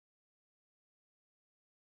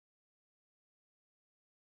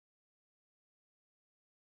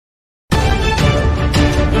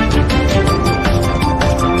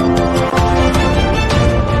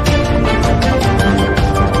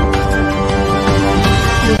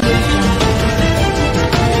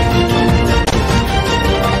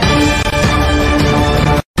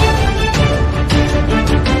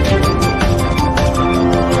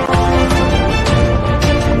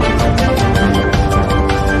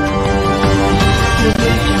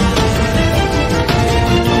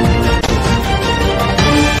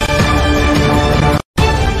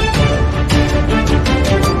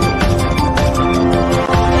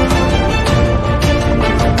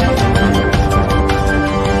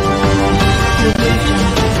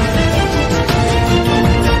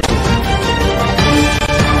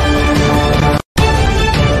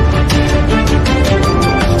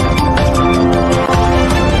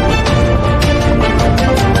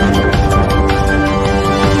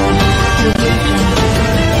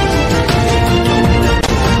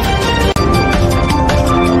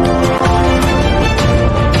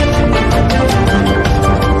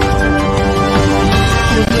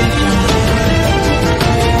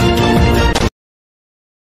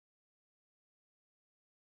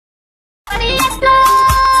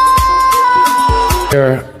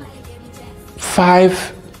There are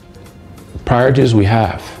 5 priorities we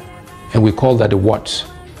have, and we call that the what's.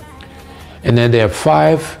 And then there are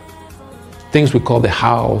 5 things we call the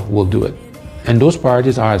how we'll do it. And those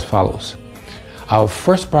priorities are as follows. Our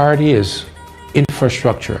first priority is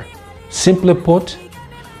infrastructure. Simply put,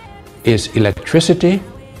 it's electricity,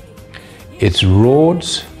 it's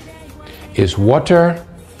roads, it's water,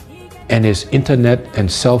 and it's internet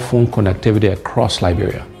and cell phone connectivity across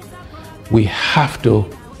Liberia. We have to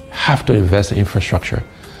invest in infrastructure.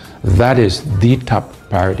 That is the top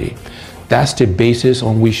priority. That's the basis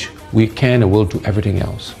on which we can and will do everything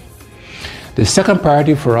else. The second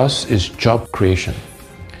priority for us is job creation.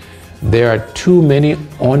 There are too many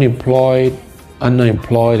unemployed,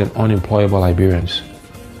 underemployed, and unemployable Liberians.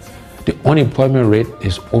 The unemployment rate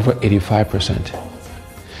is over 85%.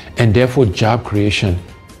 And therefore, job creation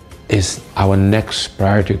is our next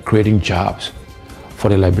priority, creating jobs for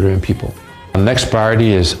the Liberian people. Our next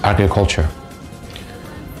priority is agriculture.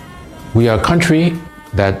 We are a country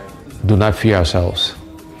that do not fear ourselves.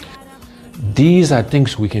 These are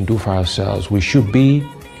things we can do for ourselves. We should be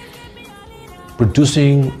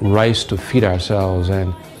producing rice to feed ourselves.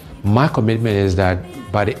 And my commitment is that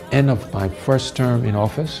by the end of my first term in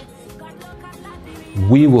office,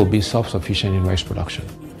 we will be self-sufficient in rice production.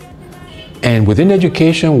 And within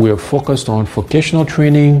education, we are focused on vocational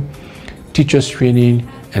training, teachers training,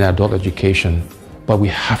 and adult education. But we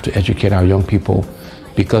have to educate our young people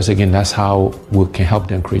because, again, that's how we can help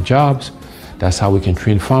them create jobs. That's how we can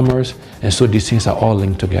train farmers. And so these things are all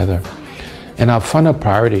linked together. And our final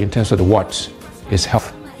priority in terms of the what's is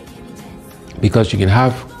health. Because you can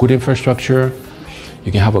have good infrastructure,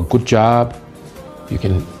 you can have a good job, you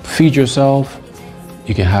can feed yourself,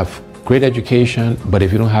 you can have great education, but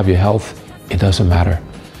if you don't have your health, it doesn't matter.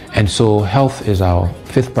 And so health is our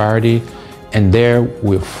 5th priority, and there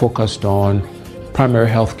we're focused on primary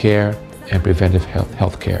health care and preventive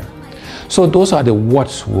health care. So those are the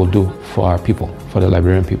what's we'll do for our people, for the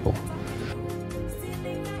Liberian people.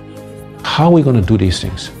 How are we going to do these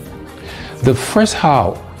things? The first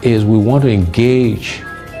how is we want to engage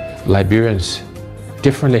Liberians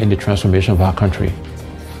differently in the transformation of our country.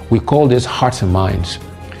 We call this hearts and minds.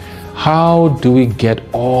 How do we get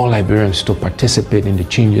all Liberians to participate in the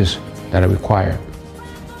changes that are required?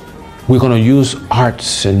 We're going to use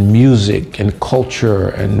arts and music and culture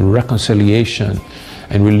and reconciliation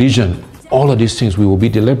and religion. All of these things, we will be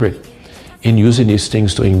deliberate in using these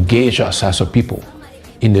things to engage us as a people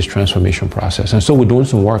in this transformation process. And so we're doing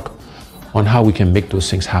some work on how we can make those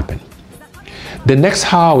things happen. The next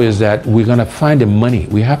how is that we're going to find the money.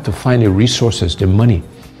 We have to find the resources, the money,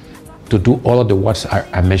 to do all of the what's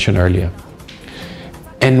I mentioned earlier.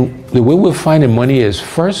 And the way we'll find the money is,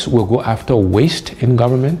 first, we'll go after waste in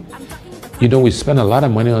government. You know, we spend a lot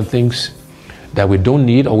of money on things that we don't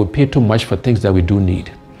need, or we pay too much for things that we do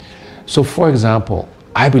need. So, for example,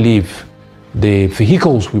 I believe the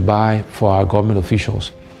vehicles we buy for our government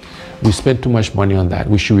officials, we spend too much money on that.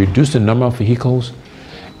 We should reduce the number of vehicles,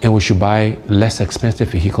 and we should buy less expensive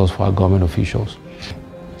vehicles for our government officials.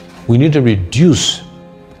 We need to reduce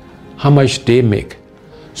how much they make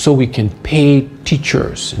so we can pay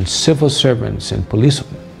teachers and civil servants and police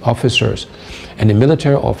officers and the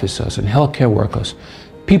military officers and healthcare workers,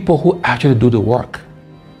 people who actually do the work.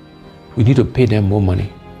 We need to pay them more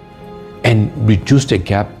money and reduce the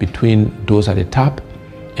gap between those at the top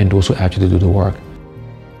and those who actually do the work.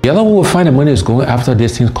 The other way we'll find the money is going after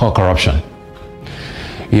this thing called corruption.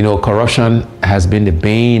 You know, corruption has been the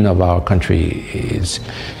bane of our country.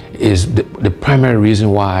 Is the primary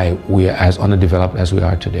reason why we are as underdeveloped as we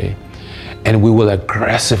are today. And we will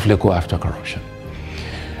aggressively go after corruption.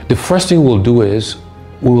 The first thing we'll do is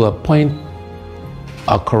we will appoint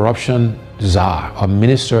a corruption czar, a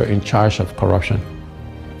minister in charge of corruption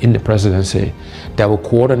in the presidency that will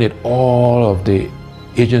coordinate all of the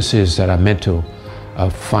agencies that are meant to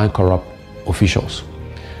find corrupt officials.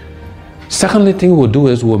 Secondly thing we'll do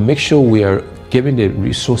is we'll make sure we are giving the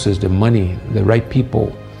resources, the money, the right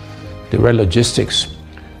people, the right logistics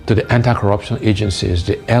to the anti-corruption agencies,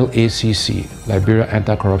 the LACC, Liberia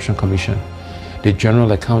Anti-Corruption Commission, the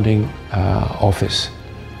General Accounting Office,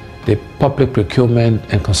 the Public Procurement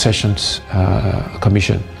and Concessions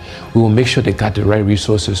Commission. We will make sure they got the right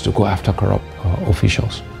resources to go after corrupt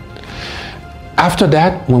officials. After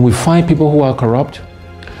that, when we find people who are corrupt,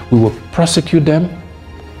 we will prosecute them,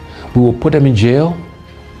 we will put them in jail,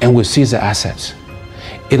 and we'll seize their assets.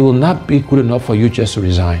 It will not be good enough for you just to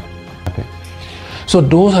resign. So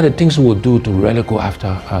those are the things we will do to really go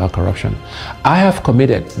after corruption. I have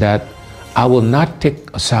committed that I will not take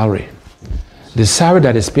a salary. The salary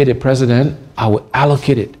that is paid the president, I will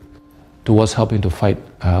allocate it towards helping to fight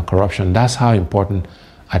corruption. That's how important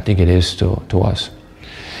I think it is to us.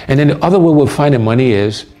 And then the other way we'll find the money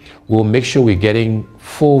is we'll make sure we're getting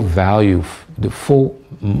full value, the full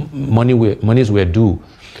monies we're due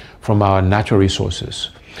from our natural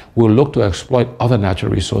resources. We'll look to exploit other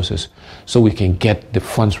natural resources so we can get the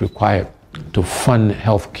funds required to fund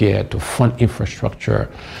healthcare, to fund infrastructure,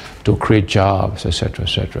 to create jobs, etc.,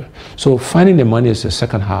 etc. So finding the money is the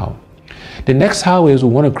second how. The next how is we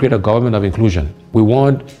want to create a government of inclusion. We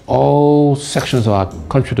want all sections of our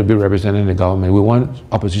country to be represented in the government. We want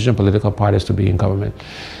opposition political parties to be in government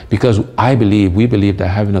because we believe that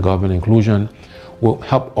having a government inclusion will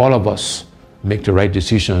help all of us make the right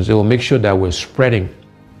decisions. It will make sure that we're spreading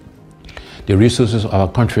the resources of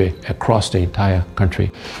our country across the entire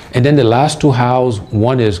country. And then the last two hows,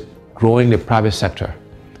 one is growing the private sector.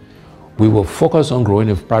 We will focus on growing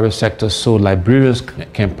the private sector so Liberians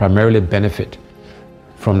can primarily benefit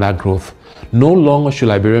from that growth. No longer should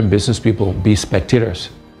Liberian business people be spectators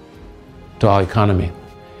to our economy.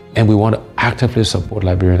 And we want to actively support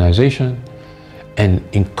Liberianization and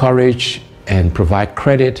encourage and provide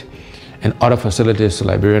credit and other facilities to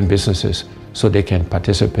Liberian businesses so they can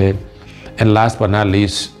participate. And last but not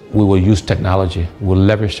least, we will use technology. We'll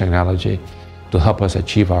leverage technology to help us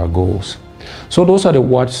achieve our goals. So those are the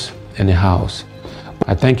what's and the hows.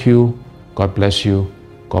 I thank you. God bless you.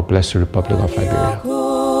 God bless the Republic of Liberia.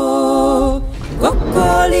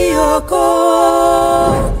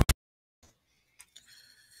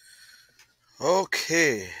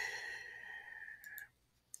 Okay.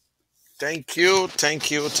 Thank you,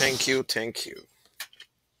 thank you, thank you, thank you.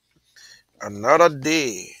 Another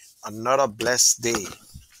day, another blessed day.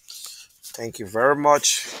 Thank you very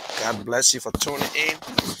much. God bless you for tuning in.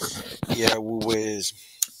 Yeah, we will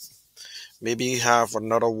maybe have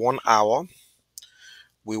another 1 hour.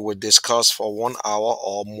 We will discuss for 1 hour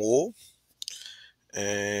or more.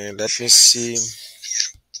 And let me see.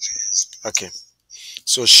 Okay.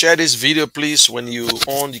 So share this video, please. When you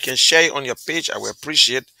can share it on your page. I will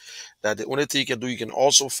appreciate that. The only thing you can do, you can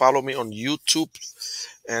also follow me on YouTube.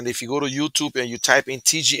 And if you go to YouTube and you type in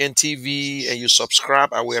TGN TV and you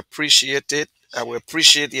subscribe, I will appreciate it. I will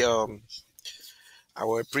appreciate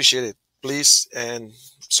it, please. And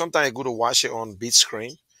sometimes I go to watch it on big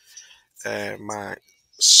screen. My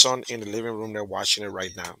son in the living room, they're watching it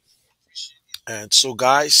right now. And so,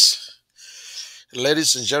 guys,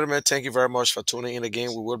 ladies and gentlemen, thank you very much for tuning in again.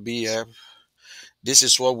 We will be this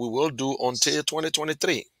is what we will do until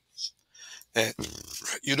 2023. And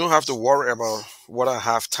you don't have to worry about whether I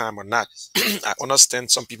have time or not. I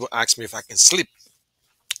understand some people ask me if I can sleep.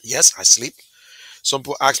 Yes, I sleep. Some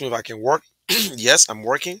people ask me if I can work. Yes, I'm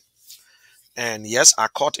working. And yes, I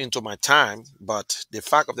cut into my time. But the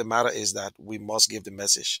fact of the matter is that we must give the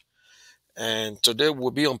message. And today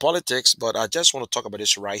we'll be on politics, but I just want to talk about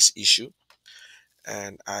this rice issue.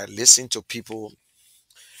 And I listen to people.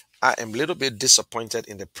 I am a little bit disappointed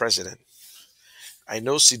in the president. I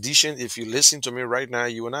know sedition, if you listen to me right now,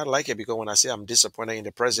 you will not like it because when I say I'm disappointed in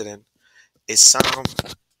the president, it sounds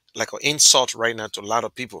like an insult right now to a lot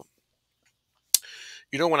of people.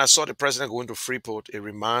 You know, when I saw the president going to Freeport, it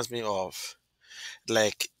reminds me of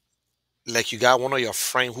like you got one of your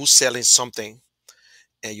friends who's selling something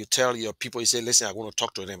and you tell your people, you say, listen, I want to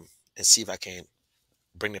talk to them and see if I can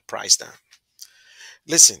bring the price down.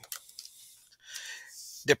 Listen,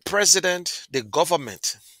 the president, the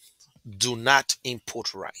government do not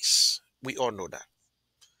import rice. We all know that.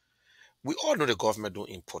 We all know the government don't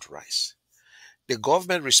import rice. The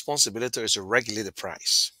government responsibility is to regulate the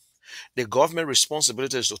price. The government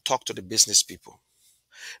responsibility is to talk to the business people.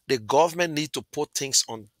 The government need to put things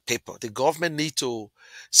on paper. The government need to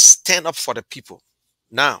stand up for the people.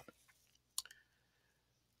 Now,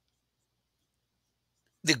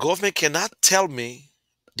 the government cannot tell me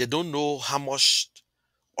they don't know how much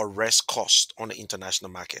a rice cost on the international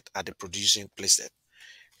market at the producing place that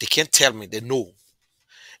they can't tell me they know.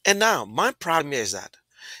 And now my problem is that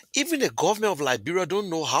even the government of Liberia don't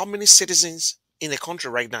know how many citizens in the country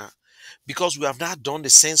right now because we have not done the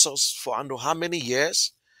census for I don't know how many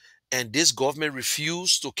years. And this government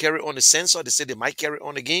refused to carry on the census. They said they might carry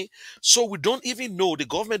on again. So we don't even know. The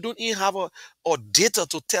government don't even have a data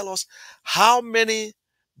to tell us how many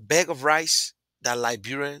bag of rice that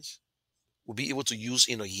Liberians will be able to use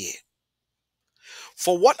in a year.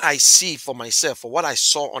 For what I see for myself, for what I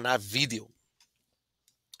saw on that video,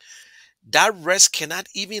 that rice cannot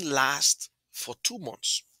even last for 2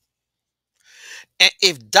 months. And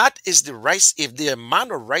if that is the rice, if the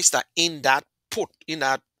amount of rice that in that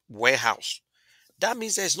warehouse, that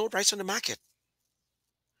means there's no rice on the market.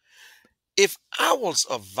 If I was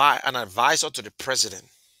an advisor to the president,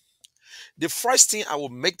 The first thing I will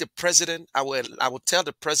make the president, I will tell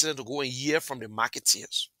the president to go and hear from the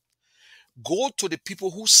marketeers. Go to the people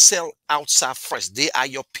who sell outside first. They are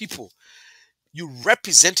your people. You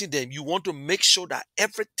representing them. You want to make sure that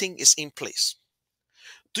everything is in place.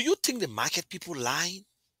 Do you think the market people lying?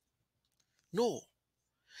 No.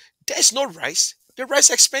 There's no rice. The rice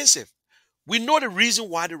is expensive. We know the reason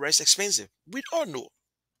why the rice is expensive. We all know.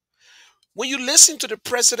 When you listen to the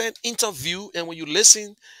president interview and when you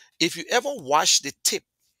listen, if you ever watch the tape,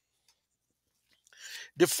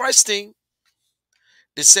 the first thing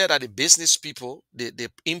they said that the business people, the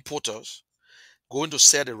importers, going to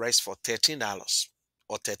sell the rice for $13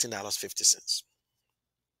 or $13.50.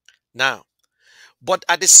 Now, but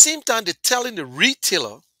at the same time, they're telling the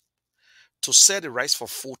retailer to sell the rice for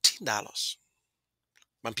 $14.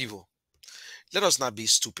 My people, let us not be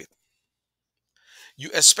stupid. You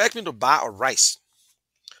expect me to buy a rice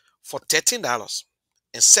for $13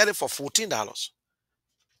 and sell it for $14?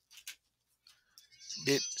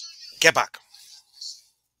 They get back.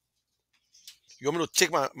 You want me to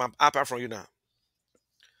take my iPad from you now?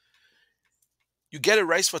 You get a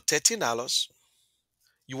rice for $13.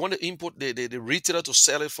 You want to import the retailer to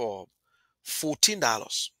sell it for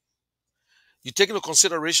 $14. You take into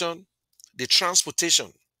consideration the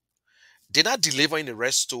transportation. They're not delivering the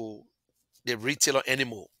rest to the retailer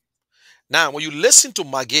anymore. Now, when you listen to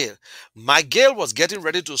Miguel, Miguel was getting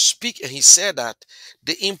ready to speak and he said that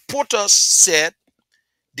the importers said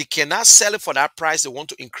they cannot sell it for that price. They want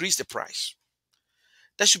to increase the price.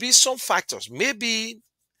 There should be some factors. Maybe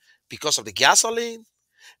because of the gasoline,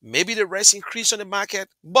 maybe the rest increase on the market.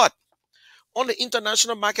 But on the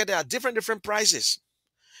international market, there are different prices.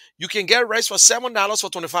 You can get rice for $7 for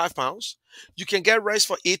 25 pounds. You can get rice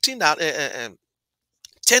for $10.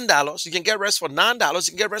 You can get rice for $9.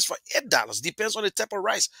 You can get rice for $8. Depends on the type of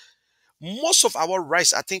rice. Most of our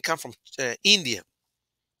rice, I think, come from India.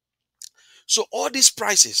 So all these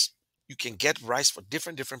prices, you can get rice for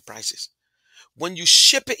different prices. When you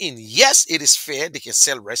ship it in, yes, it is fair. They can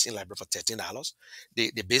sell rice in Liberia for $13.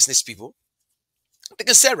 The business people, they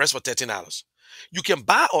can sell rice for $13. You can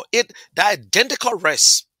buy or eat the identical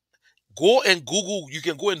rice. Go and Google. You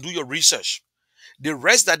can go and do your research. The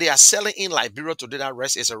rice that they are selling in Liberia today, that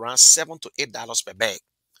rice is around $7 to $8 per bag.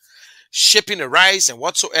 Shipping the rice and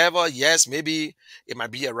whatsoever, yes, maybe it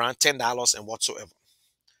might be around $10 and whatsoever.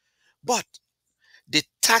 But the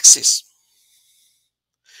taxes,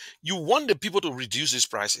 you want the people to reduce these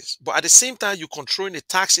prices, but at the same time, you're controlling the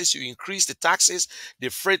taxes, you increase the taxes, the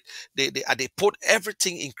freight, they put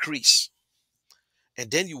everything increase.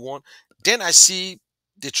 And then I see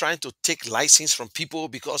they're trying to take license from people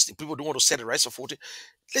because the people don't want to sell the rice for 40.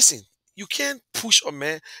 Listen, you can't push a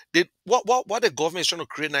man. What the government is trying to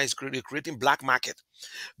create now is creating black market.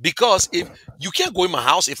 Because if you can't go in my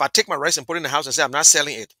house, if I take my rice and put it in the house and say I'm not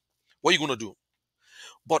selling it, what are you going to do?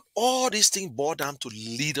 But all these things boil down to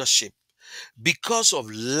leadership. Because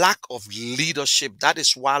of lack of leadership, that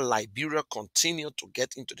is why Liberia continued to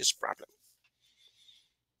get into this problem.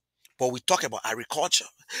 But we talk about agriculture,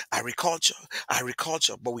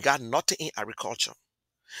 but we got nothing in agriculture.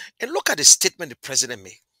 And look at the statement the president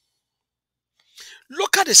made.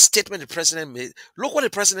 Look at the statement the president made. Look what the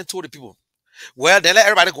president told the people. Well, they let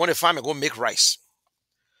everybody go on the farm and go make rice.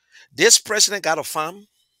 This president got a farm.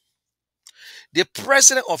 The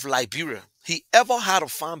president of Liberia, he ever had a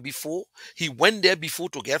farm before. He went there before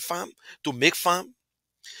to get farm, to make farm.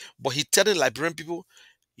 But he telling Liberian people,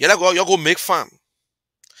 you go make farm.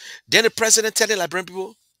 Then the president telling Liberian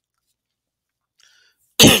people,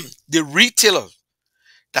 the retailer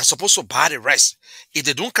that's supposed to buy the rice, if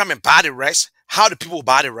they don't come and buy the rice, how do people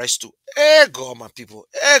buy the rice too? Ego, my people,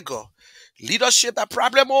 ego. Leadership, that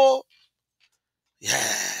problem, oh. Yeah.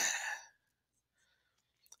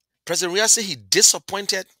 President Weah said he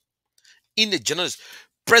disappointed in the journalists.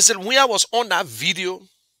 President Weah was on that video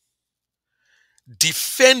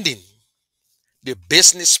defending the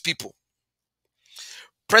business people.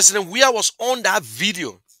 President Weah was on that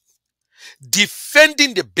video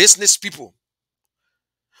defending the business people.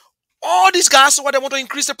 All these guys are what they want to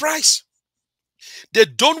increase the price. They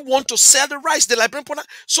don't want to sell the rice, the Liberian product.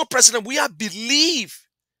 So President Weah believe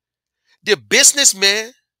the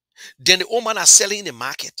businessmen, then the old man are selling in the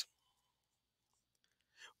market.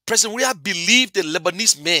 President Weah believe the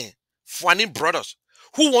Lebanese men, Fuanin brothers,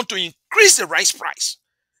 who want to increase the rice price.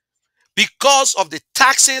 Because of the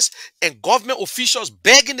taxes and government officials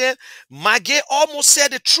begging them, Magay almost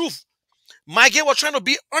said the truth. Magay was trying to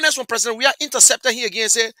be honest when President Weah intercepted him again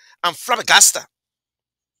and said, I'm flabbergasted.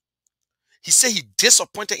 He said he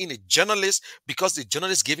disappointed in a journalist because the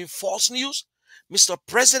journalist gave him false news. Mr.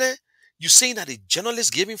 President, You're saying that the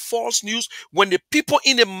journalists giving false news when the people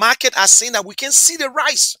in the market are saying that we can see the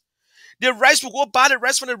rice. The rice will go buy the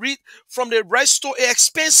rice from the rice store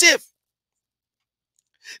expensive.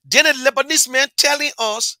 Then a Lebanese man telling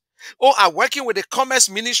us, oh, I'm working with the commerce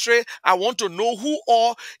ministry. I want to know who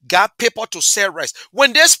all got paper to sell rice.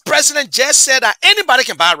 When this president just said that anybody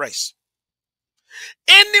can buy rice.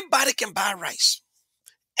 Anybody can buy rice.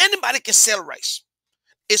 Anybody can sell rice.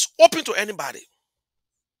 It's open to anybody.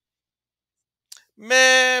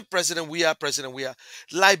 Man, President we are.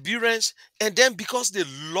 Liberians, and then because the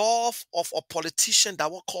love of a politician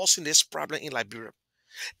that were causing this problem in Liberia.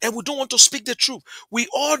 And we don't want to speak the truth. We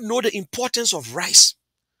all know the importance of rice.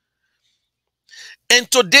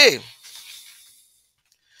 And today,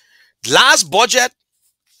 last budget,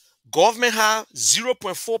 government had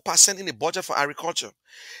 0.4% in the budget for agriculture.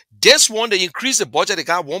 This one, they increased the budget, they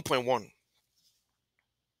got 1.1.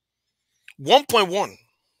 1.1.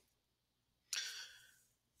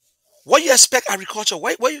 What do you expect agriculture?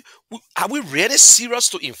 Are we really serious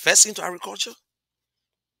to invest into agriculture?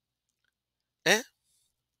 Eh?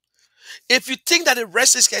 If you think that the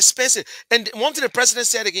rice is expensive, and one thing the president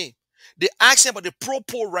said again, they asked him about the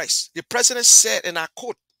pro-poor rice. The president said, and I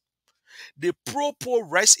quote, the pro-poor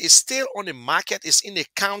rice is still on the market, it's in the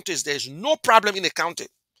counties. There's no problem in the county.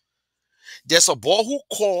 There's a boy who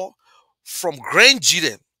called from Grand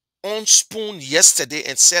Jiden on Spoon yesterday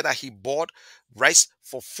and said that he bought rice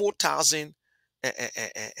for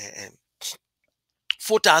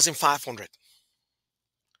 4,500.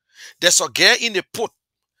 There's a girl in the port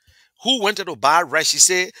who wanted to buy rice. She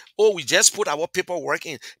said, oh, we just put our paperwork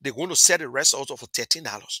in. They're going to sell the rest also for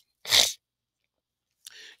 $13.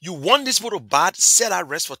 You want this people to sell that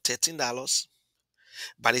rest for $13?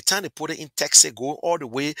 By the time they put it in Texas, go all the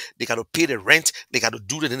way, they got to pay the rent, they got to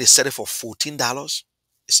do it, then they sell it for $14.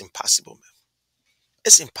 It's impossible, man.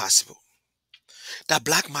 It's impossible. That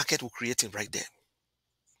black market we're creating right there.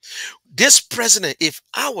 This president, if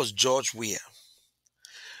I was George Weah,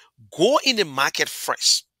 go in the market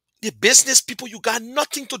first. The business people, you got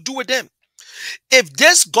nothing to do with them. If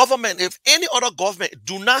this government, if any other government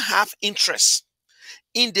do not have interest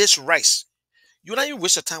in this rice, you don't even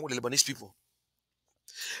waste your time with the Lebanese people.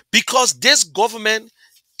 Because this government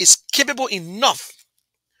is capable enough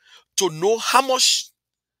to know how much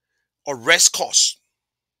a rice costs.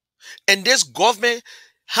 And this government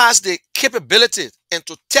has the capability and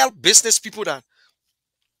to tell business people that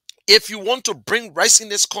if you want to bring rice in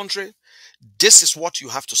this country, this is what you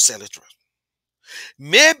have to sell it with.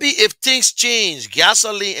 Maybe if things change,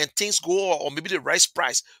 gasoline and things go up, or maybe the rice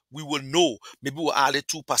price, we will know. Maybe we'll add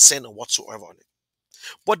 2% or whatsoever on it.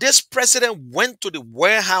 But this president went to the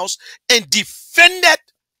warehouse and defended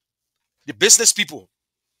the business people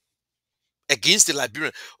against the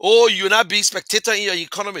Liberian. Oh, you're not being spectator in your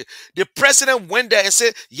economy. The president went there and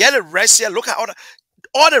said, yeah, the rice here, look at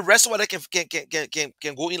all the rest of what they can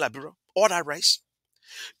go in Liberia. All that rice.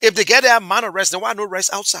 If they get that amount of rice, then why no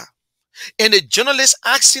rice outside? And the journalist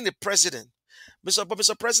asking the president,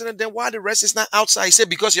 Mr. President, then why the rice is not outside? He said,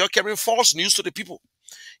 because you're carrying false news to the people.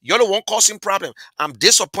 You're the one causing problem. I'm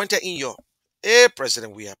disappointed in you. Hey,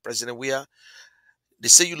 President Weah. They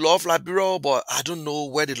say you love Liberia, but I don't know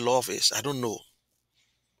where the love is. I don't know.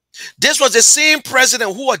 This was the same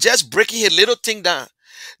president who was just breaking his little thing down.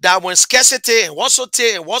 That when scarcity and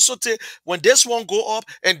whatsoever, when this one go up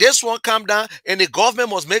and this one come down, and the government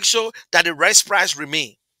must make sure that the rice price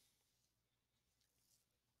remain.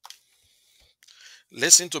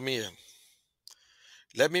 Listen to me.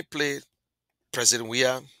 Let me play President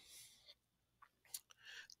Weah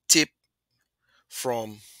tip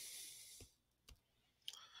from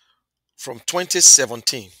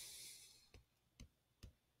 2017.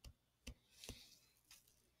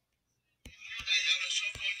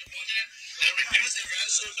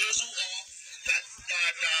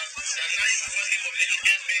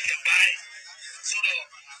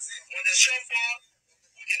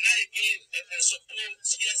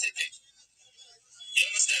 You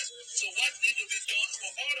understand? So what needs to be done for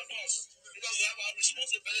all of us? Because we have our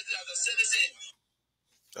responsibility as a citizen.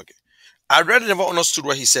 Okay. I really never understood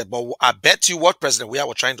what he said, but I bet you what President Weah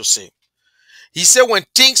was trying to say. He said when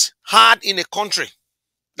things hard in a country,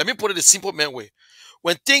 let me put it a simple man way.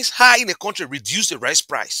 When things high in a country, reduce the rice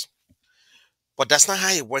price. But that's not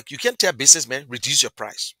how it works. You can't tell businessmen, reduce your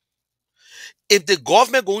price. If the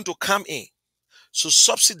government going to come in to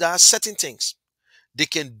subsidize certain things, they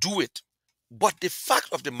can do it. But the fact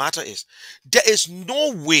of the matter is, there is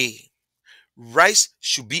no way rice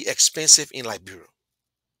should be expensive in Liberia.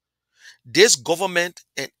 This government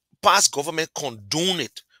and past government condone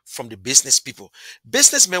it from the business people.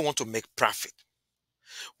 Businessmen want to make profit.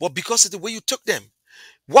 But because of the way you took them,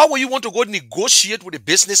 why would you want to go negotiate with the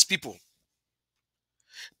business people?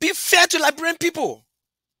 Be fair to Liberian people.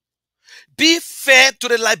 Be fair to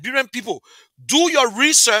the Liberian people. Do your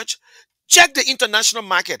research. Check the international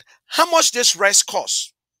market. How much this rice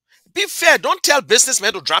costs? Be fair. Don't tell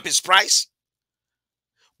businessmen to drop his price.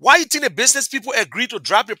 Why you think the business people agreed to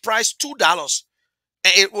drop the price $2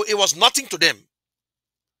 and it was nothing to them?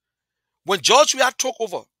 When George Weah took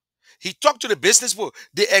over, he talked to the business people.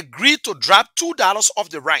 They agreed to drop $2 off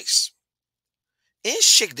the rice. Ain't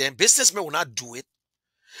shake them. Businessmen will not do it.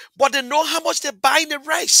 But they know how much they're buying the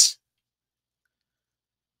rice.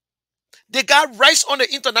 They got rice on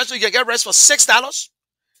the international. You can get rice for $6.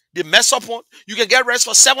 They mess up one. You can get rice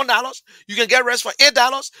for $7. You can get rice for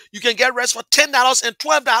 $8. You can get rice for $10 and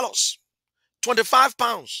 $12. 25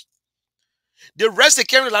 pounds. The rice they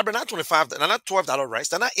carry in the library, not $25, not $12 rice,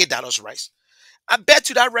 they're not $8 rice. I bet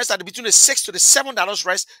you that rice that between the $6 to the $7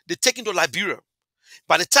 rice they take into Liberia.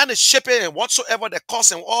 By the time they ship it and whatsoever the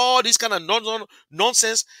cost and all these kind of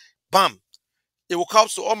nonsense, bam, it will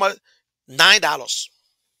cost to almost $9.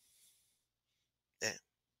 Yeah.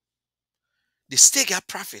 They still got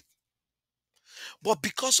profit. But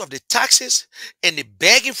because of the taxes and the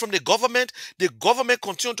begging from the government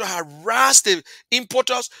continued to harass the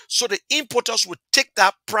importers, so the importers would take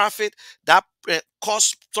that profit, that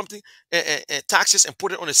cost something, taxes, and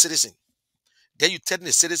put it on the citizen. Then you tell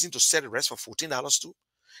the citizen to sell the rest for $14 too.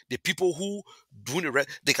 The people who doing the rest,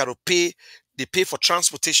 they got to pay. They pay for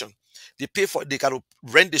transportation. They got to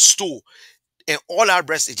rent the store, and all that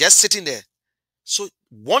rest is just sitting there. So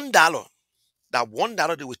 $1, that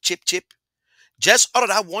 $1 they will chip. Just out of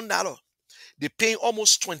that $1, they're paying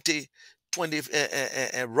almost 20,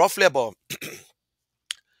 roughly about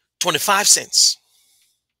 25 cents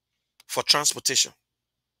for transportation.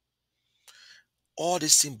 All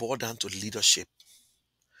this thing boiled down to leadership.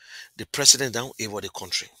 The president down over the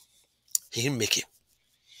country. He didn't make it.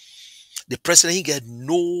 The president, he get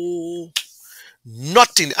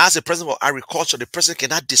nothing. As the president of agriculture, the president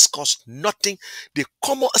cannot discuss nothing. The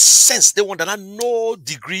common sense, they want that no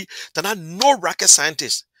degree, that are no rocket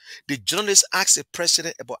scientist. The journalists asked the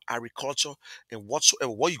president about agriculture and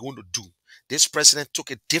whatsoever, what you going to do. This president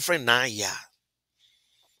took a different 9 years.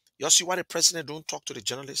 You see why the president don't talk to the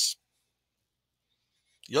journalists?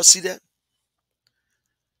 You see that?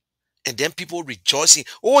 And then people rejoicing.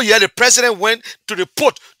 Oh yeah, the president went to the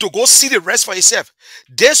port to go see the rest for himself.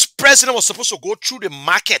 This president was supposed to go through the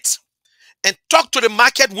market and talk to the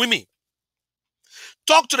market women.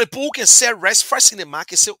 Talk to the people who can sell rice first in the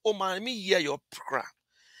market. Say, oh man, let me hear your program.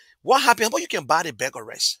 What happened? How about you can buy the bag of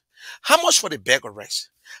rice? How much for the bag of rice?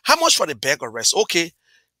 How much for the bag of rice? Okay,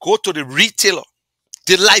 go to the retailer.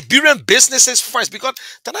 The Liberian businesses first, because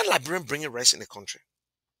they're not Liberian bringing rice in the country.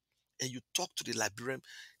 And you talk to the Liberian,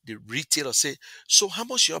 the retailer, say, so how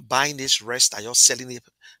much you're buying this rice that you're selling it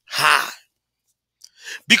high?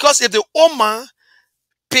 Because if the Oma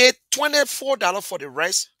paid $24 for the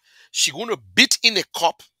rice, she's going to beat in a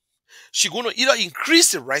cup. She's going to either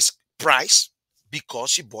increase the rice price because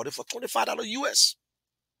she bought it for $25 US.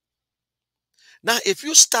 Now, if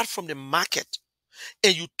you start from the market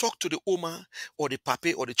and you talk to the Oma or the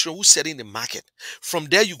Pape or the children who's selling in the market, from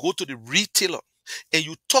there you go to the retailer and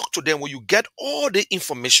you talk to them where you get all the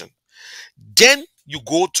information. Then you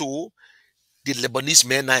go to the Lebanese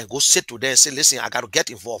men and go sit to them and say, listen, I got to get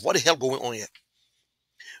involved. What the hell going on here?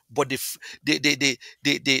 But the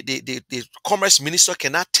commerce minister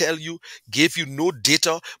cannot tell you, give you no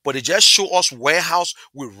data, but they just show us warehouse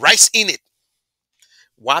with rice in it.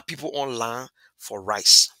 Why people online for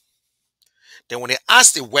rice? Then when they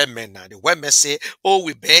ask the women now, the women say, oh,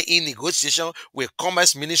 we bear in negotiation with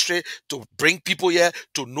commerce ministry to bring people here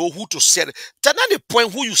to know who to sell it. That's not the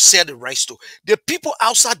point who you sell the rice to. The people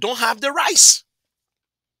outside don't have the rice.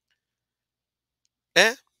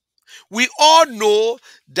 We all know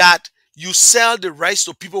that you sell the rice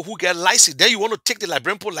to people who get license. Then you want to take the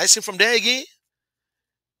Liberian license from there again?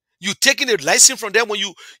 You taking the license from them when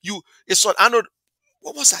it's on annual.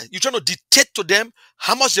 What was that? You're trying to dictate to them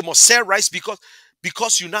how much they must sell rice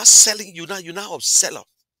because you're not selling, you're not a seller.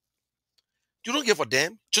 You don't give for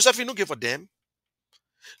them. Josephine don't give for them.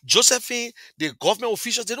 Josephine, the government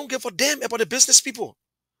officials, they don't give for them about the business people.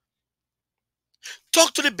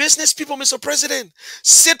 Talk to the business people, Mr. President.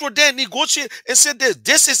 Sit with them, negotiate, and say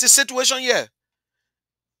this is the situation here.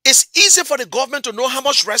 It's easy for the government to know how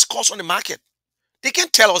much rice costs on the market. They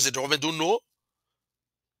can't tell us the government don't know.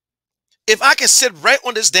 If I can sit right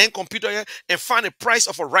on this damn computer here and find a price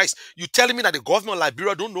of a rice, you telling me that the government of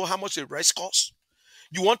Liberia don't know how much the rice costs?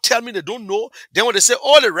 You won't tell me they don't know? Then when they say,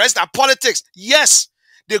 oh, the rice are politics. Yes,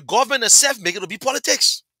 the government itself make it to be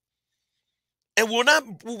politics. And we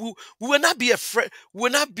will not be afraid, we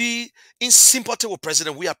will not be in sympathy with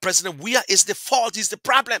President Weah. President Weah is the fault, is the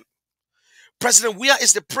problem. President Weah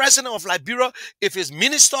is the president of Liberia. If his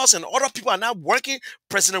ministers and other people are not working,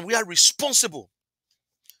 President Weah is responsible.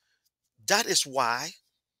 That is why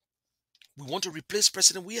we want to replace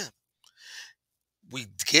President Weah. We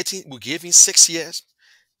gave him 6 years.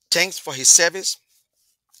 Thanks for his service.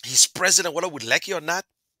 He's president, whether we like it or not.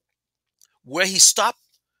 Where he stopped,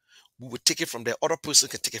 we will take it from there. Other person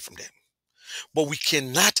can take it from there. But we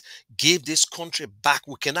cannot give this country back.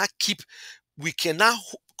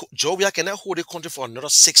 Joe Weah cannot hold the country for another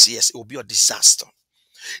 6 years. It will be a disaster.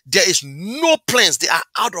 There is no plans. They are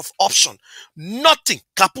out of option. Nothing.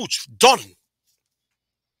 Kaput. Done.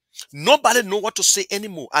 Nobody know what to say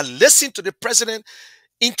anymore. I listened to the president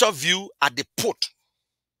interview at the port.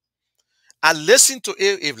 I listened to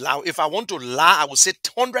it. If I want to lie, I will say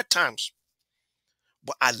 100 times.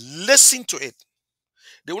 But I listened to it.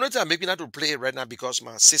 The only thing maybe not to play it right now because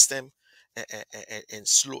my system and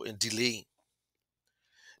slow and delaying.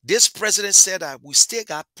 This president said that we still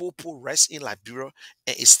got purple rice in Liberia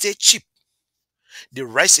and it stay cheap. The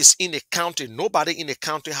rice is in the county. Nobody in the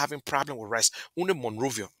county having problem with rice. Only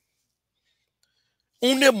Monrovia.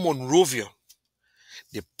 Only Monrovia.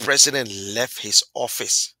 The president left his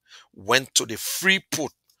office, went to the free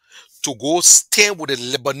port to go stand with the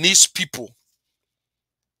Lebanese people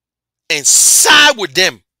and side with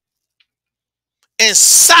them. And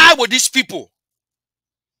side with these people.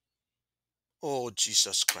 Oh,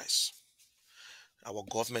 Jesus Christ. Our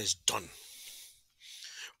government is done.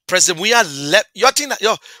 President Weah left. You think that,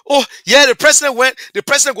 the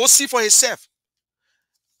president go see for himself.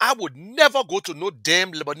 I would never go to no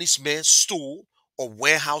damn Lebanese man's store or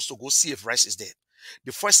warehouse to go see if rice is there.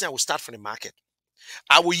 The first thing I will start from the market.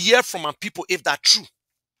 I will hear from my people if that's true.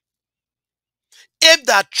 If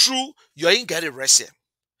that's true, you ain't getting rice here.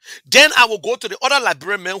 Then I will go to the other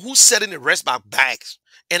Liberian men who's selling the rice by bags.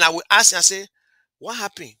 And I will ask and I say, what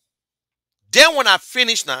happened? Then when I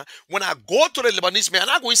finish now, when I go to the Lebanese man, I'm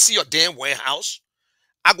not going to see your damn warehouse.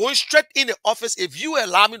 I'm going straight in the office. If you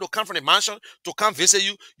allow me to come from the mansion to come visit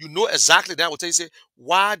you, you know exactly that. I will tell you, say,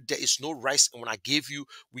 why there is no rice. And when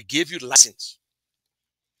we gave you license.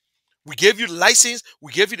 We gave you license.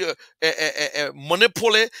 We gave you the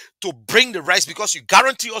monopoly to bring the rice because you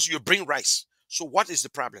guarantee us you'll bring rice. So what is the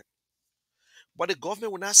problem? But the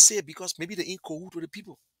government will not say it because maybe they're in cahoots with the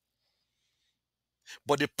people.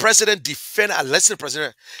 But the president defended, I listen to the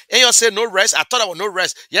president. And you say no rice. I thought there was no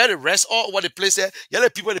rice. Yeah, the rice all over the place there. Yeah, the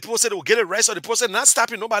people said they will get the rice, or the people said not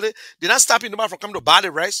stopping nobody. They're not stopping nobody from coming to buy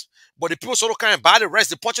the rice. But the people sort of come and buy the rice,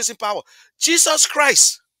 the purchasing power. Jesus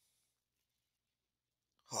Christ.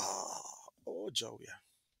 Oh, Joe, yeah.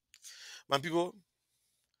 My people,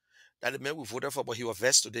 that the man we voted for, but he was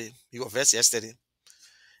vexed today. He was vexed yesterday.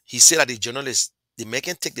 He said that the journalists, the man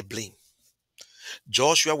can take the blame.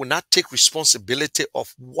 Joshua will not take responsibility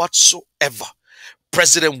of whatsoever.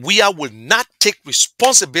 President Weah will not take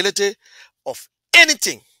responsibility of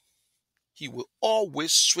anything. He will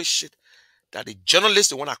always switch it that the journalists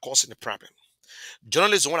the one that causing the problem.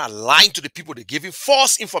 Journalists the one that lying to the people. They give him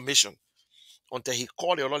false information until he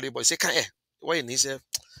called the other labor. He said, come here. What he said,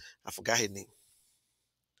 I forgot his name.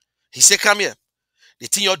 He said, come here. The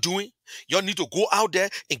thing you're doing, you need to go out there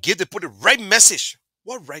and give the people the right message.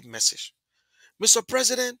 What right message? Mr.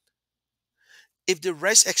 President, if the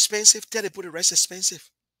rice expensive, tell the people the rice expensive.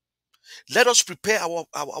 Let us prepare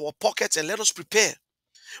our pockets and let us prepare.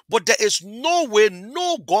 But there is no way,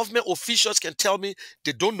 no government officials can tell me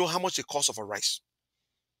they don't know how much the cost of a rice.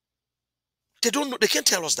 They don't know. They can't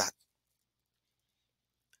tell us that.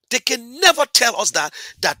 They can never tell us that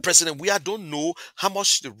President Weah don't know how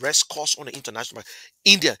much the rice costs on the international market.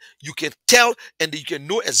 India, you can tell and you can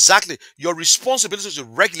know exactly. Your responsibility is to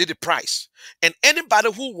regulate the price. And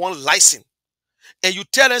anybody who wants license, and you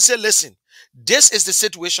tell them, say, listen, this is the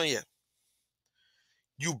situation here.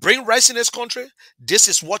 You bring rice in this country, this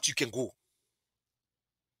is what you can go.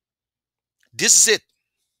 This is it.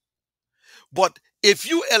 But if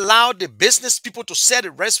you allow the business people to sell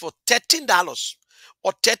the rice for $13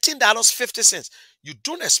 or $13.50, you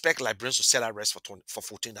don't expect Liberians to sell that rice for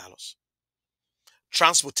 $14.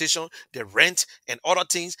 Transportation, the rent, and other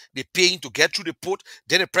things they're paying to get through the port.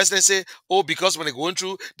 Then the president say, oh, because when they're going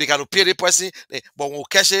through, they got to pay the person, but when we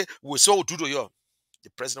cash it, we'll so do to you. The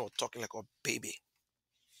president was talking like a baby.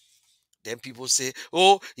 Then people say,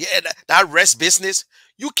 oh, yeah, that rice business,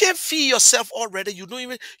 you can't feed yourself already. You're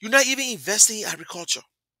not even investing in agriculture.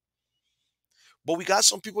 But we got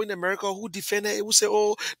some people in America who defend it, who say,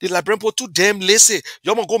 oh, the Liberian people too damn lazy.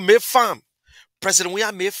 You're going to go make farm. President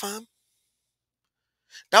William May farm.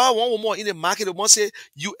 That one more in the market, they want to say,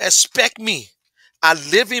 you expect me. I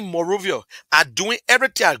live in Morovia. I'm doing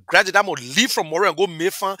everything. I graduate. I'm going to leave from Morovia and go May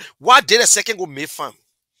farm. Why did a second go May farm?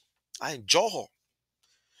 I enjoy her.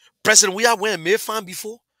 President Weah went May farm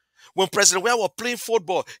before. When President Weah was playing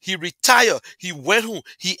football, he retired. He went home.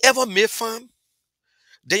 He ever May farm?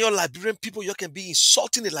 Then your Liberian people, you can be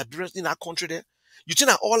insulting the Liberians in our country there. You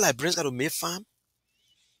think that all Liberians got to May farm?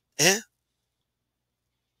 Eh?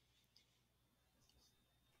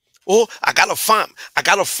 Oh, I got a farm. I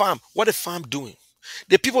got a farm. What the farm doing?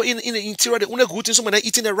 The people in the interior, they only good thing, so they're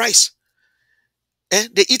eating the rice.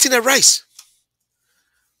 They're eating the rice.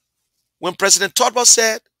 When President Todball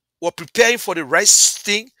said we're preparing for the rice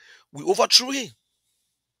thing, we overthrew him.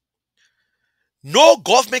 No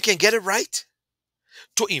government can get it right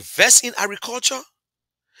to invest in agriculture.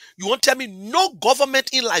 You won't tell me no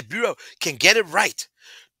government in Liberia can get it right.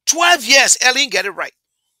 12 years, Ellen get it right.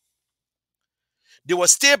 They were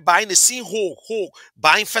still buying the same whole,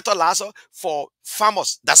 buying fertilizer for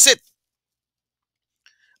farmers. That's it.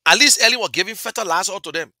 At least Ellen was giving fertilizer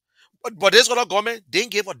to them. But this other government, they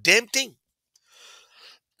didn't give a damn thing.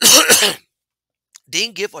 They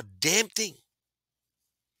didn't give a damn thing.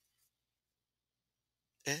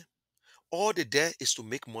 All they there is to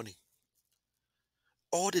make money.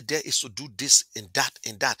 All they there is to do this and that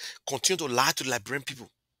and that. Continue to lie to the Liberian people.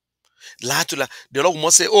 Lie to the other woman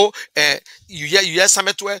say, oh, you hear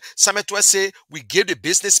Sametwe say we give the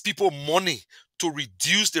business people money to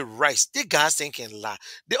reduce the rice. The guys think can lie.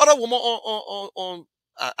 The other woman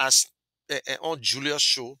on Julia's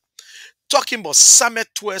show talking about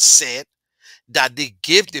Sametwe said that they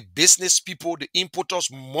gave the business people, the importers,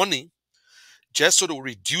 money just so to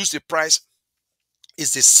reduce the price.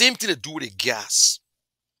 It's the same thing they do with the gas.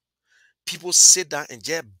 People sit down and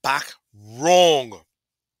get back wrong.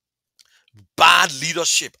 Bad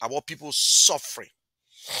leadership about people suffering.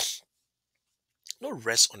 No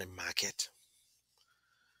rest on the market.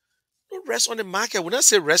 No rest on the market. We don't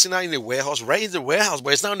say rest now in the warehouse. Right in the warehouse,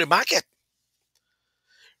 but it's not in the market.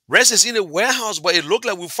 Rest is in the warehouse, but it looks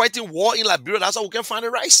like we're fighting war in Liberia. That's how we can find the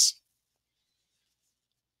rice.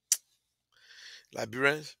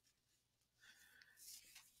 Liberians,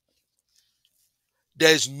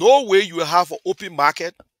 there is no way you have an open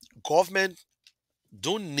market. Government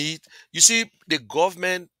don't need. You see, the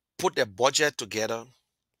government put their budget together.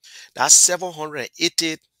 That's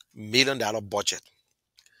 $780 million budget.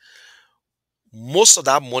 Most of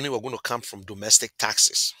that money were going to come from domestic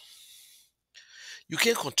taxes. You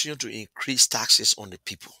can't continue to increase taxes on the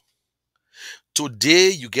people. Today,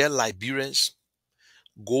 you get Liberians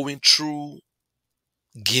going through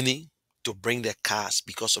Guinea to bring their cars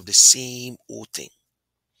because of the same old thing.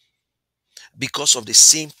 Because of the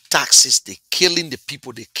same taxes, they're killing the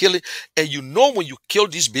people, they're killing. And you know when you kill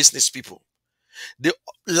these business people, the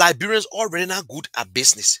Liberians already not good at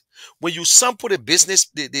business. When you sample the business,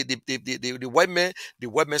 the white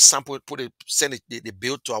man sample, send the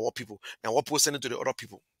bill to our people, and our people send it to the other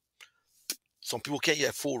people. Some people can't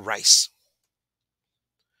afford rice.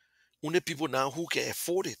 Only people now who can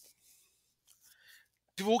afford it.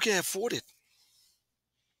 People who can afford it.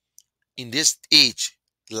 In this age,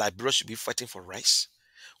 Liberia should be fighting for rice.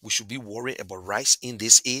 We should be worrying about rice in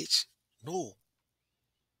this age. No.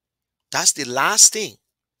 That's the last thing.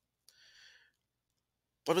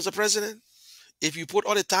 But Mr. President, if you put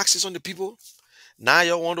all the taxes on the people, now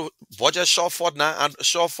you want to budget shortfall now and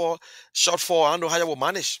shortfall. I don't know how you will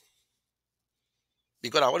manage.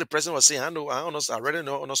 Because what the president was saying, I already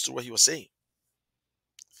know understood what he was saying.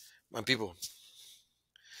 My people,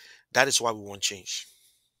 that is why we want change.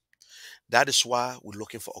 That is why we're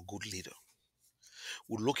looking for a good leader.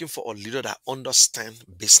 We're looking for a leader that understands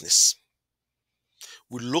business.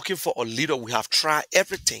 We're looking for a leader. We have tried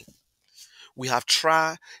everything. We have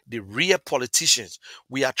tried the real politicians.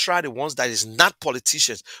 We have tried the ones that is not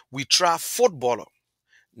politicians. We try footballer.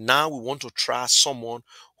 Now we want to try someone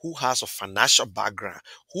who has a financial background,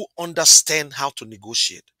 who understands how to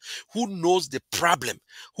negotiate, who knows the problem,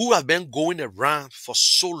 who have been going around for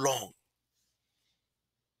so long.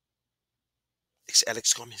 It's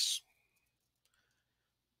Alex Cummings.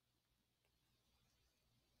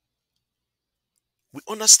 We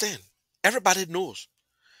understand. Everybody knows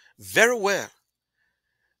very well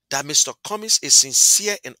that Mr. Cummings is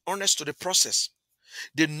sincere and honest to the process.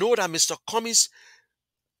 They know that Mr. Cummings'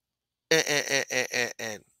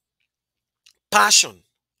 passion,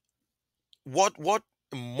 what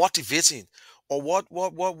motivates him, or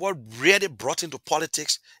what really brought into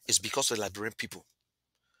politics is because of the Liberian people.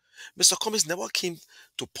 Mr. Cummings never came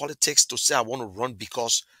to politics to say, I want to run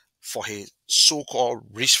because for his so-called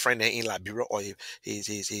rich friend in Liberia or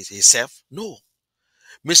himself. No.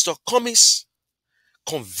 Mr. Cummings'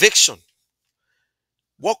 conviction,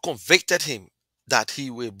 what convicted him that he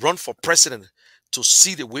will run for president to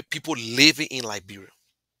see the way people living in Liberia,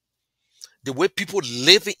 the way people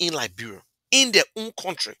living in Liberia, in their own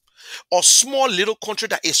country, a small little country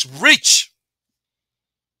that is rich,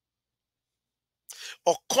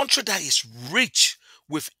 a country that is rich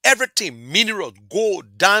with everything, mineral,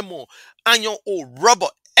 gold, diamond, iron ore, rubber,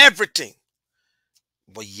 everything,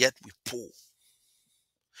 but yet we poor.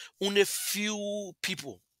 Only few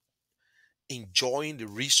people enjoying the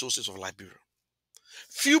resources of Liberia.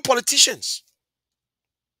 Few politicians.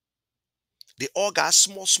 They all got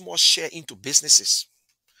small share into businesses.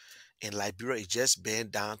 And Liberia is just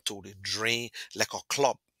bent down to the drain like a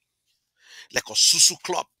club, like a susu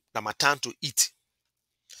club. That's my time to eat.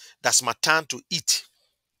 That's my time to eat.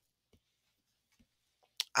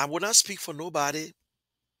 I will not speak for nobody,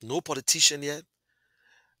 no politician yet.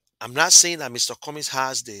 I'm not saying that Mr. Cummings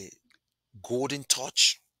has the golden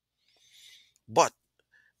touch. But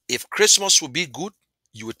if Christmas will be good,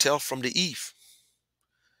 you will tell from the eve.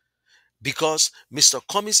 Because Mr.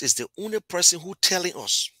 Cummings is the only person who telling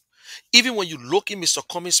us. Even when you look in Mr.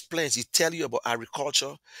 Cummings' plans, he tell you about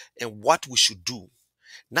agriculture and what we should do.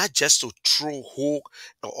 Not just to throw hope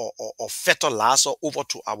or fertilizer over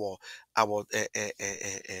to our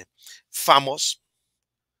farmers.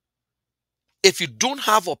 If you don't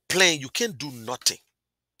have a plan, you can do nothing.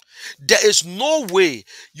 There is no way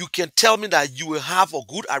you can tell me that you will have a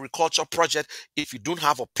good agriculture project if you don't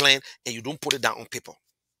have a plan and you don't put it down on paper.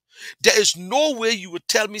 There is no way you will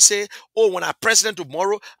tell me, say, oh, when I'm president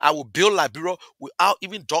tomorrow, I will build Liberia without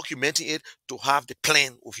even documenting it to have the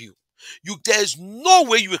plan of you. There is no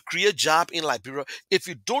way you will create job in Liberia if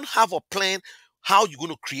you don't have a plan how you're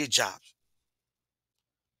going to create jobs.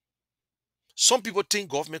 Some people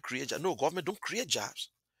think government create jobs. No, government don't create jobs.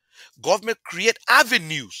 Government create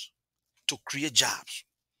avenues to create jobs.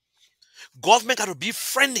 Government got to be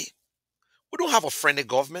friendly. We don't have a friendly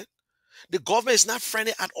government. The government is not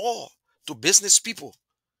friendly at all to business people,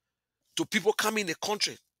 to people coming in the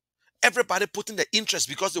country. Everybody putting their interest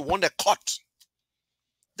because they want their cut.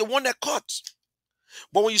 They want their cut.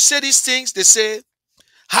 But when you say these things, they say,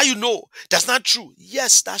 how you know? That's not true.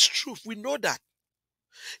 Yes, that's true. We know that.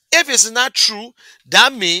 If it's not true,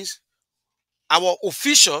 that means our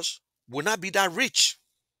officials will not be that rich.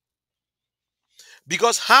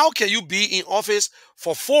 Because how can you be in office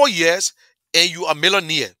for 4 years and you are a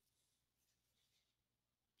millionaire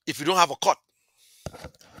if you don't have a cut?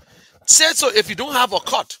 Say so if you don't have a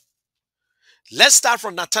cut. Let's start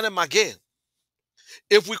from Nathaniel Magay.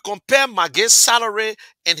 If we compare Magay's salary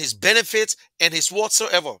and his benefits and his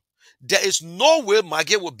whatsoever, there is no way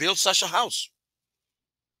Magay will build such a house.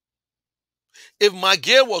 If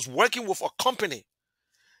Magay was working with a company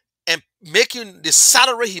and making the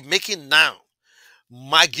salary he's making now,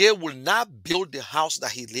 Magay will not build the house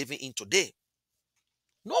that he's living in today.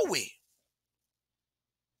 No way.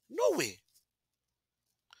 No way.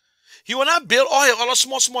 He will not build all his other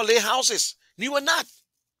small little houses. He will not.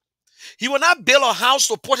 He will not build a house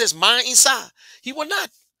to put his mind inside. He will not.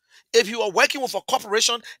 If you are working with a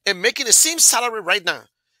corporation and making the same salary right now,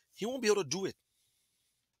 he won't be able to do it.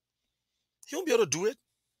 He won't be able to do it.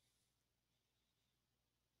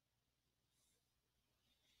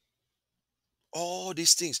 All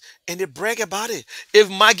these things. And they brag about it. If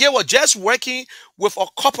Magay was just working with a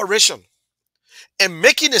corporation and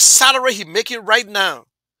making the salary he's making right now,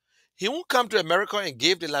 he won't come to America and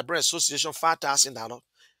give the Liberian Association $5,000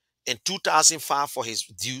 and $2,500 for his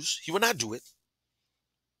dues. He will not do it.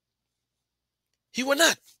 He will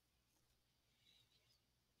not.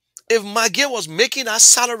 If Magay was making that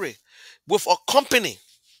salary with a company,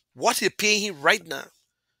 what he's paying him right now,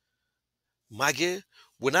 Magay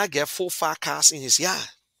will not get 4-5 cars in his yard.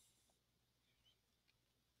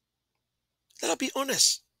 Let us be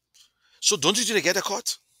honest. So don't you think they get a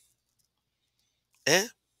cut? Eh?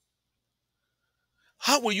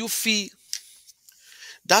 How will you feel?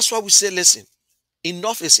 That's why we say, listen,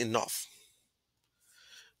 enough is enough.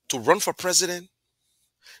 To run for president,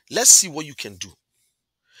 let's see what you can do.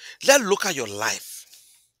 Let's look at your life.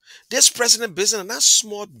 This president business is not a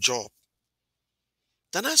small job.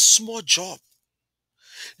 They're not a small job.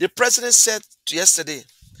 The president said yesterday,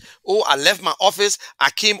 oh, I left my office.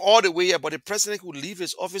 I came all the way here. But the president would leave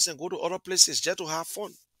his office and go to other places just to have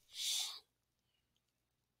fun.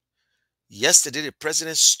 Yesterday, the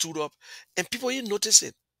president stood up and people didn't notice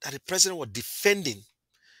it, that the president was defending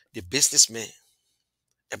the businessman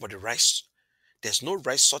about the rice. There's no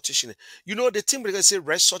rice shortage in it. You know, the thing we're going to say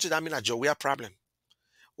rice shortage, I mean a Jowea problem.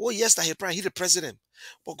 Oh, yes, that he the president.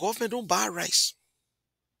 But government don't buy rice.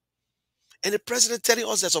 And the president telling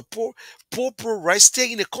us there's a poor rice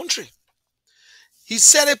stay in the country. He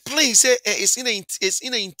said it plain. He said it's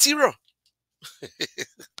in the interior.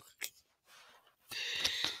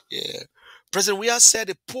 Yeah. President we have said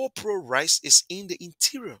the poor rice is in the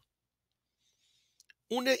interior.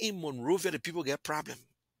 Only in Monrovia the people get problem.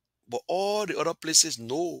 But all the other places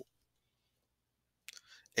no.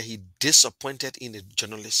 And he disappointed in the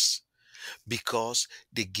journalists because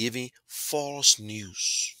they giving false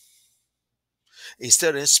news.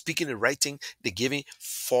 Instead of speaking and writing, they're giving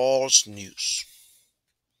false news.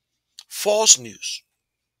 False news.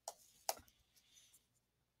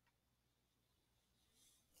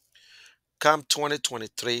 Come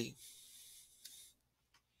 2023,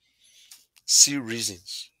 see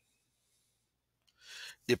reasons.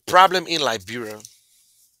 The problem in Liberia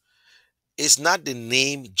is not the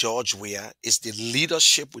name George Weah, it's the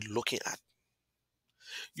leadership we're looking at.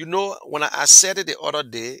 You know, when I said it the other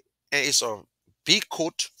day, and it's a big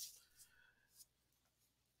quote,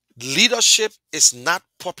 leadership is not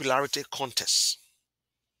popularity contest.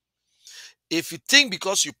 If you think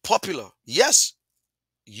because you're popular, yes,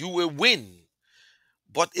 you will win.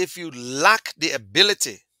 But if you lack the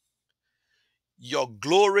ability, your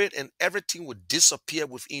glory and everything will disappear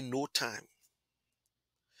within no time.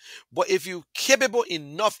 But if you're capable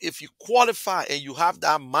enough, if you qualify and you have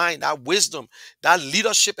that mind, that wisdom, that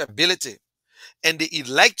leadership ability, and they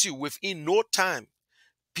elect you within no time,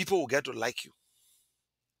 people will get to like you.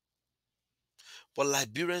 But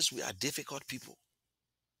Liberians, we are difficult people.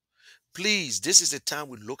 Please, this is the time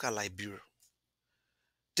we look at Liberia.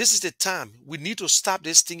 This is the time we need to stop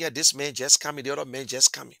this thing here. This man just coming, the other man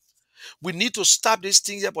just coming. We need to stop this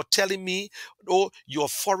thing here, but telling me, oh, you're a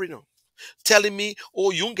foreigner. Telling me,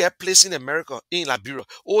 oh, you don't get place in America, in Liberia.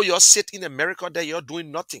 Oh, you're sitting in America there, you're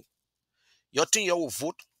doing nothing. You think you will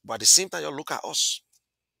vote, but at the same time, you look at us.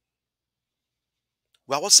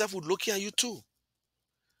 We ourselves would looking at you too.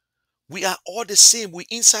 We are all the same. We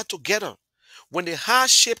inside together. When the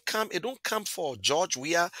hardship come, it don't come for George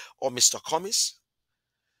Weah or Mr. Cummings.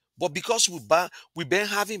 But because we've been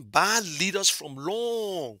having bad leaders from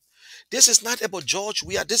long. This is not about George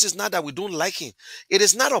Weah. This is not that we don't like him. It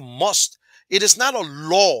is not a must. It is not a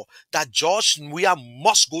law that George Weah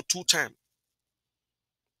must go 2 times.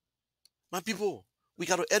 My people, we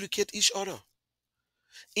got to educate each other.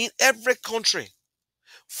 In every country,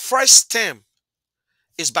 first term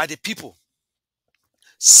is by the people.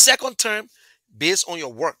 Second term, based on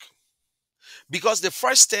your work. Because the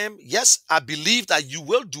first term, yes, I believe that you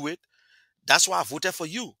will do it. That's why I voted for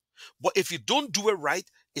you. But if you don't do it right,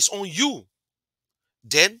 it's on you.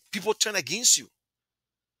 Then people turn against you.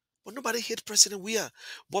 But nobody hates President Weah.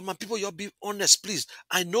 But my people, y'all be honest, please.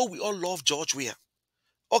 I know we all love George Weah.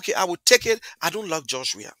 Okay, I will take it. I don't love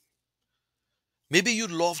George Weah. Maybe you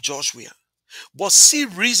love George Weah. But see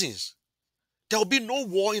reasons. There will be no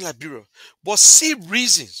war in Liberia. But see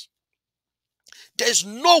reasons. There is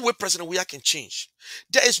no way President Weah can change.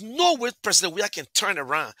 There is no way President Weah can turn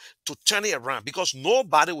it around because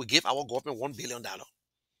nobody will give our government $1 billion.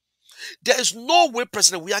 There is no way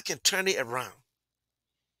President Weah can turn it around.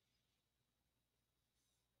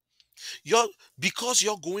 Because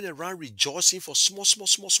you're going around rejoicing for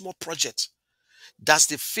small projects. That's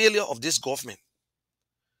the failure of this government.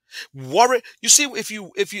 Worry. You see, if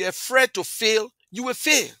you're afraid to fail, you will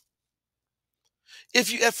fail.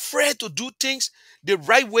 If you're afraid to do things the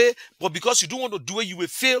right way, but because you don't want to do it, you will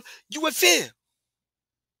fail, you will fail.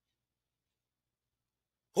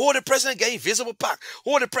 Oh, the president getting invisible pack.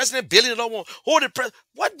 Oh, the president building another one. Oh,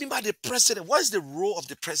 what do you mean by the president? What is the role of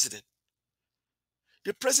the president?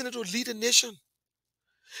 The president will lead the nation.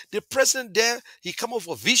 The president there, he come up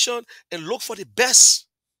with a vision and look for the best.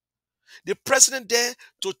 The president there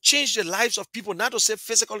to change the lives of people, not to say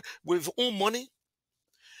physical with his own money.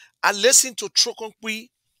 I listen to Trokonkwi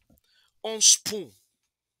on Spoon.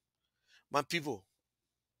 My people,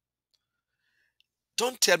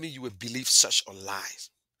 don't tell me you will believe such a lie.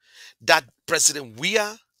 That President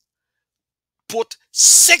Weah put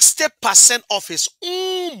 60% of his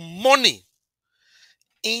own money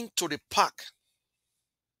into the park.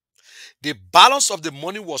 The balance of the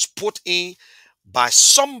money was put in by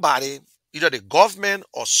somebody, either the government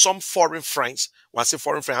or some foreign friends. When I say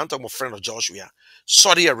foreign friend, I'm talking about friend of George Weah,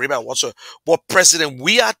 Saudi Arabia, whatsoever. But President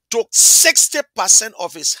Weah took 60%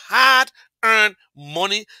 of his hard-earned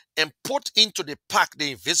money and put into the park,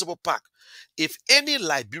 the invisible park. If any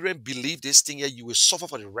Liberian believe this thing here, you will suffer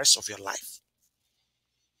for the rest of your life.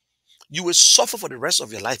 You will suffer for the rest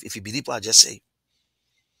of your life if you believe what I just say.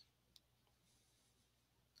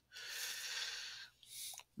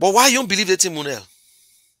 But why you don't believe that in Munel?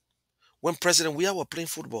 When President Weah was playing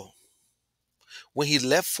football, when he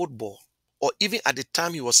left football, or even at the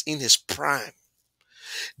time he was in his prime,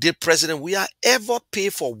 did President Weah ever pay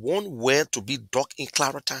for one well to be dug in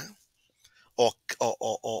Claratown or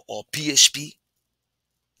PHP?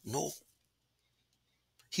 No.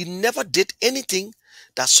 He never did anything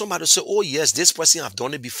that somebody say, oh yes, this person have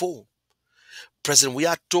done it before. President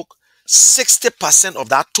Weah took 60% of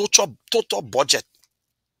that total budget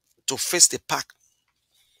to fix the park.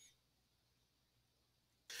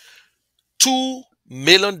 $2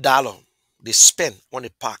 million they spent on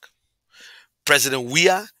the park. President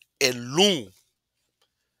Weah alone,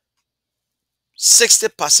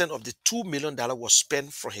 60% of the $2 million was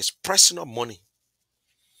spent from his personal money,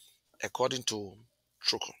 according to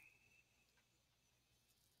Trucco.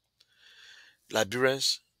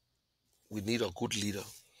 Liberians, we need a good leader.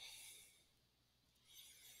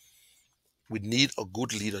 We need a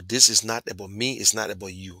good leader. This is not about me, it's not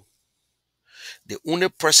about you. The only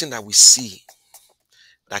person that we see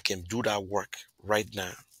that can do that work right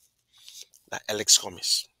now, like Alex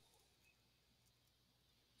Cummings.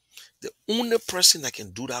 The only person that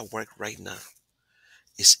can do that work right now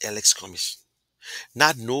is Alex Cummings.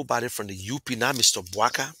 Not nobody from the UP, not Mr.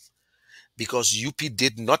 Bwaka, because UP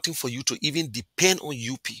did nothing for you to even depend on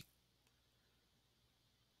UP.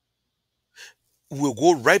 We'll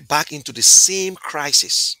go right back into the same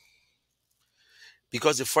crisis.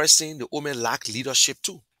 Because the first thing, the women lack leadership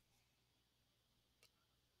too.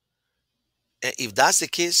 And if that's the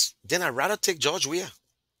case, then I'd rather take George Weah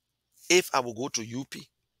if I will go to UP.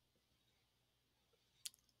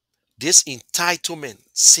 This entitlement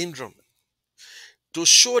syndrome, to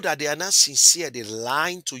show that they are not sincere, they're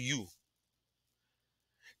lying to you.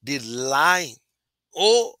 They're lying.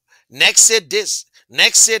 Oh, next said this,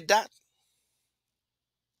 next said that.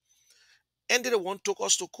 And they the one took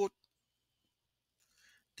us to court.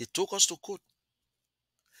 They took us to court.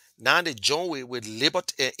 Now they join with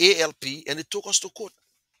ALP and they took us to court.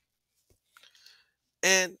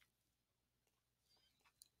 And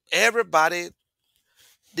everybody,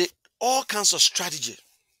 all kinds of strategy.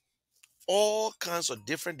 All kinds of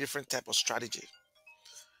different type of strategy.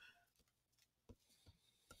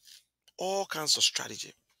 All kinds of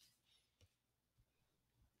strategy.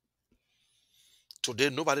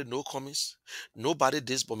 Today, nobody know Cummings. Nobody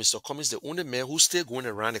this, but Mr. Cummings, the only man who's still going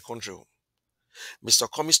around the country. Mr.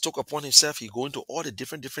 Cummings took upon himself, he going to all the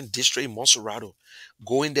different districts in Monserrato,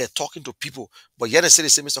 going there, talking to people. But yet they say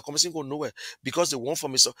Mr. Cummings ain't going nowhere because they want for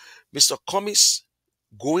Mr. Cummings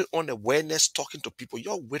going on awareness, talking to people.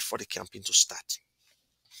 Y'all wait for the campaign to start.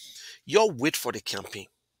 Y'all wait for the campaign.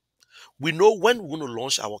 We know when we're going to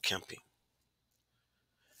launch our campaign.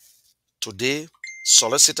 Today,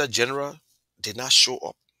 Solicitor General did not show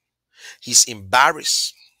up. He's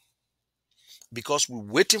embarrassed because we're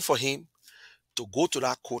waiting for him to go to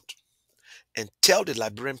that court and tell the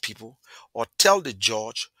Liberian people or tell the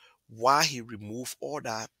judge why he removed all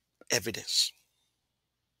that evidence.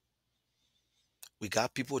 We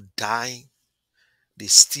got people dying. They're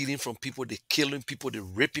stealing from people. They're killing people. They're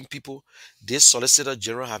raping people. This Solicitor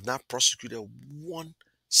General have not prosecuted one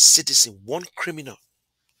citizen, one criminal.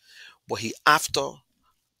 But he after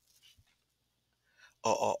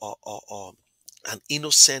an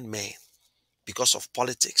innocent man because of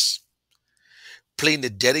politics, playing the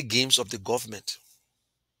dirty games of the government.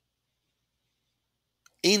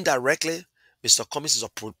 Indirectly, Mr. Cummings is a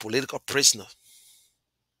political prisoner.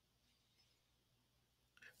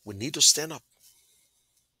 We need to stand up.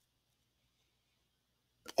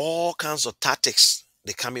 All kinds of tactics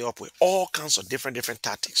they're coming up with. All kinds of different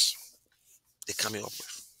tactics they're coming up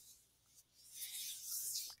with.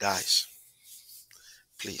 Guys,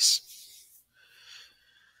 please.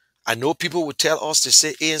 I know people will tell us to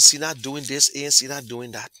say ANC not doing this, ANC not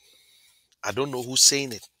doing that. I don't know who's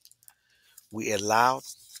saying it. We allowed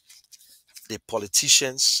the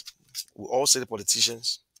politicians, we all say the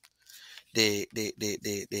politicians,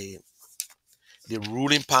 the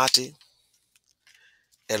ruling party,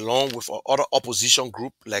 along with other opposition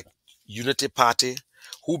group like Unity Party,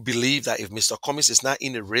 who believe that if Mr. Cummings is not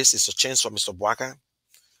in the race, it's a chance for Mr. Bwaka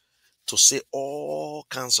to say all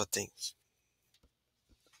kinds of things.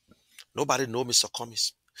 Nobody know Mr.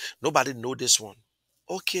 Cummings. Nobody know this one.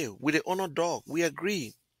 Okay, with the honor dog, we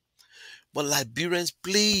agree. But Liberians,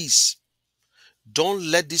 please, don't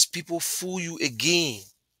let these people fool you again.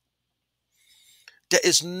 There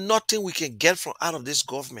is nothing we can get from out of this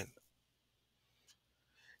government.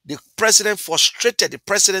 The president frustrated. The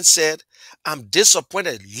president said, I'm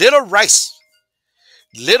disappointed. Little rice,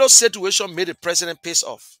 little situation made the president piss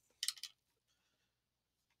off.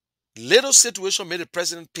 Little situation made the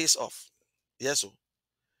president piss off. Yes, sir.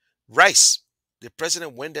 Rice. The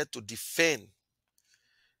president went there to defend.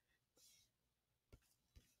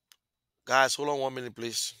 Guys, hold on 1 minute,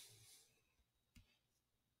 please.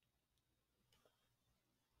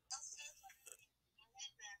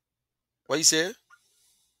 What you say?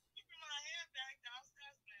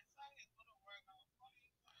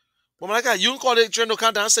 But my guy, you don't call the train to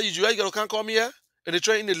come downstairs. You can't call me here in the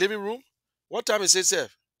train in the living room. What time is it, sir?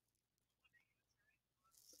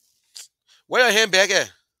 Where your handbag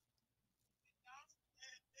at?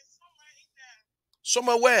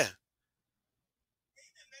 Somewhere where?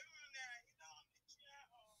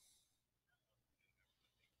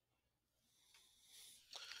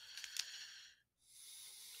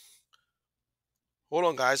 Hold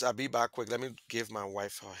on, guys. I'll be back quick. Let me give my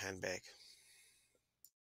wife her handbag.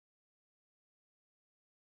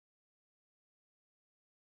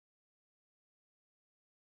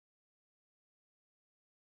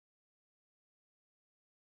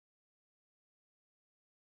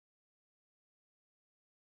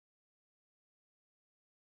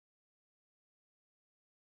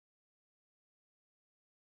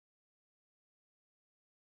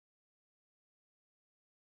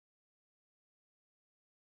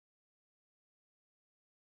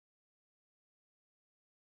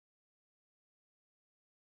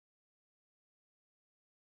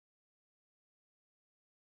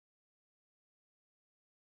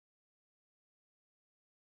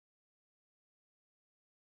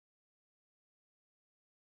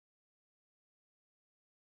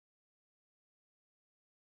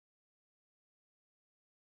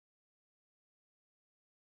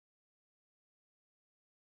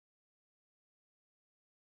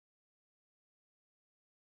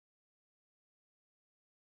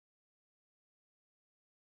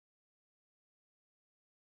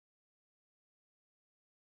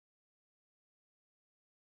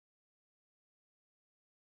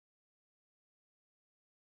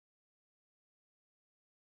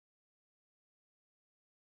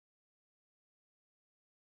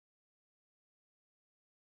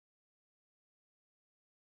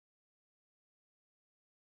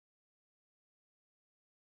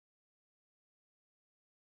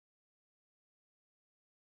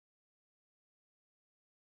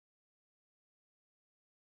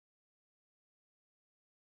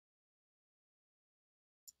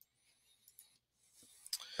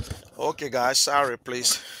 Okay, guys. Sorry,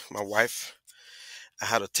 please. My wife, I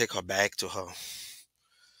had to take her back to her.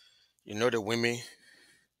 You know, the women,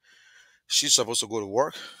 she's supposed to go to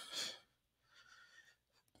work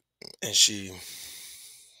and she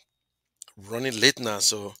running late now.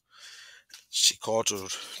 So she called to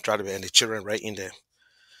try to be, and the children right in there.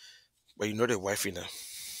 But you know, the wife in there,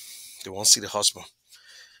 they won't see the husband.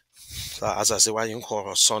 So as I said, why you don't call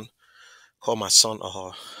her son, call my son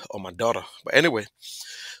or my daughter. But anyway,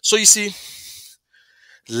 so you see,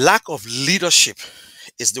 lack of leadership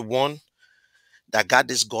is the one that got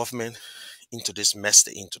this government into this mess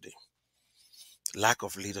they're in today. Lack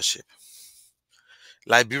of leadership.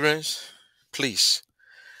 Liberians, please,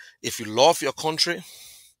 if you love your country,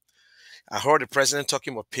 I heard the president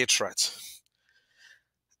talking about patriots.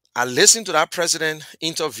 I listened to that president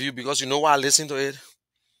interview because you know why I listened to it?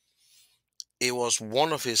 It was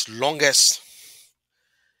one of his longest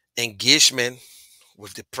engagement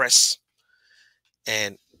with the press.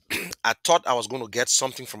 And I thought I was going to get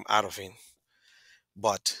something from out of him.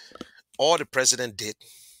 But all the president did,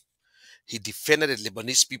 he defended the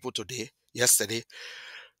Lebanese people yesterday.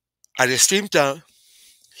 At the same time,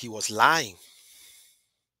 he was lying.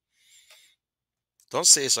 Don't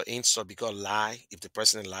say it's an insult because lie. If the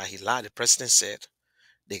president lied, he lied. The president said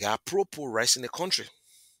they got pro rice in the country.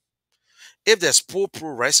 If there's pro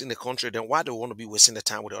rice in the country, then why do they want to be wasting the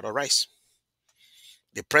time with the other rice?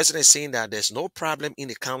 The president is saying that there's no problem in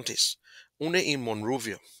the counties, only in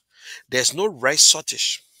Monrovia. There's no rice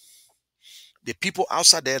shortage. The people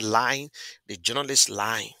outside there lying, the journalists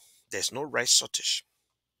lying. There's no rice shortage.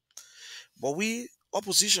 But we,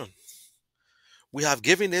 opposition, we have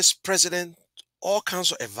given this president all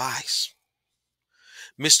kinds of advice.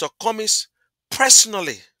 Mr. Cummings,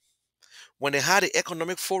 personally, when they had the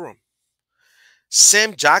economic forum,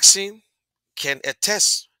 Sam Jackson can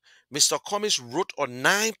attest. Mr. Cummings wrote on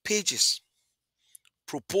 9 pages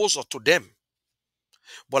proposal to them.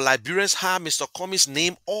 But Liberians have Mr. Cummings'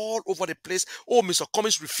 name all over the place. Oh, Mr.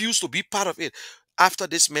 Cummings refused to be part of it. After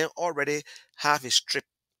this man already have his trip,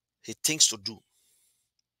 he thinks to do.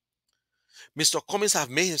 Mr. Cummings have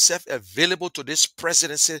made himself available to this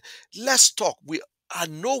presidency. Let's talk. I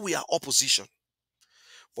know we are opposition.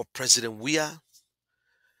 But President Weah,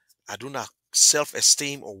 I do not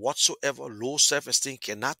self-esteem or whatsoever, low self-esteem,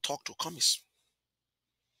 cannot talk to commies.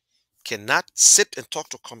 Cannot sit and talk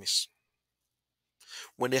to commies.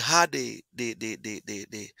 When they had the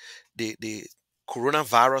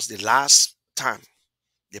coronavirus the last time,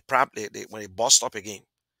 when they bust up again,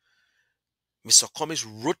 Mr. Cummings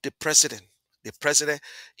wrote the president. The president,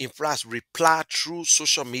 in fact, replied through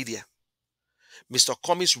social media. Mr.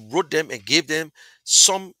 Cummings wrote them and gave them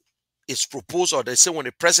some its proposal. They say when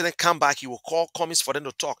the president come back, he will call Cummings for them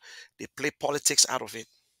to talk. They play politics out of it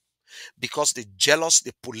because the jealous,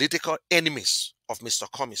 the political enemies of Mr.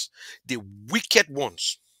 Cummings, the wicked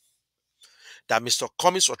ones that Mr.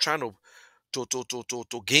 Cummings were trying to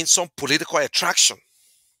gain some political attraction,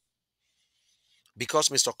 because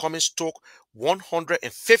Mr. Cummings took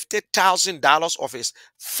 $150,000 of his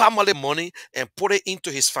family money and put it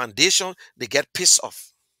into his foundation. They get pissed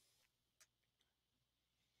off.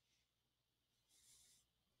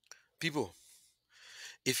 People,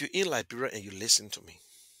 if you're in Liberia and you listen to me,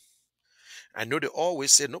 I know they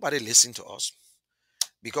always say nobody listen to us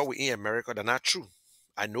because we're in America. That's not true.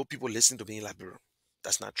 I know people listen to me in Liberia.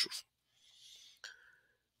 That's not true.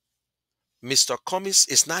 Mr. Cummings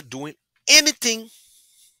is not doing anything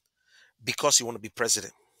because he want to be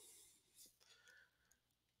president.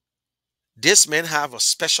 This man have a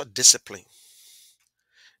special discipline.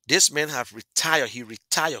 This man have retired. He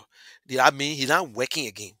retired. That mean he's not working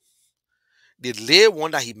again. The little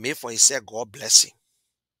one that he made for himself, God bless him.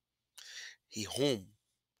 He home.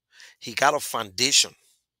 He got a foundation.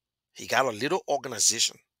 He got a little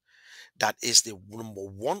organization that is the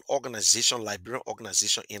 #1 organization, Liberian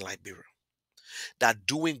organization in Liberia, that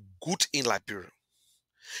doing good in Liberia.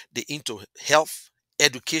 They into health,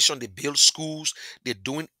 education, they build schools, they're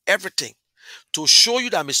doing everything to show you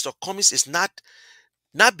that Mr. Cummings is not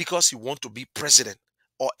because he want to be president,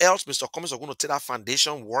 or else Mr. Cummings are going to take that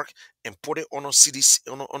foundation work and put it on a CDC,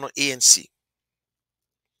 on an ANC.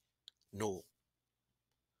 No.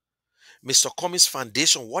 Mr. Cummings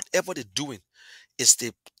Foundation, whatever they're doing, is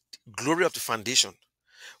the glory of the foundation.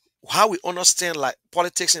 How we understand like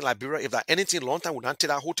politics in Liberia, if that anything long time, we don't take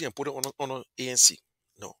that whole thing and put it on an ANC.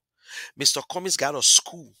 No. Mr. Cummings got a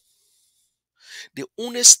school. The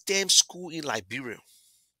only STEM school in Liberia.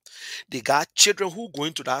 They got children who go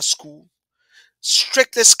into that school,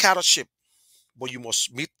 strictly scholarship, but you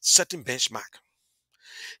must meet certain benchmark.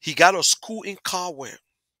 He got a school in Carwell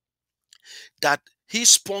that he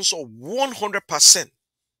sponsored 100%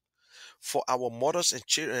 for our mothers and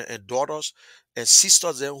children and daughters and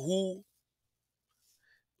sisters there who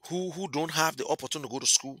don't have the opportunity to go to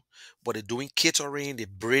school, but they're doing catering, they're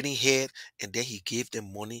braiding hair, and then he gave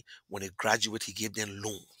them money. When they graduate, he gave them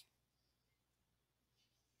loan.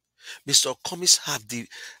 Mr. Cummings have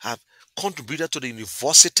contributed to the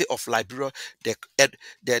University of Liberia, the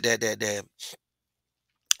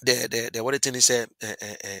what the thing is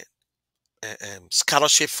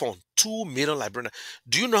scholarship fund, 2 million Liberian.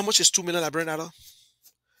 Do you know how much is 2 million Liberian dollar?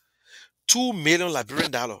 2 million Liberian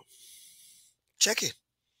dollar. Check it.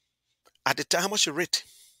 At the time, how much you rate?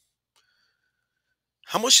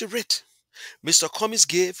 How much you rate? Mr. Cummings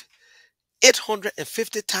gave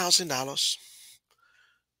 $850,000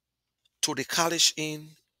 to the college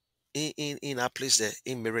in our place there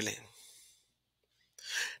in Maryland.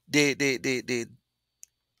 They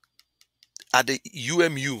at the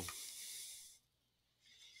UMU,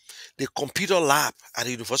 the computer lab at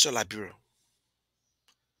the University of Liberia.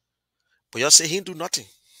 But you say he didn't do nothing.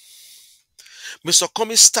 Mr.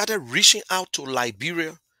 Cummings started reaching out to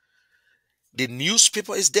Liberia. The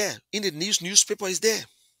newspaper is there. In the newspaper is there.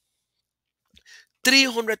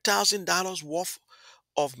 $300,000 worth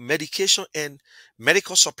of medication and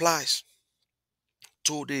medical supplies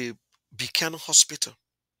to the Buchanan Hospital.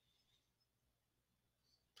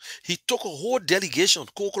 He took a whole delegation,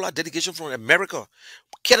 Coca-Cola delegation from America,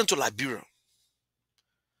 get into Liberia.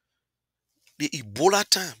 The Ebola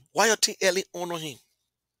time. Why you think early honor him?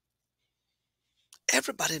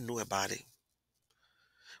 Everybody know about it.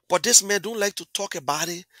 But this man don't like to talk about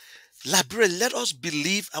it. Liberia, let us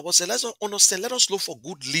believe, let us understand, let us look for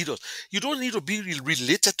good leaders. You don't need to be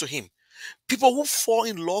related to him. People who fall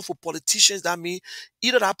in love with politicians, that mean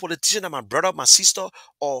either that politician is my brother, my sister,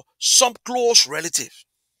 or some close relative.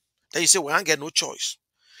 Then you say, well, I ain't get no choice.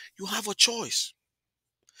 You have a choice.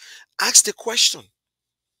 Ask the question.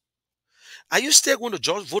 Are you still going to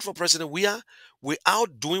just vote for President Weah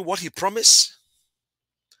without doing what he promised?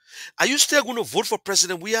 Are you still going to vote for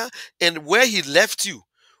President Weah and where he left you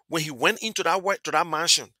when he went into that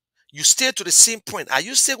mansion? You stay to the same point. Are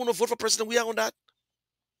you still going to vote for President Weah on that?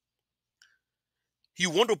 You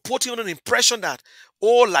want to put you on an impression that,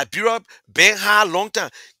 oh, Liberia been hard long time.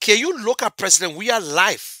 Can you look at President We Are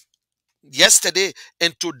life yesterday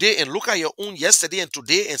and today and look at your own yesterday and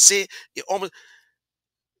today and say, it almost,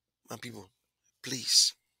 my people,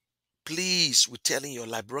 please, please, we're telling you,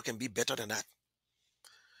 Liberia can be better than that.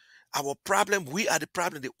 Our problem, we are the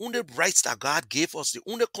problem. The only rights that God gave us, the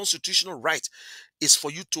only constitutional right is for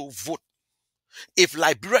you to vote. If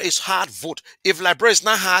Liberia is hard, vote. If Liberia is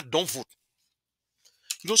not hard, don't vote.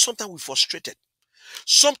 You know, sometimes we're frustrated.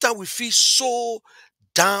 Sometimes we feel so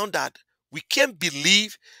down that we can't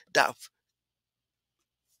believe that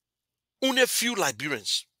only a few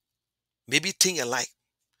Liberians maybe think alike.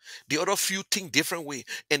 The other few think different way.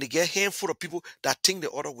 And they get a handful of people that think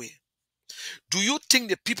the other way. Do you think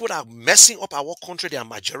the people that are messing up our country, they are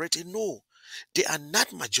majority? No, they are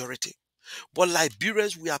not majority. But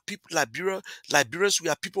Liberians, we are people, Liberians, we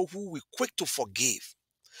are people who we quick to forgive.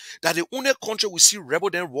 That the only country we see rebel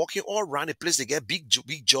them walking all around the place, they get big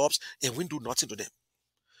jobs and we do nothing to them.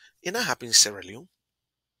 It not happening in Sierra Leone.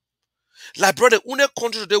 Liberia, the only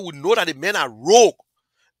country today we know that the men are rogue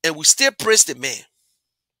and we still praise the men.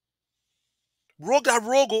 Rogue that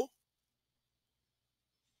rogue.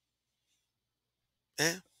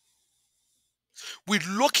 Eh? We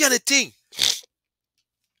look at the thing.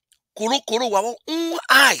 Kolo kolo with our own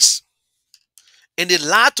eyes. And they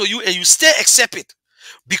lie to you and you still accept it.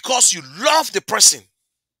 Because you love the person.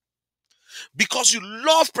 Because you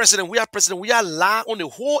love President We Are lie on the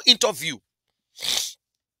whole interview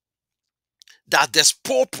that there's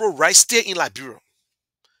poor pro rice still in Liberia.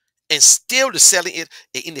 And still they're selling it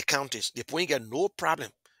in the counties. The point get no problem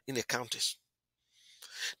in the counties.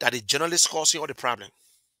 That the journalists causing all the problem.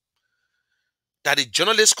 That the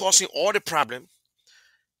journalists causing all the problem.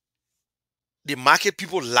 The market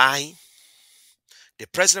people lying. The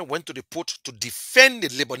president went to the port to defend the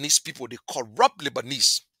Lebanese people, the corrupt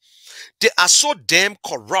Lebanese. They are so damn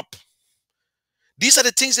corrupt. These are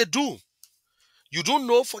the things they do. You don't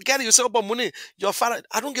know, forget it. You say about money. Your father,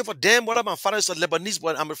 I don't give a damn whether my father is a Lebanese,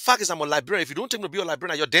 but I'm a fact is I'm a Liberian. If you don't think to be a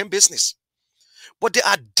Liberian, your damn business. But they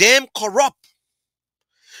are damn corrupt.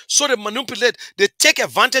 So they manipulate, they take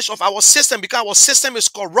advantage of our system because our system is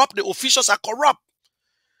corrupt. The officials are corrupt.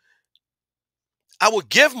 I will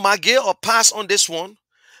give Magay a pass on this one.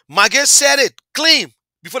 Magay said it clean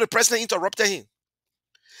before the president interrupted him.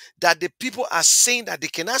 That the people are saying that they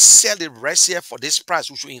cannot sell the rice here for this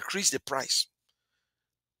price. We should increase the price.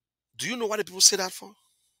 Do you know why the people say that for?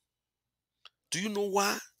 Do you know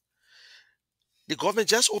why? The government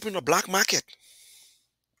just opened a black market.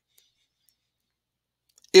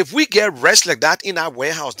 If we get rice like that in our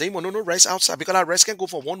warehouse, then we no rice outside because our rice can go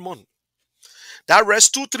for 1 month. That rice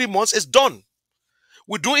 2-3 months is done.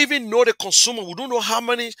 We don't even know the consumer. We don't know how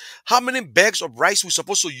many bags of rice we're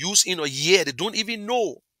supposed to use in a year. They don't even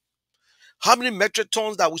know how many metric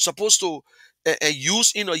tons that we're supposed to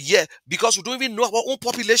use in a year because we don't even know our own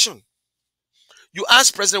population. You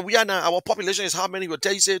ask President We Are now, our population is how many? He'll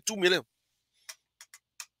tell you, say 2 million.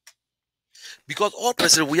 Because all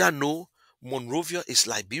President We Are know, Monrovia is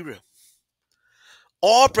Liberia.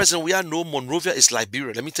 All President We Are know, Monrovia is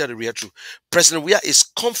Liberia. Let me tell you the real truth. President We Are is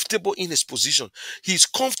comfortable in his position. He's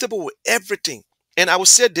comfortable with everything. And I will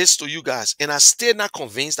say this to you guys, and I'm still not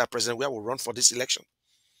convinced that President We Are will run for this election.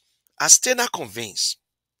 I'm still not convinced.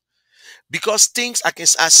 Because things, I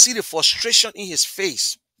see the frustration in his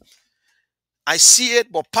face. I see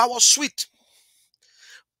it, but power sweet.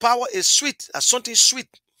 Power is sweet. Something sweet.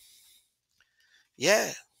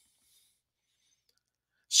 Yeah.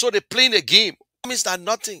 So they playing the game. Communists are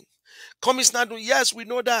nothing. Communists not doing. Yes, we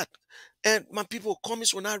know that. And my people,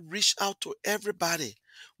 communists will not reach out to everybody.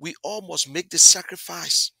 We all must make the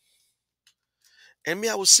sacrifice. And me,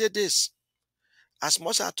 I will say this. As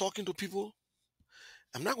much as I'm talking to people,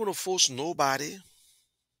 I'm not going to force nobody.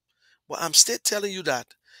 But I'm still telling you that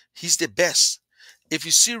he's the best. If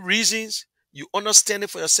you see reasons, you understand it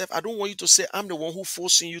for yourself. I don't want you to say, I'm the one who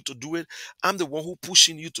forcing you to do it. I'm the one who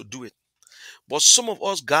pushing you to do it. But some of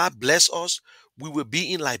us, God bless us, we will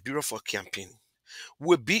be in Liberia for campaign.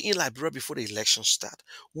 We'll be in Liberia before the election start.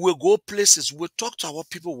 We'll go places. We'll talk to our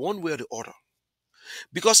people one way or the other.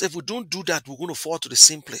 Because if we don't do that, we're going to fall to the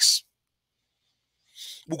same place.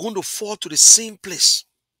 We're going to fall to the same place.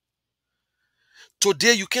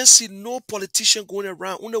 Today, you can't see no politician going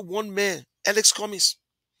around. Only one man, Alex Cummings.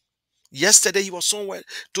 Yesterday, he was somewhere.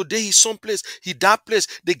 Today, he's someplace. He that place.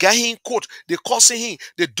 They got him in court. They're cursing him.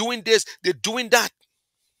 They're doing this. They're doing that.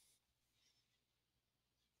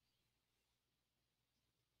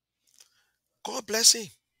 God bless him.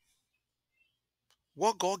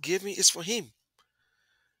 What God gave me is for him.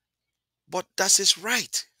 But that's his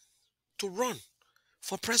right to run.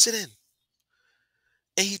 for president.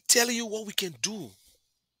 And he telling you what we can do.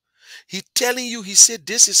 He telling you, he said,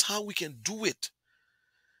 this is how we can do it.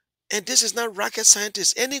 And this is not rocket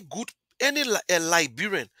scientist. Any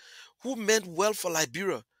Liberian who meant well for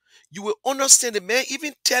Liberia, you will understand the man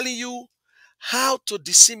even telling you how to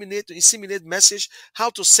disseminate message, how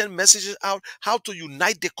to send messages out, how to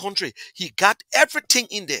unite the country. He got everything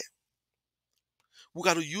in there. We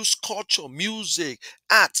got to use culture, music,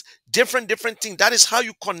 art, different things. That is how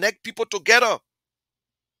you connect people together.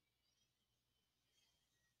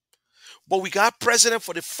 But we got president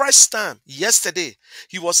for the first time yesterday.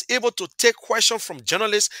 He was able to take questions from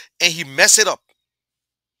journalists and he messed it up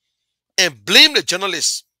and blame the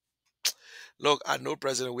journalists. Look, I know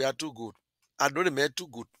president, we are too good. I know the man too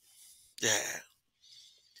good. Yeah.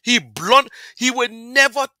 He will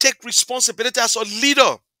never take responsibility as a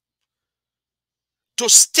leader to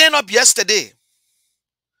stand up yesterday.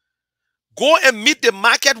 Go and meet the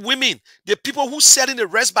market women, the people who selling the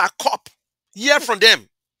rest by a cup. Hear from them.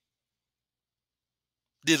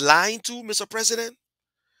 They lying to Mr. President.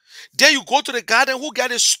 Then you go to the garden who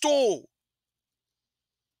got a store.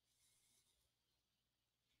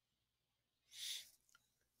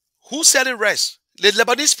 Who selling rice? The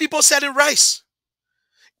Lebanese people selling rice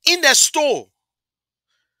in their store.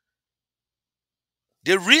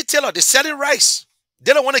 The retailer, they selling rice.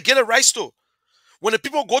 They don't want to get a rice store. When the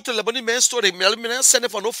people go to the Lebanese man store, the Lebanese man send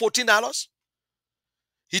it for no $14.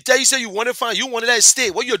 He tell you, say you want to find, you want to let it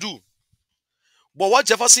stay. What you do? But what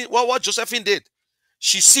Josephine did,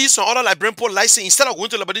 she sees some other Liberian Pole license. Instead of going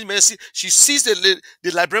to Lebanese man, she sees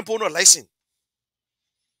the Liberian Pole license.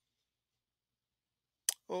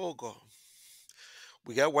 Oh God.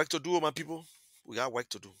 We got work to do, my people. We got work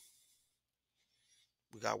to do.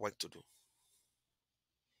 We got work to do.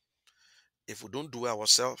 If we don't do it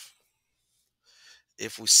ourselves,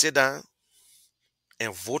 if we sit down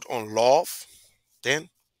and vote on love, then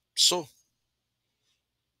so.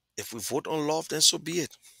 If we vote on love, then so be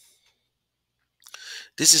it.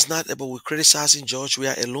 This is not about we criticizing George. We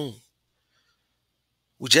are alone.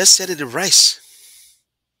 We just said it the rice.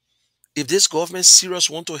 If this government serious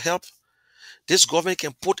want to help, this government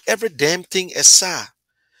can put every damn thing aside.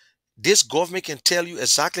 This government can tell you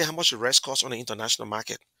exactly how much the rice costs on the international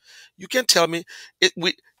market. You can tell me it.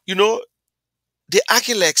 They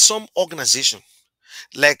acting like some organization,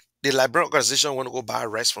 like the Liberian organization want to go buy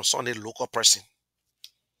rice from some local person.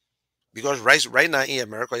 Because rice right now in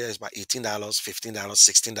America is about $18, $15,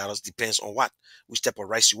 $16, depends on which type of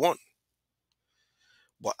rice you want.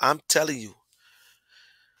 But I'm telling you,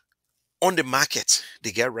 on the market,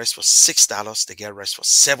 they get rice for $6, they get rice for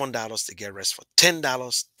 $7, they get rice for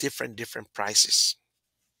 $10, different prices.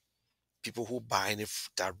 People who buying it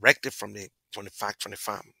directly from the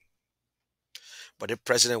farm. But the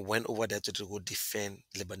president went over there to go defend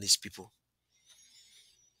Lebanese people.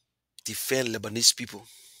 Defend Lebanese people.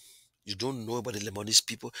 You don't know about the Lebanese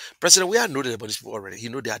people. President, we all know the Lebanese people already. You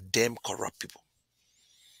know they are damn corrupt people.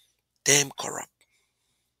 Damn corrupt.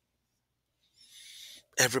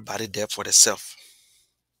 Everybody there for themselves.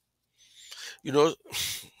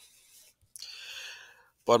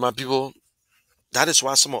 But my people, that is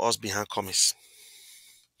why some of us behind Cummings.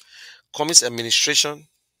 Cummings administration,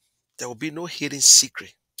 there will be no hidden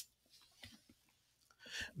secret.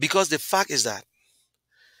 Because the fact is that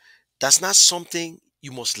that's not something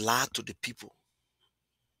you must lie to the people.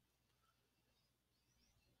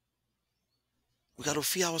 We got to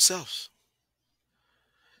feed ourselves.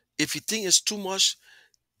 If you think it's too much,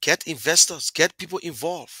 get investors, get people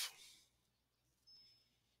involved.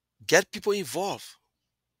 Get people involved.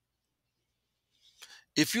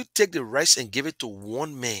 If you take the rice and give it to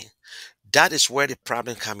one man, that is where the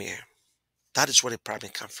problem come here. That is where the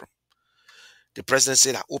problem come from. The president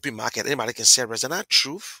said that open market, anybody can sell rice. That's not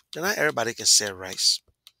truth. Not everybody can sell rice.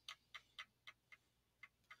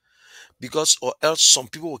 Because or else some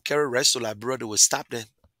people will carry rice to Liberia, they will stop them.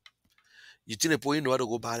 You think the people know how to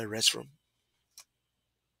go buy the rice from?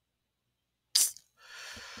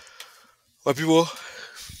 Well, people,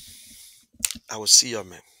 I will see you,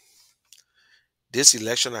 man. This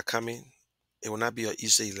election are coming. It will not be an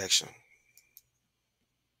easy election.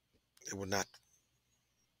 It will not.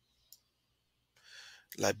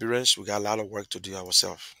 Liberians, we got a lot of work to do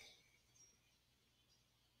ourselves.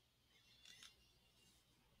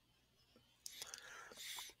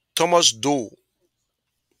 Thomas Doe.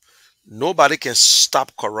 Nobody can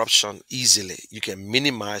stop corruption easily. You can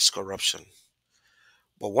minimize corruption.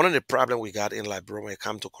 But one of the problems we got in Liberia when it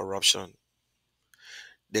comes to corruption,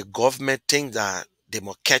 the government think that they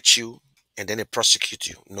must catch you and then they prosecute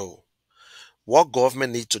you. No. What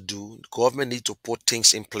government need to do, government need to put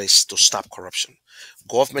things in place to stop corruption.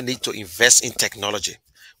 Government need to invest in technology.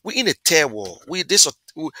 We're in a third world.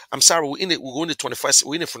 I'm sorry, we're in the 21st,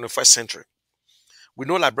 we're in the 21st century. We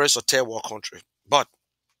know Liberia is a third world country, but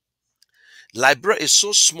Liberia is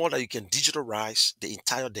so small that you can digitalize the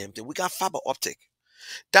entire damn thing. We got fiber optic.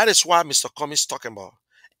 That is why Mr. Cummings talking about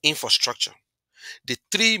infrastructure. The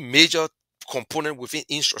three major components within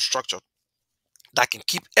infrastructure that can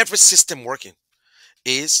keep every system working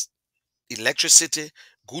is electricity,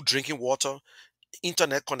 good drinking water,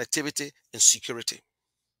 internet connectivity, and security.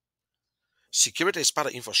 Security is part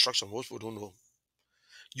of infrastructure. Most people don't know.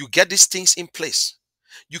 You get these things in place,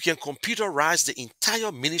 you can computerize the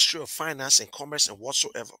entire Ministry of Finance and Commerce and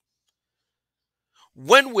whatsoever.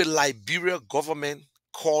 When will Liberia government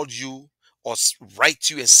call you or write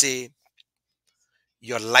you and say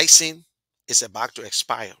your license is about to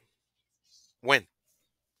expire? When?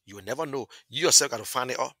 You will never know. You yourself got to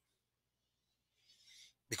find it out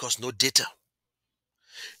because no data.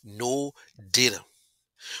 No data.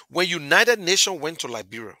 When United Nations went to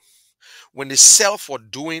Liberia, when they sell for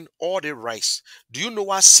doing all the rights, do you know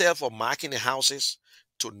what sell for marking the houses?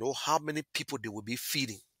 To know how many people they will be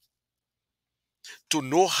feeding. To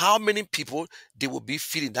know how many people they will be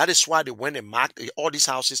feeding. That is why they went and marked all these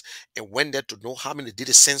houses and went there to know how many. Did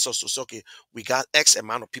the census to say, okay, we got X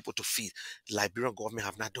amount of people to feed. Liberian government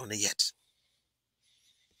have not done it yet.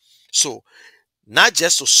 So, not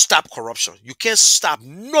just to stop corruption. You can't stop.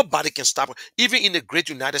 Nobody can stop. Even in the great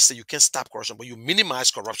United States, you can't stop corruption, but you minimize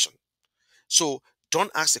corruption. So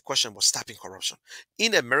don't ask the question about stopping corruption.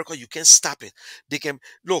 In America, you can stop it. They can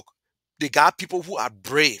look, they got people who are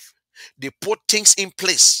brave. They put things in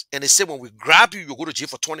place and they say when we grab you, you go to jail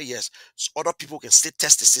for 20 years. So other people can still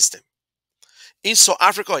test the system. In South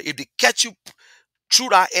Africa, if they catch you through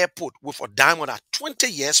that airport with a diamond at 20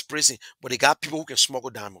 years prison, but they got people who can smuggle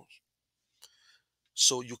diamonds.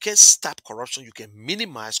 So you can stop corruption, you can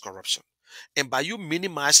minimize corruption. And by you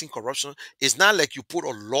minimizing corruption, it's not like you put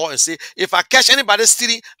a law and say, if I catch anybody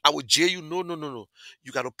stealing, I will jail you. No, no, no, no.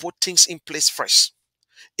 You got to put things in place first.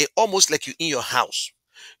 It's almost like you in your house.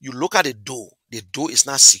 You look at the door. The door is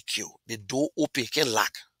not secure. The door open, you can't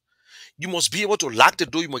lock. You must be able to lock the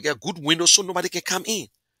door. You must get good windows so nobody can come in.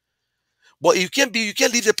 But you can't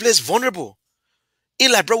leave the place vulnerable.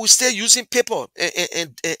 In Liberia, we still using paper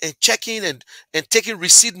and checking and taking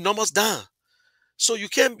receipt numbers down. So you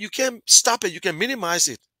can stop it. You can minimize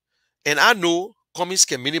it. And I know Cummings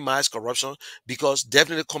can minimize corruption because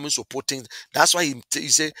definitely Cummings will put things. That's why he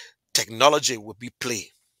said technology will be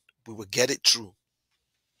play. We will get it through.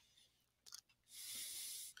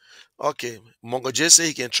 Okay. Mongo J say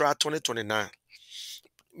he can try 2029.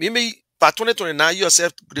 Maybe by 2029, you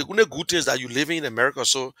yourself, the only good thing is that you living in America,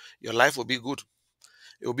 so your life will be good.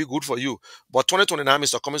 It will be good for you. But 2029,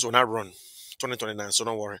 Mr. Cummings will not run 2029, so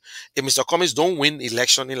don't worry. If Mr. Cummings don't win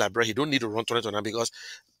election in Liberia, he don't need to run 2029 because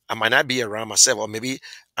I might not be around myself, or maybe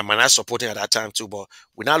I might not support him at that time too. But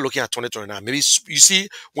we're not looking at 2029. Maybe you see,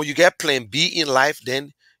 when you get plan B in life,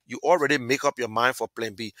 then you already make up your mind for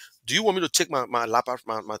plan B. Do you want me to take my laptop,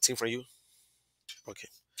 my team from you? Okay.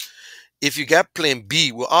 If you get plan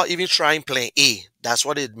B, we're all even trying plan A. That's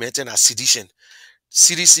what it meant as sedition.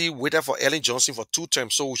 CDC waited for Ellen Johnson for 2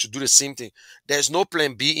 terms, so we should do the same thing. There's no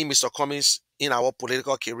plan B in Mr. Cummings in our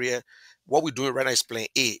political career. What we're doing right now is plan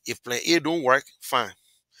A. If plan A don't work, fine.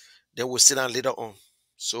 Then we'll sit down later on.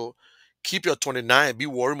 So keep your 29 and be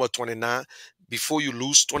worried about 29 before you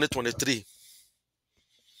lose 2023.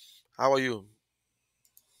 How are you?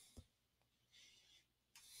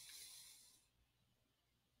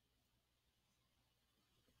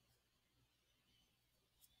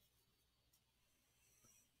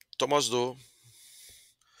 Thomas, though,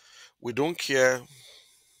 we don't care.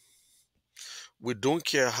 We don't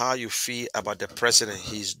care how you feel about the president.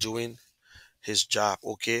 He's doing his job,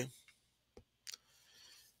 okay?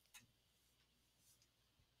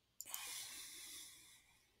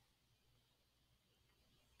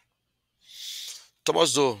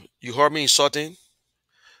 Thomas, though, you heard me insulting?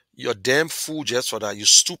 You're damn fool just for that. You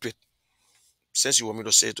stupid. Since you want me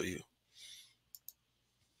to say it to you.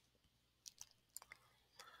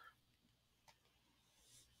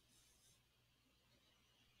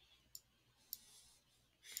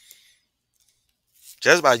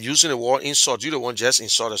 Just by using the word insult, you the one just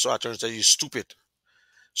insulted. So I turn to tell you stupid.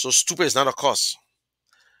 So stupid is not a cause.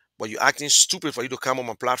 But you're acting stupid for you to come on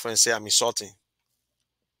my platform and say I'm insulting.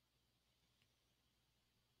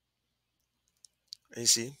 And you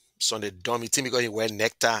see? Sunday dumb. You think because he wear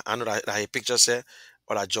nectar. I know that his picture said,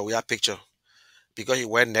 or that Joey picture. Because he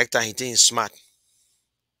wear nectar, he think he's smart.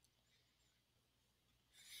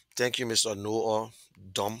 Thank you, Mr. Noah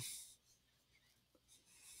Dumb.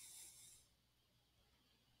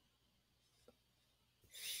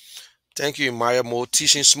 Thank you, Maya Mo,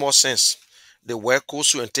 teaching small sense. They wear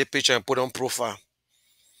coat and take picture and put on profile.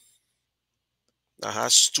 That's how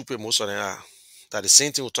stupid most of them are. That the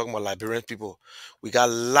same thing we're talking about Liberian people. We got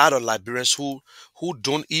a lot of Liberians who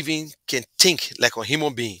don't even can think like a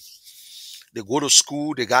human being. They go to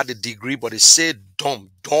school, they got the degree, but they say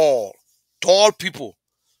dumb, dull people.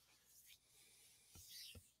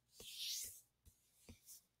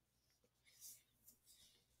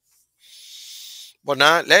 But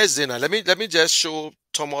now let's see now. Let me just show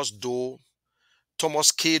Thomas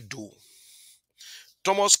K. Doe.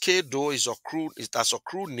 Thomas K. Doe is a crude is that's a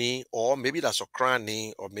crude name, or maybe that's a crime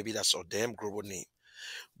name, or maybe that's a damn global name.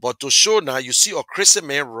 But to show now, you see a crazy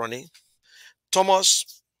man running.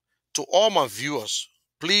 Thomas, to all my viewers,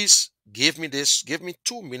 please give me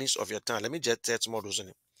 2 minutes of your time. Let me just tell some of those in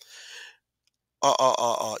it.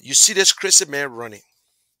 You see this crazy man running.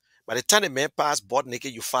 By the time the man pass butt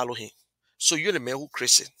naked, you follow him. So you're the man who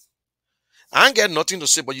crazy. I ain't got nothing to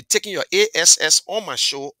say, but you taking your ASS on my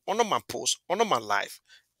show, on my post, on my live,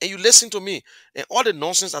 and you listen to me and all the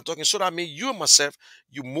nonsense I'm talking. So that means you and myself,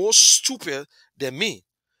 you more stupid than me.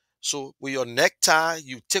 So with your necktie,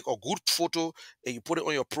 you take a good photo and you put it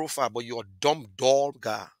on your profile, but you're a dumb dull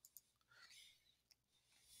guy.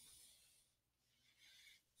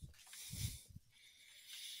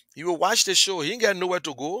 You will watch the show. He ain't got nowhere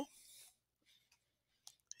to go.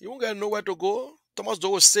 He won't get nowhere to go. Thomas Doe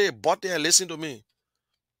will say, but there, listen to me.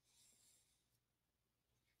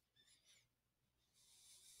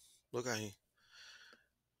 Look at him.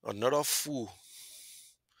 Another fool.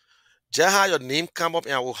 Just how your name come up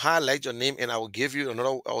and I will highlight your name and I will give you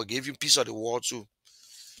I will give you piece of the world too.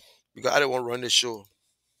 Because I don't want to run the show.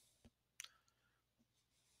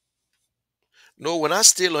 No, when I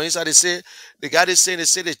stay on inside, they say the guy they say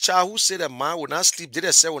the child who said that man will not sleep,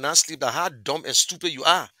 they say will not sleep, that how dumb and stupid you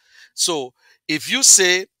are. So if you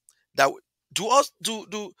say that do us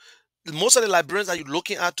do most of the Liberians that you're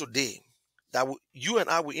looking at today, that you and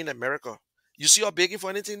I were in America, you see us begging for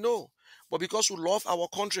anything? No. But because we love our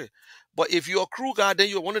country. But if you're a crew guy, then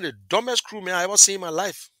you're one of the dumbest crew men I ever seen in my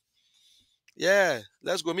life. Yeah,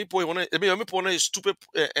 let's go. Me put one. Let me put one of a stupid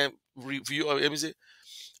review. Let me say,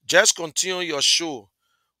 just continue your show,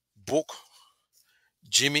 book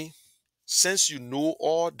Jimmy. Since you know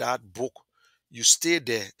all that book, you stay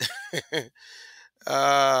there.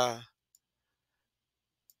 uh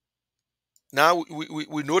Now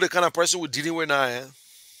we know the kind of person we're dealing with now. Eh?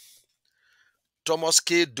 Thomas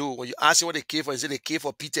K. Doe. When you ask him what they came for, he said they came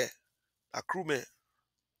for Peter, a crewman.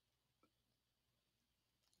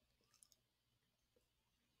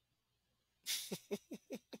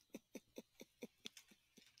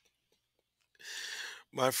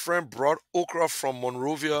 My friend brought okra from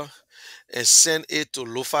Monrovia and sent it to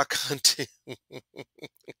Lofa County.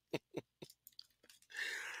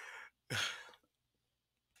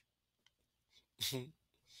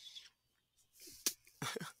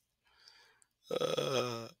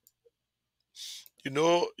 Uh, you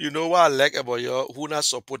know what I like about you who not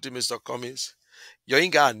supporting Mr. Cummings? You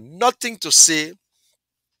ain't got nothing to say,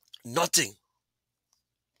 nothing.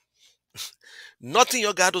 Nothing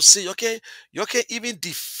you got to say. You can't even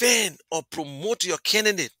defend or promote your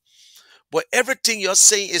candidate. But everything you're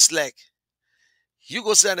saying is like, you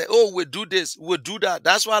go say that, oh, we'll do this, we'll do that.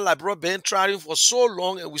 That's why like bro been trying for so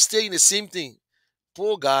long and we stay in the same thing.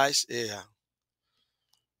 Poor guys, yeah.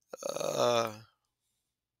 Uh,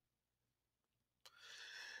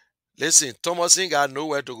 Listen, Thomas ain't got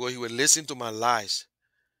nowhere to go. He will listen to my lies.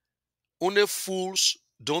 Only fools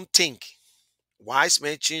don't think. Wise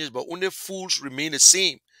men changes, but only fools remain the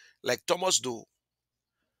same, like Thomas do.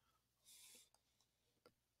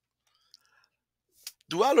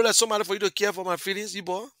 Do I know that somebody for you to care for my feelings, you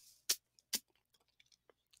boy?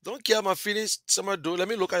 Don't care my feelings. Somebody do. Let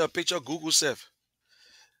me look at your picture, Google self.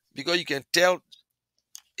 Because you can tell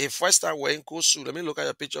if I start wearing cool suit. Let me look at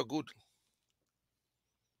your picture good.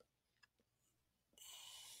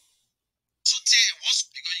 So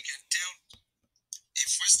because you can tell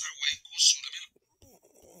if I start wearing cool suit.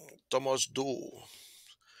 Thomas Doe.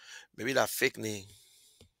 Maybe that fake name.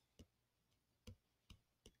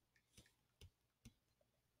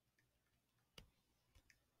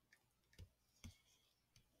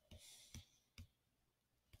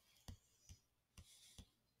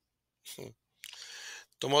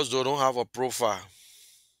 Thomas Doe don't have a profile.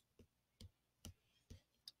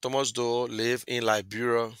 Thomas Doe live in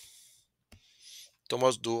Liberia.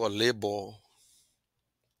 Thomas Doe a labor.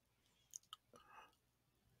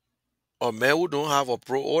 Or man who don't have a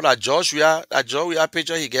pro, or that Joshua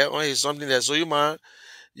picture he get on his something there. So you man,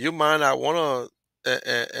 I wanna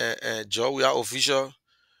Joshua official,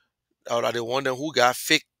 or are the one them who got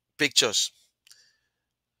fake pictures.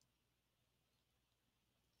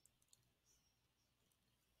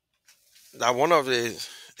 That one of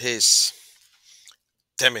his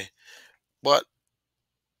tell me. But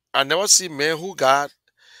I never see men who got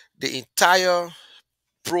the entire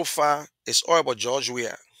profile is all about George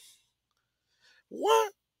Weah.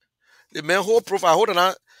 What? The man whole profile, hold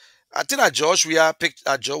on. I think that George Weah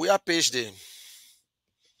page there.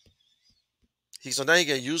 He sometimes he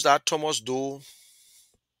can use that Thomas Doe.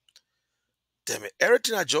 Damn it.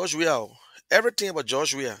 Everything that George Weah. Everything about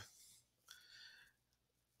George Weah.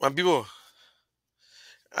 My people,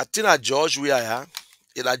 I think that George Weah, yeah.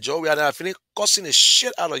 If that George Weah, I finish cussing the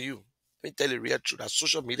shit out of you. Let me tell you the real truth. That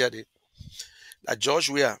social media day. That George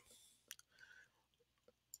Weah.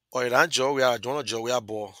 Or that George Weah, I don't know George Weah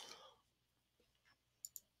ball.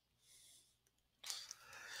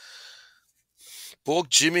 Poke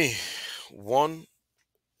Jimmy, one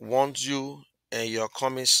wants you and your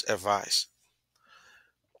comments advice.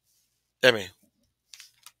 I mean,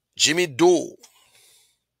 Jimmy Doe,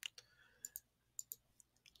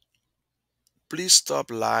 please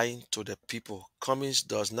stop lying to the people. Cummins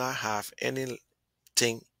does not have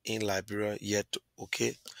anything in Liberia yet,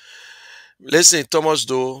 okay? Listen, Thomas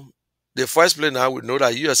Doe, the first place now we know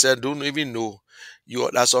that you yourself don't even know.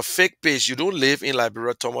 That's a fake page. You don't live in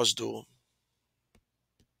Liberia, Thomas Doe.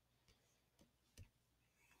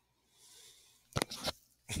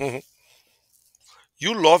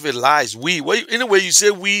 You love a lies. Anyway, you say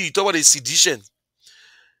we, you talk about a sedition.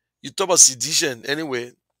 You talk about sedition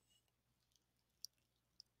anyway.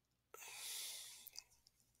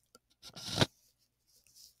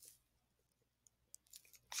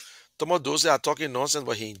 Thomas those are talking nonsense,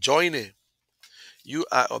 but he enjoying it. You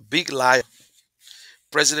are a big liar.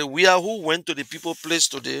 President Weah, who went to the people place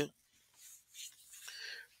today,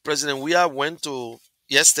 President Weah went to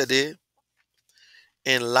yesterday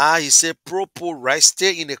and lie. He said pro right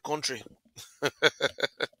stay in the country.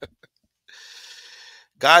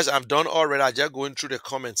 Guys, I'm done already. I just going through the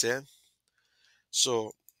comments, eh?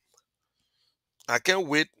 So I can't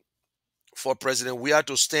wait for President Weah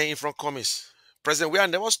to stay in front of Cummins. President Weah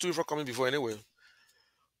never stood in front of Cummins before anyway.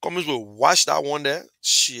 Cummins will watch that one there.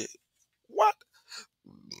 Shit. What?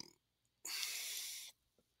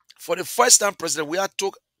 For the first time, President Weah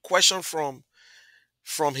took question from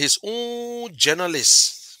his own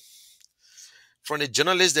journalists. From the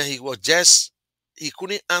journalist that he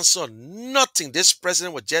couldn't answer nothing. This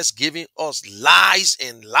president was just giving us lies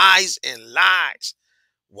and lies and lies.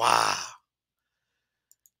 Wow.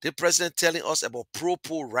 The president telling us about pro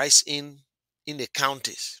rice in the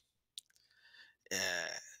counties.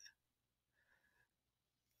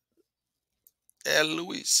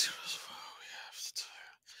 Louis.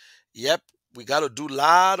 Yep, we got to do a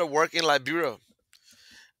lot of work in Liberia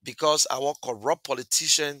because our corrupt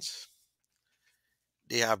politicians,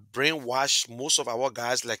 they have brainwashed most of our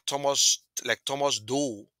guys like Thomas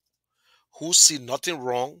Doe, who see nothing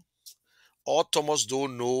wrong. All Thomas Doe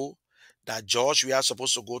know that George, we are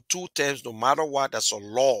supposed to go 2 terms no matter what. That's a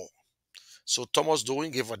law. So Thomas Doe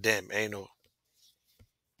ain't give a damn, ain't no.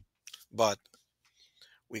 But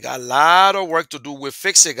we got a lot of work to do. We'll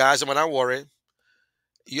fix it, guys. I'm not worried.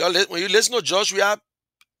 When you listen to George, we have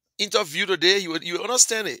interview today, you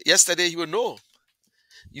understand it. Yesterday, you will know.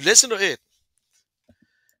 You listen to it.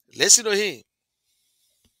 Listen to him.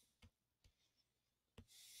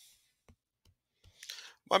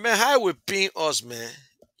 My man, how will pin us, man?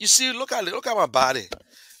 You see, look at my body.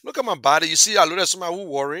 Look at my body. You see, I look at somebody who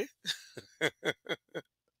worry.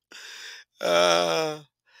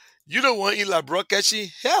 You don't want Eli broadcasting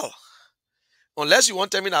hell. Unless you want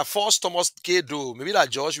to tell me that false Thomas K. Doe, maybe that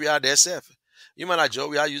George we are there self. You might not George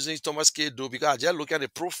we are using Thomas K. Doe because I just look at the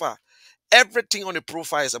profile. Everything on the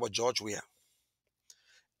profile is about George Weah.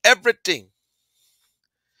 Everything.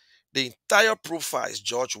 The entire profile is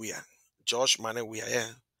George Weah. George Manning Weah, yeah.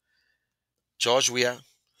 George Weah.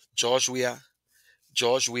 George Weah.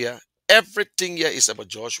 George Weah. Everything here is about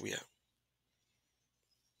George Weah.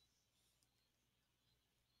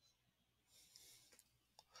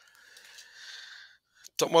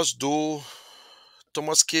 Thomas Doe.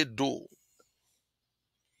 Thomas K. Doe.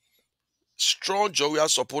 Strong George Weah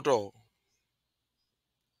supporter.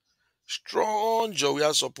 Strong George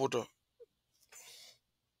Weah supporter.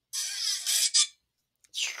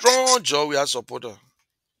 Strong George Weah supporter.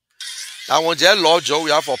 That one just love George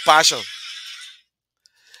Weah for passion.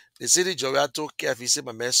 They say the George Weah took care. He said,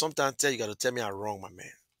 my man, sometimes you got to tell me I'm wrong, my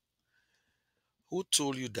man. Who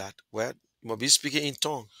told you that? Well, you must be speaking in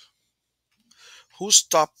tongues. Who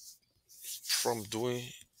stopped from doing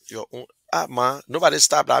your own? Ah, man, nobody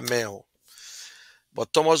stopped that man. Oh.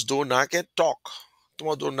 But Thomas Dona can talk.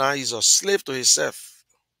 Thomas Dona is a slave to himself.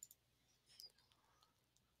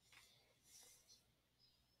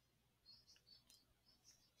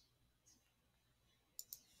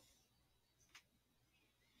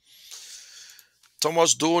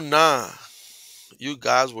 Thomas Dona, you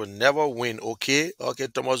guys will never win, okay? Okay,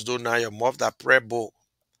 Thomas Dona, you mouth that prayer book.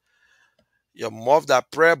 You mouth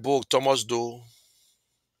that prayer book, Thomas Do.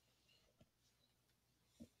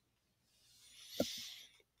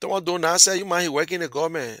 Thomas Dona said, you might work in the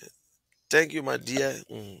government. Thank you, my dear.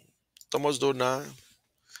 Thomas Dona.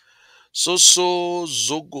 So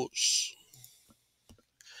Zogos.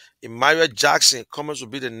 Emmanuel Jackson coming to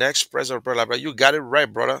be the next president of Pearl. You got it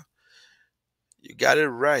right, brother. You got it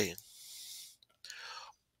right.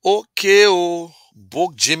 Okay, oh,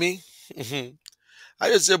 Book Jimmy. I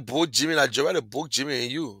just say Book Jimmy, like Joel, the Book Jimmy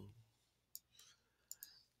and you.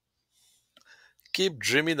 Keep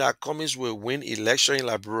dreaming that Cummings will win election in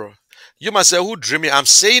Labrador. You must say, who dreaming? I'm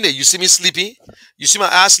saying it. You see me sleeping? You see my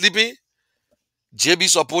ass sleeping? JB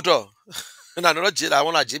supporter. No, not J. I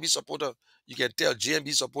want a JB supporter. You can tell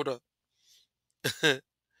JMB supporter.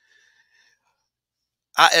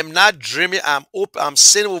 I am not dreaming. I'm open. I'm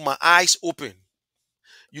saying with my eyes open.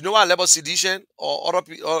 You know what level sedition or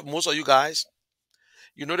other or most of you guys,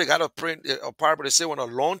 you know they got a print a parable. They say when a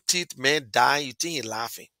long teeth man die, you think he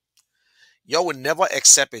laughing. Y'all will never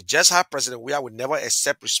accept it. Just how President we are would never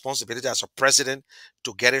accept responsibility as a president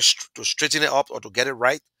to get it to straighten it up or to get it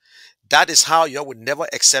right. That is how y'all would never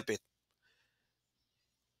accept it.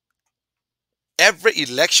 Every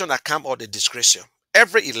election that come out, they disgrace you.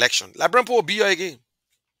 Every election. Like Brempo will be here again.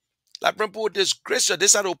 Like Brempo will disgrace you. They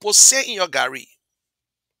said they'll put sand in your gari.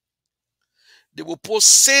 They will put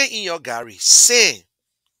sand in your gari. Sand.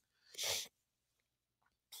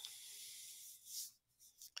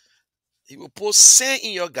 He will put sand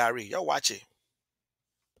in your gari. Y'all watch it.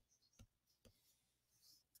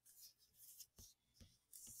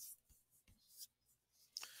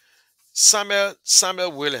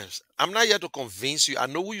 Samuel Williams. I'm not here to convince you. I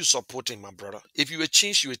know who you're supporting, my brother. If you will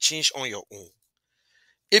change, you will change on your own.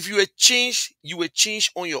 If you will change, you will change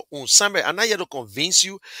on your own. Samuel, I'm not here to convince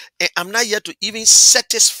you, and I'm not here to even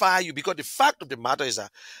satisfy you because the fact of the matter is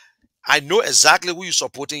that I know exactly who you're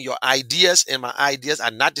supporting. Your ideas and my ideas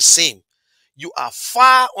are not the same. You are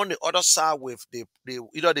far on the other side with the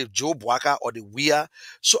either the Joe Bwaka or the Weir.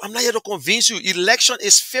 So I'm not here to convince you. Election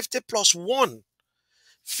is 50 plus 1.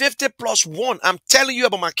 50 plus 1. I'm telling you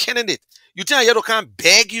about my candidate. You think I here to come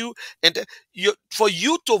beg you and for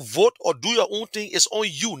you to vote or do your own thing is on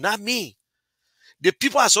you, not me. The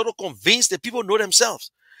people are sort of convinced. The people know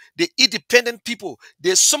themselves. The independent people,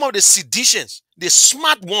 there's some of the seditions, the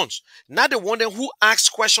smart ones, not the one who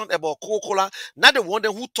ask questions about Coca-Cola, not the one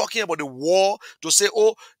who talking about the war to say,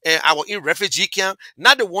 oh, I was in refugee camp,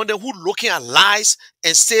 not the one who looking at lies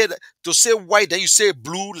and said to say white, then you say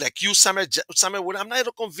blue, like you, Samuel. I'm not here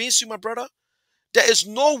to convince you, my brother. There is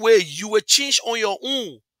no way you will change on your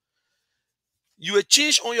own. You will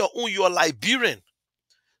change on your own. You are Liberian.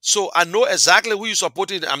 So I know exactly who you're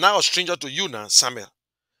supporting. I'm not a stranger to you now, Samuel.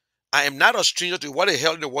 I am not a stranger to what the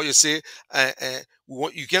hell in the world you say.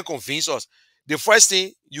 You can't convince us. The first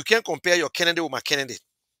thing, you can't compare your candidate with my candidate.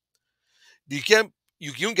 You can't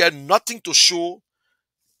get nothing to show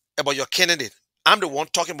about your candidate. I'm the one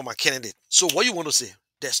talking about my candidate. So what you want to say?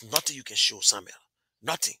 There's nothing you can show, Samuel.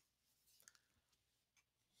 Nothing.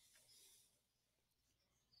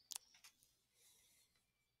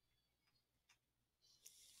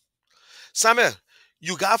 Samuel,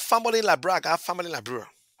 you got family in Liberia. I got family in Liberia.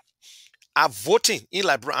 I'm voting in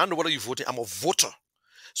Liberia. I don't know whether you're voting. I'm a voter.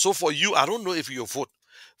 So for you, I don't know if you vote.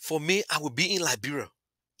 For me, I will be in Liberia.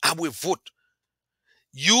 I will vote.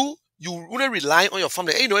 You wouldn't rely on your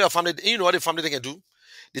family. And you know your family, and you know what the family they can do?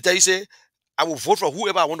 They tell you, say, I will vote for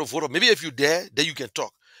whoever I want to vote for. Maybe if you're there, then you can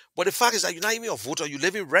talk. But the fact is that you're not even a voter. You're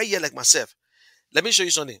living right here like myself. Let me show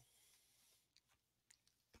you something.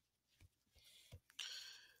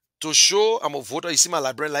 To show I'm a voter, you see my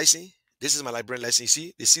Liberian license? This is my Liberian license. You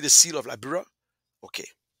see? They see the seal of Liberia? Okay.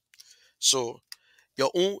 So you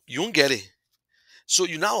won't get it. So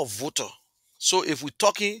you're now a voter. So if we're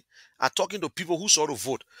talking, I'm talking to people who sort of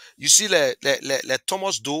vote. You see, like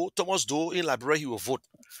Thomas Doe in Liberia, he will vote.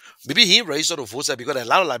 Maybe he registered to vote because there are a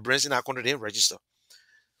lot of Liberians in our country, they didn't register.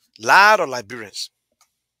 Lot of Liberians.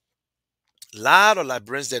 Lot of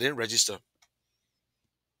Liberians that didn't register.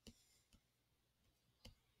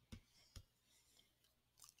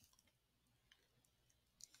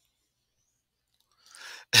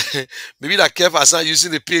 Maybe that Kev has not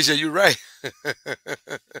using the page and you're right.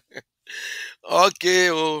 Okay,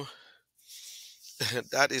 oh,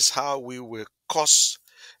 that is how we will cuss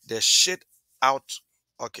the shit out.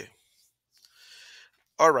 Okay,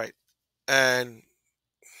 all right. And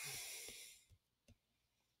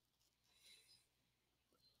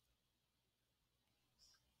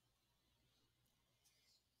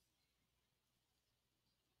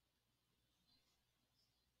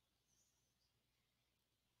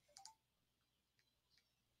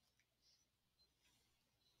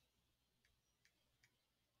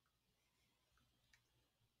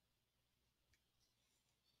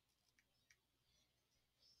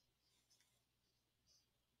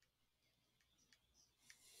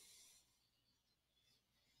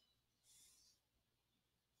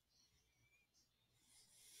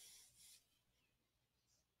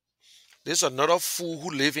there's another fool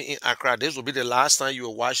who living in Accra. This will be the last time you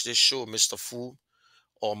will watch this show, Mr. Fool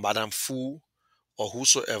or Madam Fool or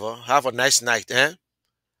whosoever. Have a nice night, eh?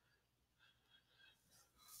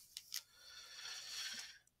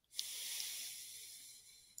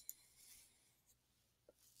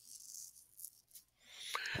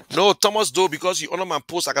 No, Thomas Doe, because you honor my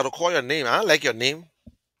post, I gotta call your name. I don't like your name.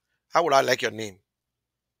 How would I like your name?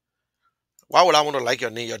 Why would I want to like your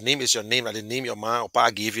name? Your name is your name, like the name your mom or pa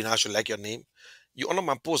gave you, and I should like your name. You honor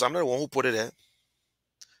my post. I'm not the one who put it there.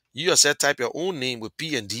 You yourself type your own name with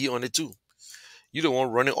P and D on it too. You the one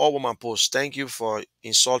running all over my posts. Thank you for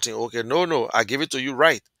insulting. Okay, no, no, I give it to you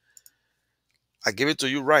right. I give it to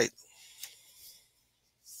you right.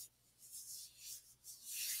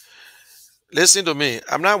 Listen to me.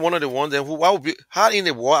 I'm not one of the ones that who why would be how in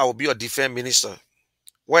the world I will be a defense minister.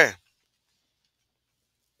 Where?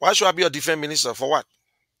 Why should I be a defense minister? For what?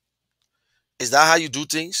 Is that how you do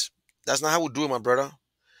things? That's not how we do it, my brother.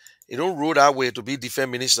 You don't rule that way to be defense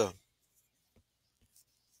minister.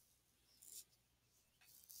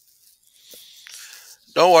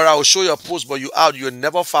 Don't worry, I will show your post, but you out. You'll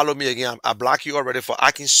never follow me again. I block you already for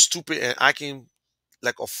acting stupid and acting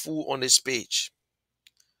like a fool on this page.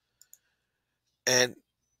 And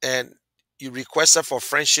and you requested for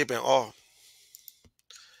friendship and all.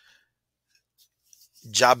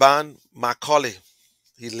 Jaban Macaulay.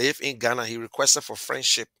 He lived in Ghana. He requested for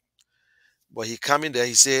friendship. But he come in there,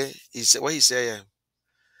 he said what he said, yeah.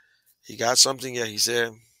 He got something here. He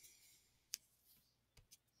said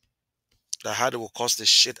that how they will cost the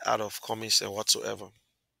shit out of comments and whatsoever.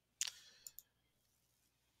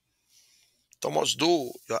 Thomas,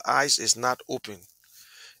 though your eyes is not open,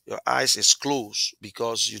 your eyes is closed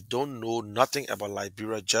because you don't know nothing about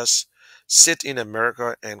Liberia. Just sit in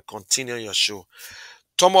America and continue your show.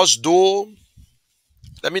 Thomas, though,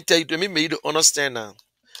 let me tell you, let me make you understand now.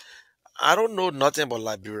 I don't know nothing about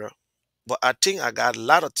Liberia, but I think I got a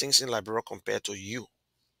lot of things in Liberia compared to you.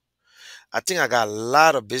 I think I got a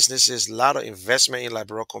lot of businesses, a lot of investment in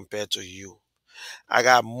Liberia compared to you. I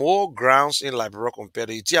got more grounds in Liberia compared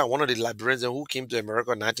to you. See, I'm one of the Liberians who came to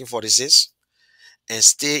America in 1946 and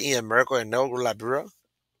stay in America and now go to Liberia.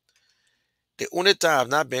 The only time I've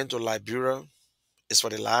not been to Liberia is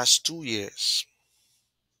for the last 2 years.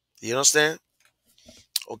 You understand?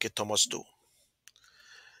 Okay, Thomas, do.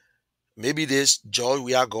 Maybe this George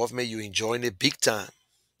we are government, you enjoying it big time.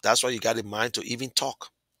 That's why you got in mind to even talk.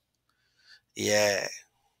 Yeah.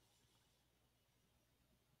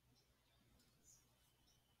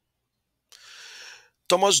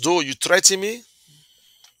 Thomas Doe, you threaten me?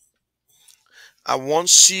 I won't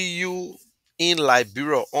see you in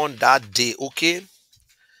Liberia on that day, okay?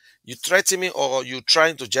 You threaten me or you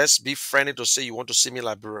trying to just be friendly to say you want to see me in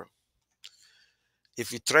Liberia?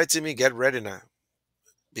 If you threaten me, get ready now.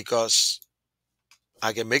 Because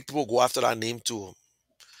I can make people go after that name too.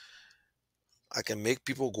 I can make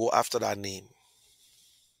people go after that name.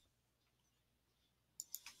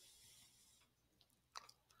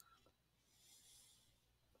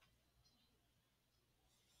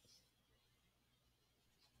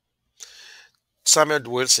 Samuel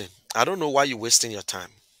Wilson, I don't know why you're wasting your time.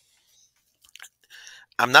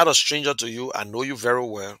 I'm not a stranger to you. I know you very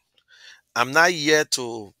well. I'm not here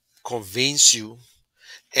to convince you.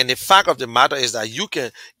 And the fact of the matter is that you can,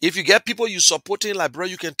 if you get people you supporting like bro,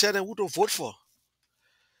 you can tell them who to vote for.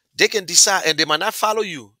 They can decide and they might not follow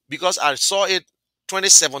you because I saw it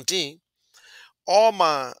 2017. All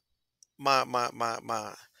my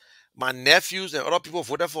nephews and other people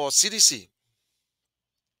voted for CDC.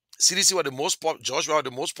 CDC were the most George was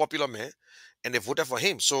the most popular man, and they voted for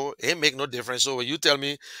him. So it make no difference. So when you tell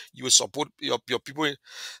me you will support your people,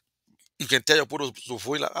 you can tell your people to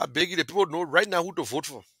vote. Like, I beg you, the people know right now who to vote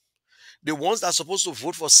for. The ones that are supposed to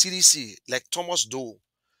vote for CDC, like Thomas Doe.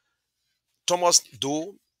 Thomas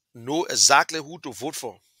Doe know exactly who to vote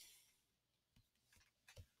for.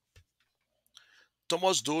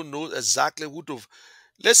 Thomas Doe knows exactly who to.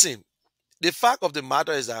 Listen, the fact of the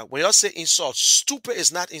matter is that when you say insult, stupid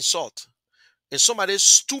is not insult. If somebody is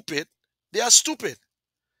stupid, they are stupid.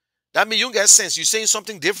 That means you don't get sense. You're saying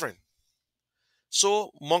something different.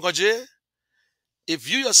 So, Mongoje, if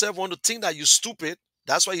you yourself want to think that you're stupid,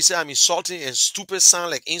 that's why you say I'm insulting and stupid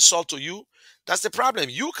sound like insult to you. That's the problem.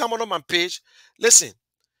 You come on my page, listen.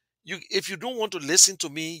 You, if you don't want to listen to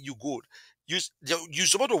me, you good. You're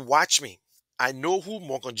supposed to watch me. I know who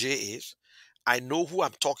Mongoje is. I know who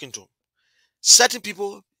I'm talking to. Certain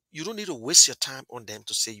people, you don't need to waste your time on them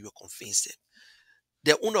to say you are convinced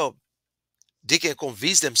them. They can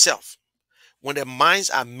convince themselves. When their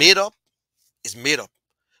minds are made up, it's made up.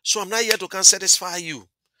 So I'm not here to come satisfy you.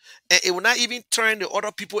 And it will not even turn the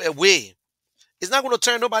other people away. It's not going to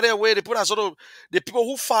turn nobody away. They put as sort of the people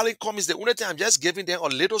who fall in comments. The only thing I'm just giving them a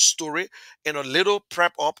little story and a little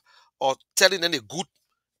prep up or telling them the good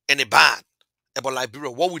and the bad about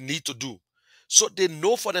Liberia, what we need to do. So they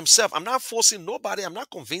know for themselves. I'm not forcing nobody. I'm not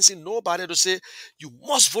convincing nobody to say, you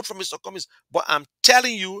must vote for Mr. Cummings. But I'm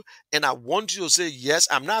telling you, and I want you to say, yes,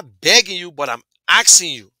 I'm not begging you, but I'm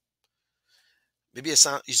asking you. Maybe it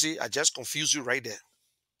sound, you see, I just confused you right there.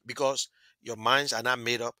 Because your minds are not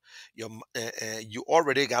made up. You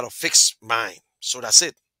already got a fixed mind. So that's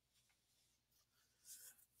it.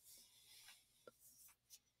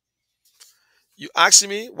 You asking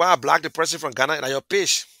me why I blocked the person from Ghana and your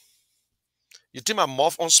page. You think my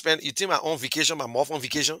mouth on spend, you think my on vacation, my mouth on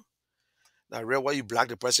vacation? Now real why you blocked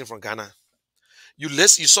the person from Ghana. You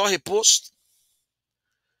saw his post.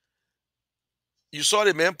 You saw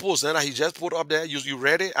the man post and he just put up there. You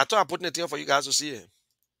read it? I thought I put it here for you guys to see it.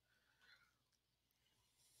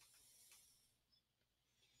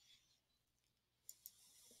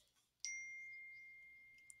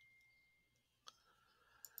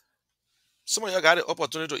 Some of y'all got the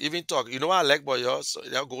opportunity to even talk. You know what I like about y'all? So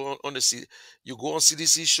y'all go on the you go on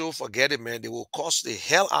CDC show, forget it, man. They will cost the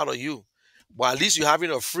hell out of you. But at least you're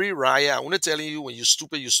having a free ride. I'm only telling you when you're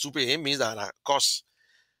stupid, you're stupid. It means that cost.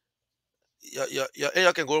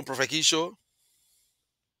 Y'all can go on Prophet Key show.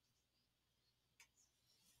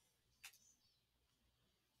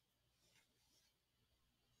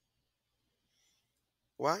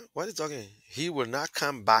 What? What are you talking? He will not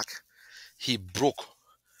come back. He broke.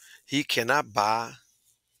 He cannot buy.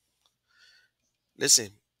 Listen,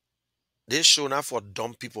 this show not for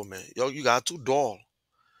dumb people, man. You got too dull.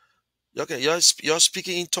 You're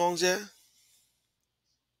speaking in tongues here?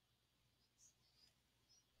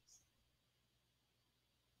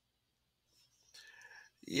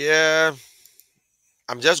 Yeah.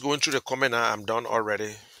 I'm just going through the comment now. I'm done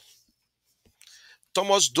already.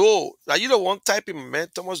 Thomas Doe, like you the one typing, man.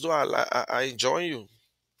 Thomas Doe, I enjoy you.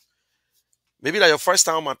 Maybe that your first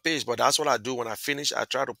time on my page, but that's what I do. When I finish, I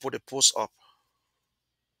try to put a post up.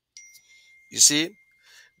 You see,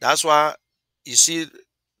 that's why you see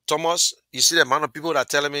Thomas. You see the amount of people that are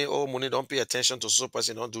telling me, "Oh, money, don't pay attention to so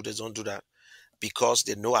person, don't do this, don't do that," because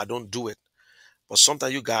they know I don't do it. But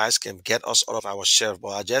sometimes you guys can get us out of our shelf. But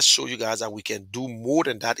I just show you guys that we can do more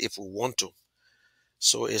than that if we want to.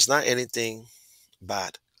 So it's not anything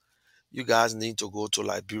bad. You guys need to go to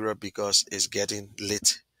Liberia because it's getting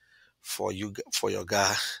late for you for your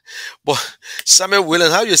guy. But Samuel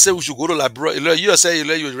Williams, how you say we should go to Liberia? You say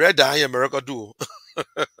you read that in America too.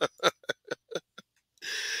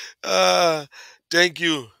 uh, thank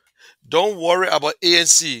you. Don't worry about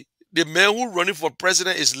ANC. The man who running for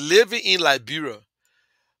president is living in Liberia.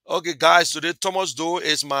 Okay, guys, today Thomas Doe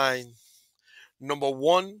is my number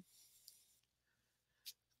one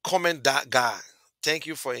comment that guy. Thank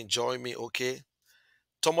you for enjoying me. Okay,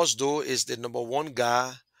 Thomas Doe is the number one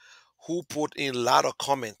guy who put in a lot of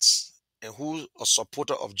comments and who a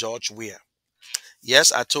supporter of George Weah.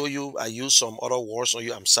 Yes, I told you I used some other words on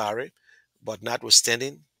you. I'm sorry, but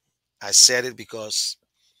notwithstanding, I said it because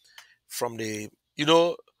from the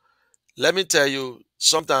let me tell you,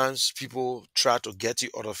 sometimes people try to get you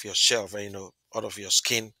out of your shelf, and out of your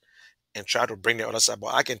skin, and try to bring the other side.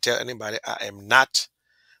 But I can tell anybody I am not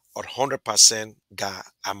 100% guy.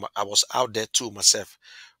 I was out there too myself.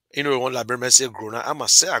 When Liberia say grown up, I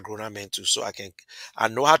must say a grown up man too. So I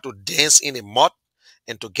know how to dance in the mud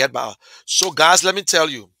and to get by. So guys, let me tell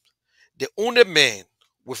you, the only man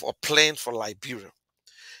with a plan for Liberia.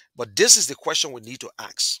 But this is the question we need to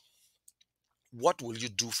ask. What will you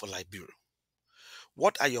do for Liberia?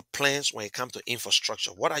 What are your plans when it comes to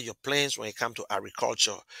infrastructure? What are your plans when it comes to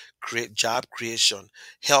agriculture, create job creation,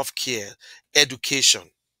 healthcare, education?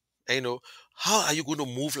 And, How are you going to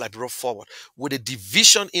move Liberia forward with the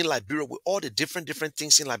division in Liberia, with all the different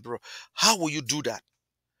things in Liberia? How will you do that?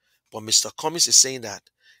 But Mr. Cummings is saying that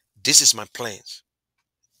this is my plans.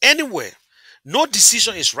 Anywhere, no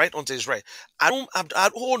decision is right until it's right. I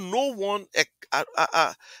owe no one.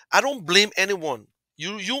 I don't blame anyone.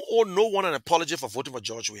 You owe no one an apology for voting for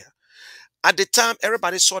George Weah. At the time,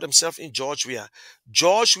 everybody saw themselves in George Weah.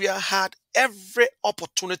 George Weah had every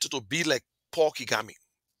opportunity to be like Paul Kagame,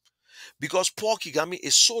 because Paul Kagame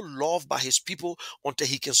is so loved by his people until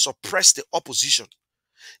he can suppress the opposition.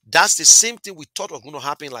 That's the same thing we thought was going to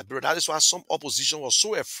happen in Liberia. That is why some opposition was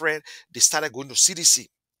so afraid they started going to CDC.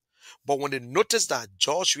 But when they noticed that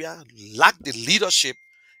George Weah lacked the leadership,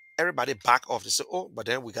 everybody back off. They said, oh, but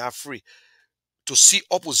then we got free to see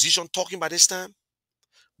opposition talking by this time.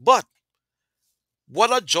 But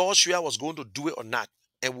whether George Weah was going to do it or not,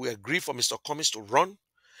 and we agreed for Mr. Cummings to run,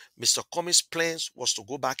 Mr. Cummings' plans was to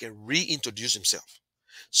go back and reintroduce himself.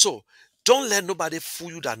 So don't let nobody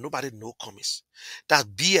fool you that nobody know Cummings. That's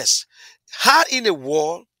BS. How in a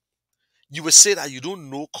world you will say that you don't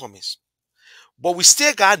know Cummings? But we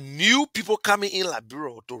still got new people coming in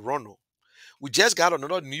Liberia to run. We just got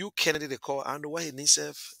another new candidate they call, I don't know what his name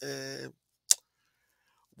is.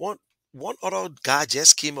 One other guy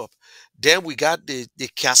just came up. Then we got the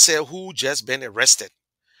Cassell who just been arrested.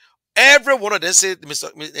 Every one of them said,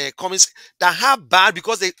 Mr. Cummings, that how bad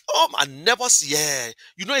because they, I never see, yeah.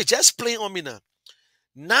 You know, it's just playing on me now.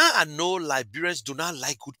 Now I know Liberians do not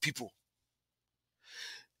like good people.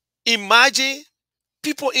 Imagine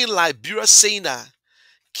people in Liberia saying that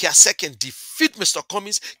Cassell can defeat Mr.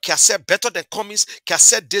 Cummings, Cassell better than Cummings,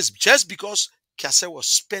 Cassell this, just because Cassell was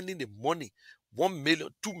spending the money, 1 million,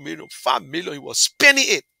 2 million, 5 million, he was spending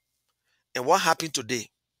it. And what happened today?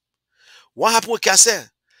 What happened with Cassell?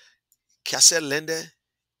 Cassell landed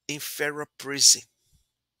in federal prison.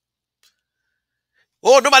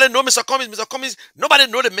 Oh, nobody know Mr. Cummings. Mr. Cummings, nobody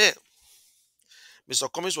know the man.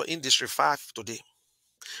 Mr. Cummings was in District 5 today.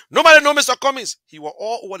 Nobody know Mr. Cummings. He was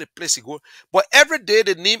all over the place he go. But every day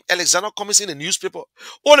they name Alexander Cummings in the newspaper.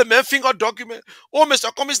 Oh, the man finger document. Oh,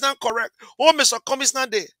 Mr. Cummings not correct. Oh, Mr. Cummings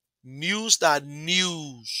not there. News that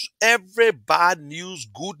news. Every bad news,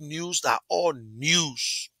 good news, that all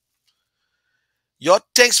news. Your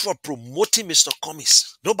thanks for promoting Mr.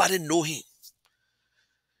 Cummings. Nobody know him.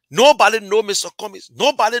 Nobody know Mr. Cummings.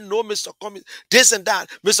 Nobody know Mr. Cummings. This and that.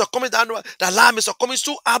 Mr. Cummings that lie. Mr. Cummings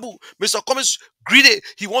too abu. Mr. Cummings greedy.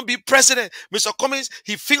 He won't be president. Mr. Cummings,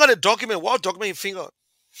 he fingered the document. What document he fingered?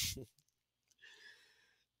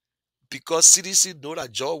 Because CDC know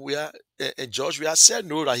that George Weah said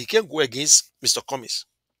no, that he can't go against Mr. Cummings.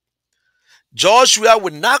 George Weah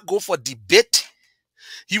will not go for debate.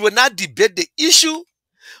 He will not debate the issue.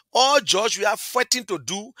 All George Weah fighting to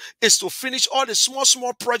do is to finish all the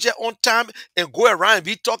small project on time and go around and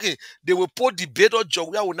be talking. They will put debate on George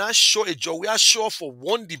Weah will not show a George Weah show for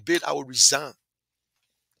one debate. I will resign.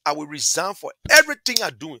 I will resign for everything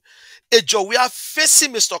I'm doing. A George Weah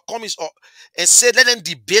facing Mr. Cummings and say let them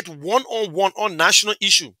debate one-on-one on national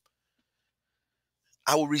issue.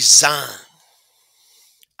 I will resign.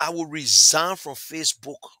 I will resign from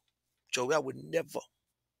Facebook. George Weah will never.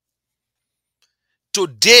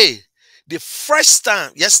 Today,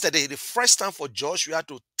 yesterday, the first time for George Weah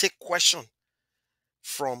to take question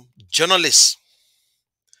from journalists.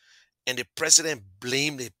 And the president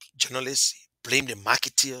blamed the journalists, he blamed the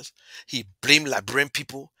marketeers, he blamed Liberian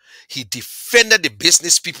people, he defended the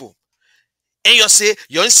business people. And you say,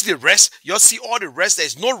 you don't see the rest, you see all the rest, there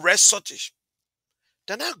is no rest shortage.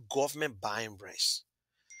 They're not government buying rest.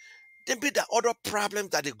 Then be the other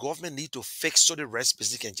problems that the government need to fix so the rest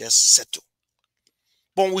basically can just settle.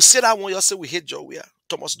 But when we say that one, you say we hate George Weah,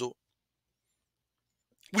 Thomas Doe.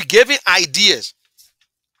 We gave him ideas.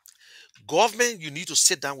 Government, you need to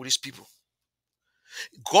sit down with these people.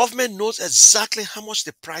 Government knows exactly how much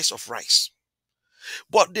the price of rice.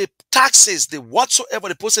 But the taxes, the whatsoever,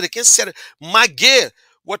 the person, they can't set it. Magay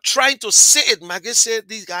were trying to say it. Magay said,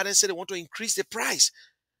 these guys said they want to increase the price.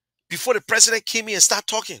 Before the president came in and started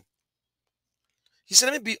talking. He said,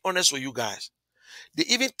 let me be honest with you guys. They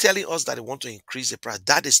even telling us that they want to increase the price.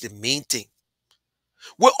 That is the main thing.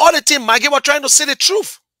 With all the thing, Maggie were trying to say the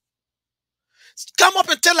truth. Come up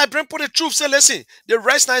and tell Liberian people the truth. Say, listen, the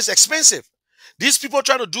rice now is expensive. These people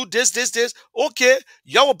trying to do this. Okay,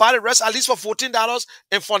 y'all will buy the rest at least for $14.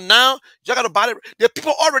 And for now, you got to buy the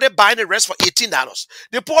people already buying the rest for $18.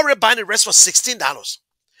 The people already buying the rest for $16.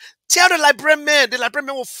 Tell the Liberian man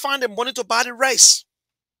will find the money to buy the rice.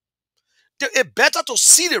 It's better to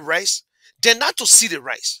see the rice than not to see the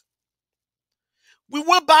rice. We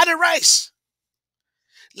will buy the rice.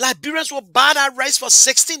 Liberians will buy that rice for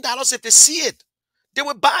 $16 if they see it. They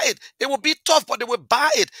will buy it. It will be tough, but they will buy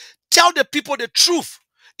it. Tell the people the truth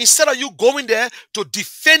instead of you going there to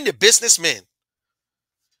defend the businessman.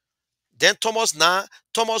 Then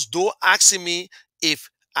Thomas Doe asking me if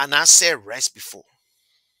I not said rice before.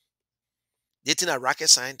 They think a rocket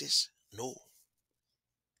scientist? No,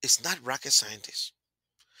 it's not rocket scientist.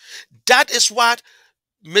 That is what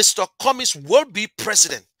Mr. Cummings will be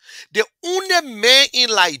president. The only man in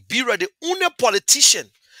Liberia, the only politician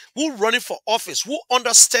who running for office, who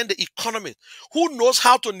understand the economy, who knows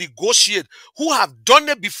how to negotiate, who have done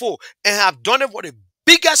it before and have done it for the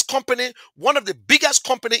biggest company, one of the biggest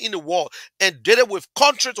company in the world, and did it with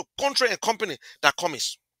country to country and company, that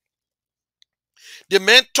Cummings. The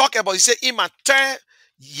man talk about, he said, in my third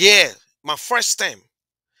year, my first time,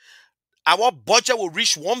 our budget will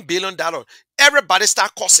reach $1 billion. Everybody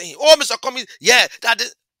start cussing him. Oh, Mr. Cummings, yeah, that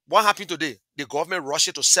is what happened today. The government rushed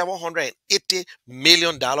it to $780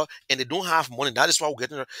 million and they don't have money. That is why we're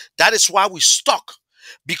getting, that is why we stuck.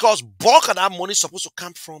 Because bulk of that money is supposed to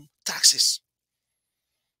come from taxes.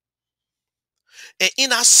 And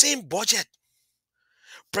in our same budget,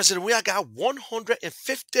 President Weah got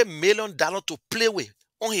 $150 million to play with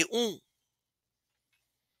on his own.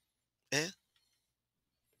 Eh?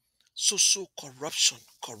 So corruption,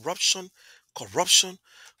 corruption, corruption,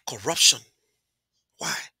 corruption.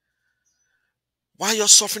 Why? Why you're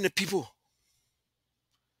suffering the people?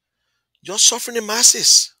 You're suffering the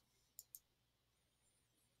masses.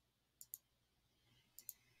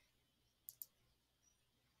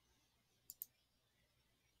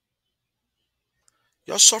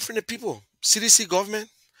 You're suffering the people. CDC government,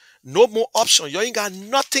 no more option. You ain't got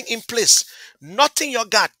nothing in place. Nothing you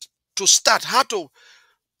got to start. How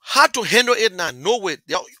to handle it now? No way.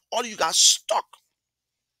 All you got stuck.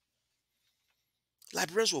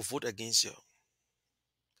 Liberians will vote against you.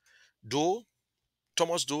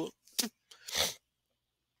 Thomas Doe,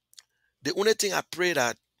 the only thing I pray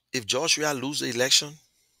that if Joshua lose the election,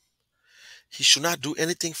 he should not do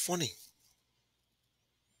anything funny.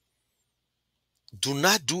 Do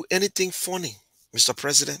not do anything funny, Mr.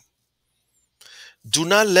 President. Do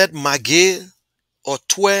not let McGill or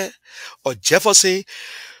Twe or Jefferson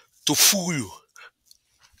to fool you.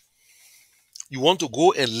 You want to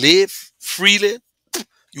go and live freely.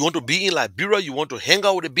 You want to be in Liberia. You want to hang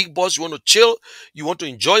out with the big boss. You want to chill. You want to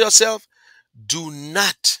enjoy yourself. Do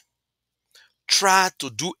not try to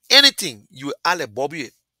do anything. You are like Bobby.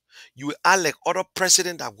 You are like other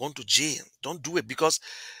presidents that want to jail. Don't do it because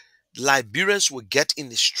Liberians will get in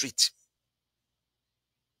the street.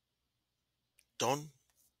 Don't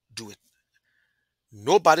do it.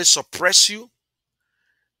 Nobody suppress you.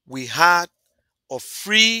 We had a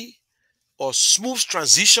free or smooth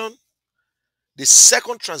transition. The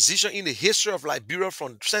second transition in the history of Liberia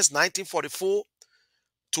since 1944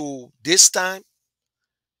 to this time.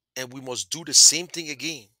 And we must do the same thing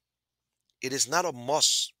again. It is not a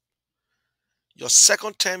must. Your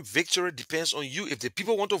second term victory depends on you. If the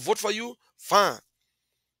people want to vote for you, fine.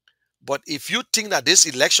 But if you think that this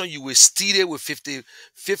election you will steal it with 50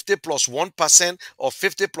 plus 1% or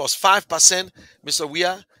 50 plus 5%, Mr.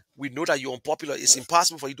 Weah, we know that you're unpopular. It's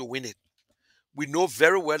impossible for you to win it. We know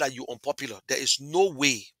very well that you're unpopular. There is no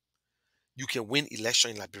way you can win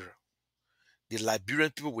election in Liberia. The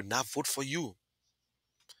Liberian people will not vote for you.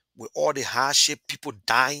 With all the hardship, people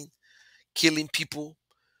dying, killing people,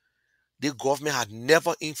 the government had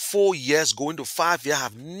never, in 4 years, going to 5 years,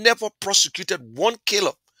 have never prosecuted one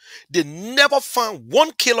killer. They never found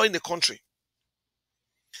one killer in the country.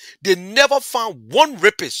 They never found one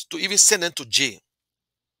rapist to even send them to jail.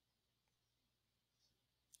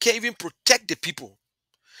 Can't even protect the people.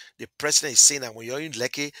 The president is saying that when you're in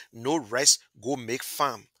Lekki, no rest, go make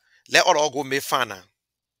farm. Let all go make farm now.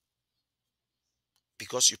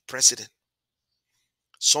 Because you're president.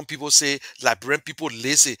 Some people say Liberian people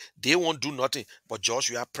lazy. They won't do nothing. But George,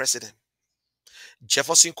 you are president.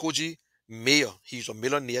 Jefferson Koji, mayor. He's a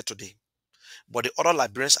millionaire today. But the other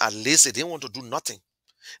Liberians are lazy. They want to do nothing.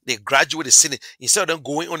 They graduate the city. Instead of them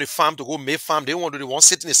going on the farm to go make farm, they want to do the one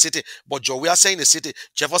sit in the city. But Joe, we are saying the city.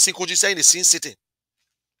 Jefferson Koji saying the same city.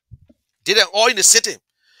 They're all in the city.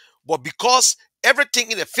 But because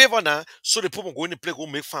everything in the favor now, so the people go in the place, go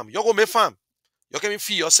make farm. You go make farm. You can even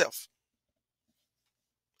feed yourself.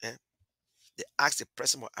 Eh? They asked the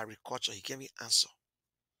president of agriculture. He can't even answer.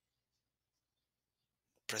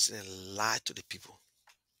 The president lied to the people.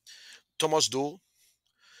 Thomas Doe,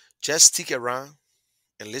 just stick around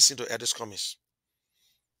and listen to Ellis Cummings.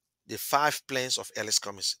 The 5 plans of Ellis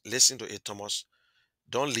Cummings. Listen to it, Thomas.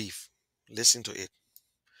 Don't leave. Listen to it.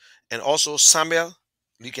 And also, Samuel,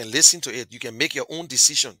 You can listen to it. You can make your own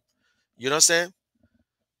decision. You know what I'm saying?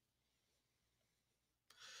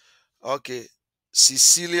 Okay.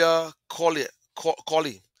 Cecilia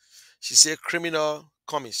Colley. She said criminal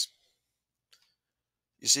commies.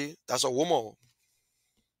 You see, that's a woman.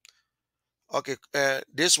 Okay,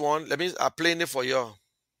 this one, let me, I'm playing it for you.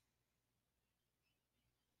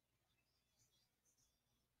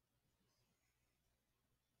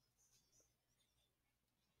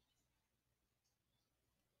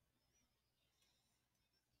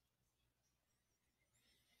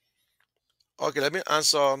 Okay, let me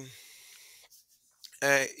answer.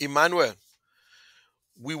 Emmanuel,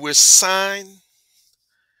 we will sign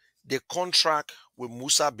the contract with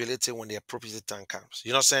Musa Ability when the appropriate time comes.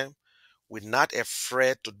 You know what I'm saying? We're not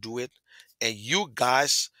afraid to do it. And you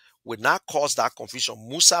guys will not cause that confusion.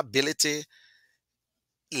 Musa Ability,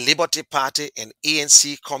 Liberty Party, and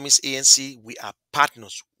ANC, Communist ANC, we are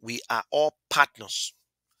partners. We are all partners.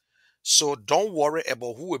 So don't worry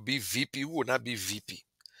about who will be VP, who will not be VP.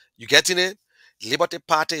 You getting it? Liberty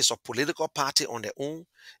Party is a political party on their own.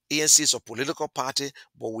 ANC is a political party,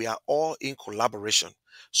 but we are all in collaboration.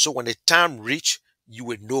 So when the time reach, you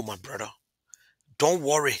will know, my brother. Don't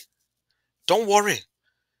worry. Don't worry.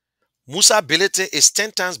 Musa Ability is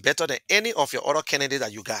 10 times better than any of your other candidates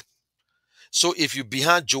that you got. So if you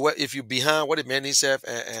behind Joel, if you behind what the man himself,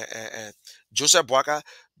 Joseph Boaka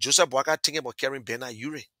thinking about carrying Bernard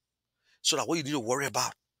Ure. So that what you need to worry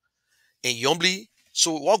about. And Yombly,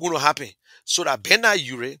 so what's going to happen? So that Bernard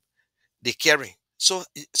Ure, they carry. So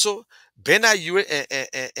Bernard Ure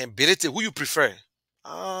and Belete, who you prefer?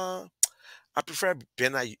 I prefer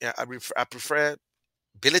Bernard. I prefer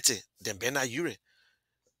Belete than Bernard Ure.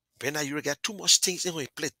 Bernard Ure got too much things in his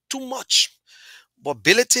plate, too much. But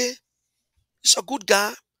Belete, he's a good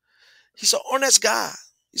guy. He's an honest guy.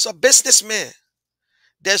 He's a businessman.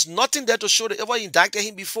 There's nothing there to show they ever indicted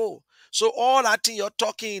him before. So all that thing you're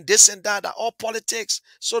talking, this and that, are all politics.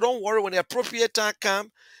 So don't worry. When the appropriate time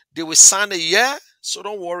comes, they will sign a year. So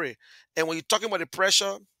don't worry. And when you're talking about the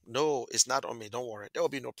pressure, no, it's not on me. Don't worry. There will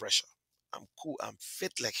be no pressure. I'm cool. I'm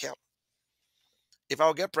fit like hell. If I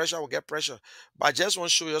will get pressure, I will get pressure. But I just want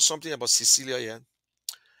to show you something about Cecilia here.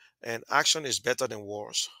 And action is better than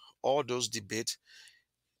wars. All those debates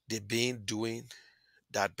they've been doing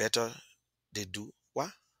that better they do. What?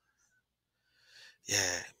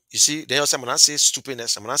 Yeah. You see, then I'm not saying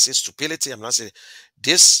stupidness, I'm not saying stupidity, I'm not saying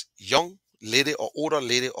this young lady or older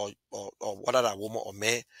lady or whatever that woman or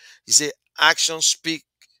man. You say action speak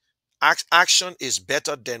action is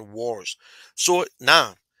better than words. So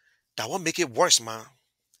now that won't make it worse, man.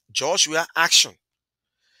 Joshua action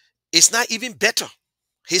is not even better.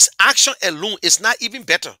 His action alone is not even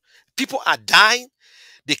better. People are dying,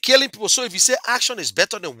 they're killing people. So if you say action is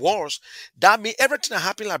better than wars, that means everything that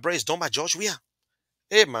happened like bro is done by George Weah.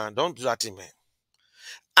 Hey man, don't do that thing, man.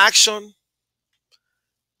 Action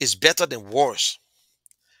is better than words.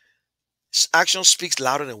 Action speaks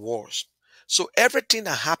louder than words. So everything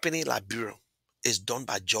that happened in Liberia is done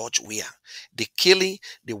by George Weah. The killing,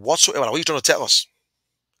 the whatsoever. What are you trying to tell us?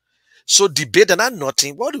 So debate, they're not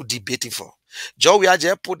nothing. What are you debating for? George Weah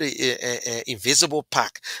just put the invisible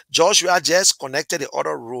pack. George Weah just connected the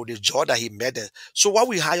other road, the jaw that he made there. So what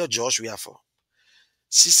we hire George Weah for?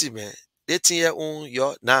 Sissy, man, 18-year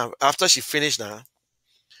old, now after she finished now,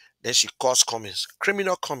 then she caused commies,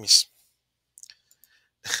 criminal commies.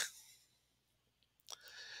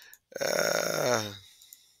 Uh,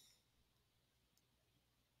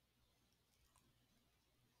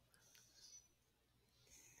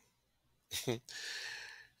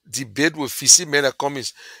 debate with Fisi men that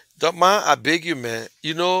commies. The man, I beg you, man.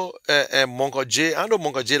 You know, Mongo J. I know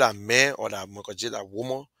Mongo J that man or that Mongo J that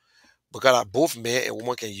woman, because both man and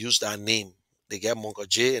woman can use that name. They get Mongo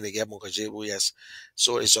J and they get Mongo J. Oh, yes.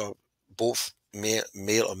 So it's a both male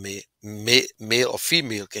or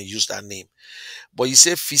female can use that name. But you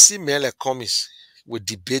say Fisi men like commies with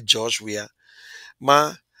debate George Weah.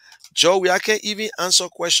 Man, George Weah can't even answer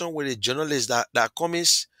question with a journalist that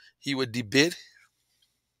commies he would debate.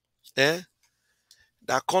 Eh?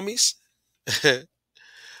 That commies.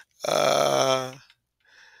 uh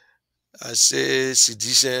I say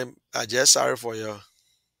sedition. I just sorry for your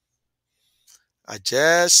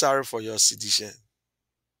sedition.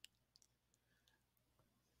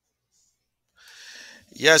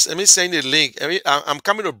 Yes, let me send the link. I'm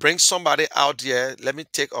coming to bring somebody out here. Let me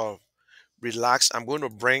take a relax. I'm going to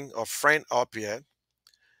bring a friend up here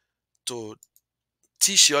to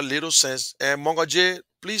teach your little sense. And Mongo J,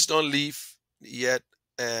 please don't leave yet.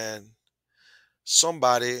 And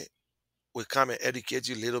somebody will come and educate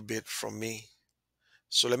you a little bit from me.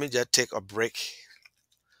 So let me just take a break.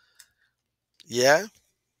 Yeah.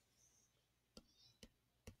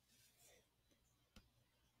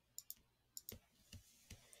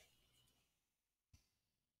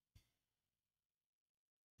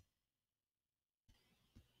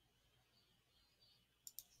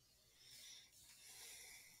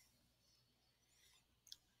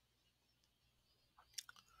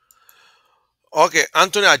 Okay,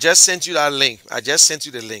 Anthony, I just sent you that link. I just sent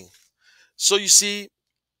you the link. So you see,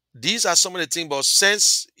 these are some of the things, but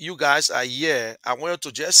since you guys are here, I wanted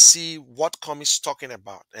to just see what comics talking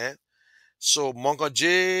about. So Mongo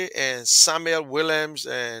J and Samuel Williams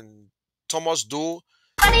and Thomas Doe.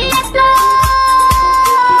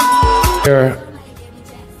 There are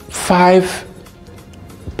 5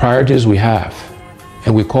 priorities we have,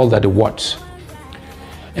 and we call that the what's.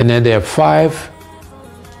 And then there are 5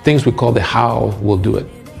 things we call the how we'll do it.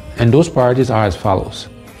 And those priorities are as follows.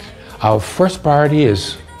 Our first priority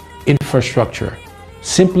is infrastructure.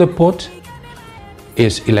 Simply put,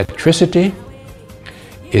 it's electricity,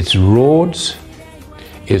 it's roads,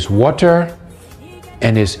 it's water,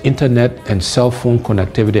 and it's internet and cell phone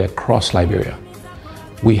connectivity across Liberia.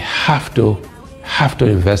 We have to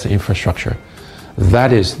invest in infrastructure.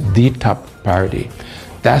 That is the top priority.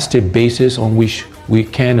 That's the basis on which we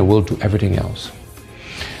can and will do everything else.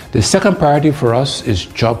 The second priority for us is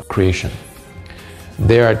job creation.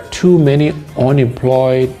 There are too many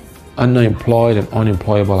unemployed, underemployed, and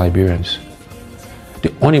unemployable Liberians.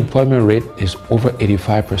 The unemployment rate is over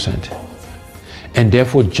 85%. And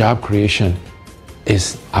therefore, job creation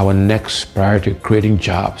is our next priority, creating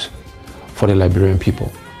jobs for the Liberian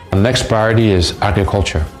people. The next priority is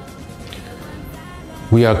agriculture.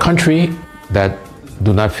 We are a country that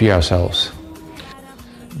do not fear ourselves.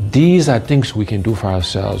 These are things we can do for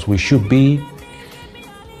ourselves. We should be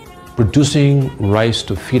producing rice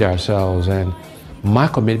to feed ourselves. And my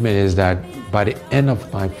commitment is that by the end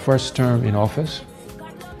of my first term in office,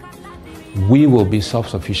 we will be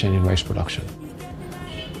self-sufficient in rice production.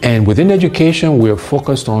 And within education, we are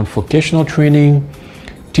focused on vocational training,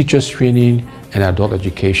 teachers training, and adult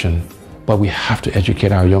education. But we have to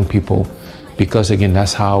educate our young people because, again,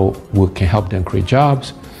 that's how we can help them create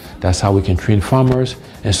jobs. That's how we can train farmers.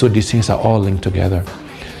 And so these things are all linked together.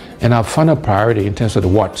 And our final priority in terms of the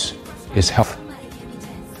what's is health.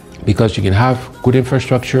 Because you can have good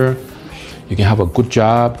infrastructure, you can have a good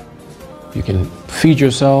job, you can feed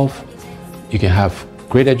yourself, you can have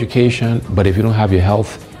great education, but if you don't have your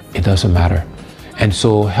health, it doesn't matter. And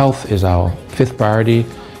so health is our 5th priority,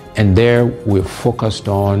 and there we're focused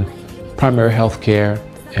on primary health care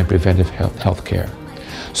and preventive health care.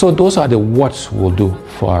 So those are the what's we'll do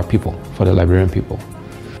for our people, for the Liberian people.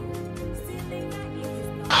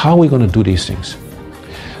 How are we going to do these things?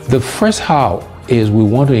 The first how is we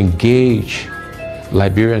want to engage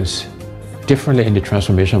Liberians differently in the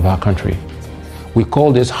transformation of our country. We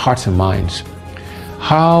call this hearts and minds.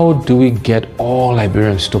 How do we get all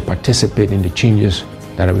Liberians to participate in the changes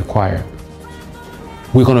that are required?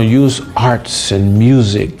 We're going to use arts and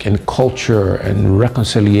music and culture and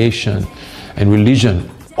reconciliation and religion.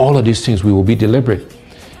 All of these things, we will be deliberate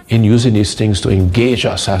in using these things to engage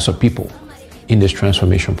us as a people in this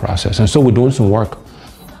transformation process. And so we're doing some work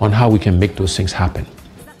on how we can make those things happen.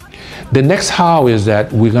 The next how is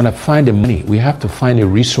that we're going to find the money. We have to find the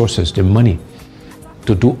resources, the money,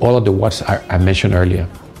 to do all of the what's I mentioned earlier.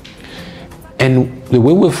 And the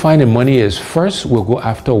way we'll find the money is, first, we'll go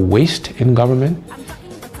after waste in government.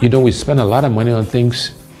 You know, we spend a lot of money on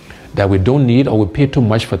things that we don't need, or we pay too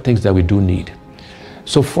much for things that we do need.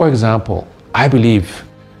 So, for example, I believe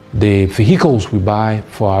the vehicles we buy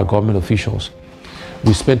for our government officials,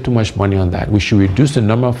 we spend too much money on that. We should reduce the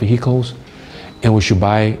number of vehicles, and we should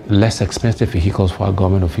buy less expensive vehicles for our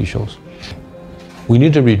government officials. We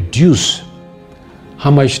need to reduce how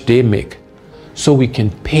much they make so we can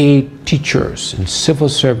pay teachers and civil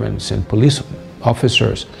servants and police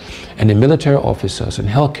officers and the military officers and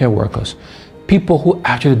healthcare workers, people who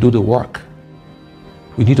actually do the work.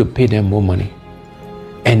 We need to pay them more money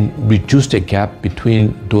and reduce the gap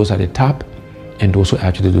between those at the top and those who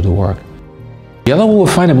actually do the work. The other way we'll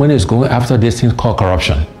find the money is going after this thing called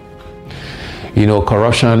corruption. You know,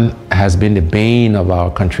 corruption has been the bane of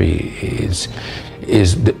our country, is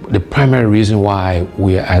the primary reason why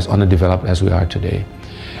we are as underdeveloped as we are today.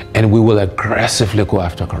 And we will aggressively go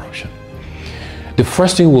after corruption. The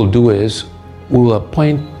first thing we'll do is we will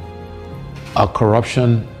appoint a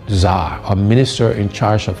corruption czar, a minister in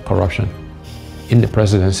charge of corruption in the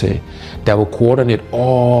presidency that will coordinate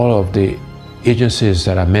all of the agencies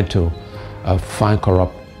that are meant to find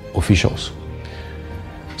corrupt officials.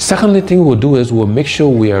 Secondly thing we'll do is we'll make sure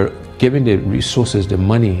we are giving the resources, the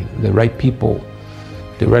money, the right people,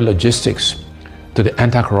 the right logistics to the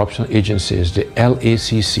anti-corruption agencies, the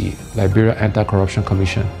LACC, Liberia Anti-Corruption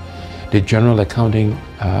Commission, the General Accounting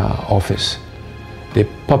Office, the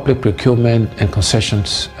Public Procurement and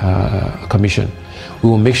Concessions Commission. We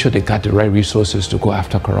will make sure they got the right resources to go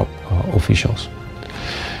after corrupt officials.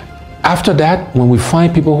 After that, when we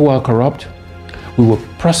find people who are corrupt, we will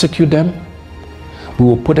prosecute them we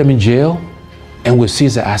will put them in jail, and we'll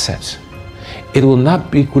seize the assets. It will not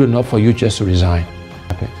be good enough for you just to resign.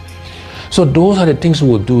 Okay. So those are the things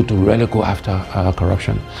we'll do to really go after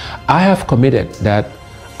corruption. I have committed that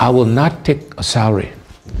I will not take a salary.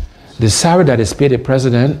 The salary that is paid the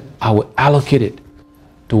president, I will allocate it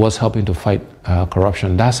towards helping to fight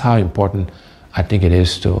corruption. That's how important I think it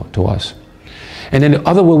is to us. And then the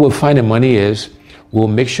other way we'll find the money is we'll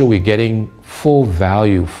make sure we're getting full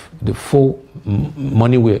value, the full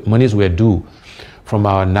monies we're due from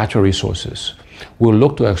our natural resources. We'll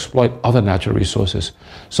look to exploit other natural resources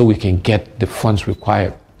so we can get the funds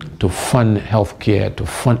required to fund healthcare, to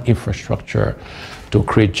fund infrastructure, to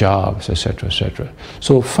create jobs, etc., etc.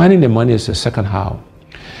 So finding the money is the second how.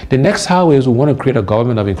 The next how is we want to create a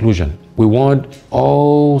government of inclusion. We want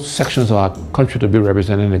all sections of our country to be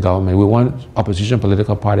represented in the government. We want opposition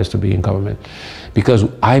political parties to be in government, because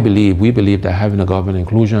we believe that having a government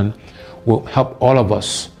inclusion will help all of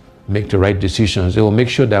us make the right decisions. It will make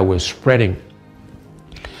sure that we're spreading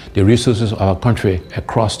the resources of our country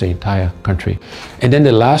across the entire country. And then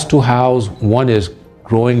the last two hows, one is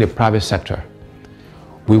growing the private sector.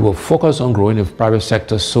 We will focus on growing the private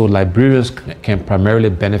sector so Liberians can primarily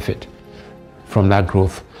benefit from that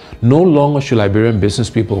growth. No longer should Liberian business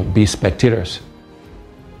people be spectators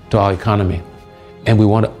to our economy. And we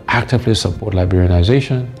want to actively support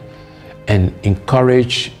Liberianization and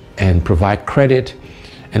encourage and provide credit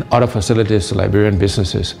and other facilities to Liberian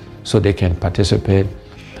businesses so they can participate.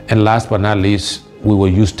 And last but not least, we will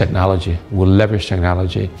use technology. We'll leverage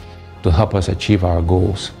technology to help us achieve our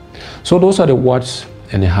goals. So those are the what's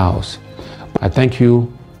and the hows. I thank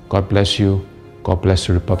you. God bless you. God bless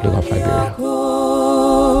the Republic of Liberia.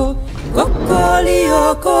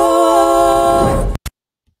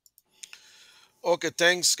 Okay,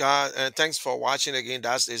 thanks, God, and thanks for watching again.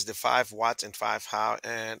 That is the 5 what and 5 how.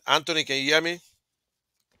 And Anthony, can you hear me?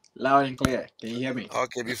 Loud and clear. Can you hear me?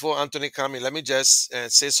 Okay, before Anthony come in, let me just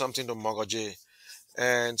say something to Mogoje.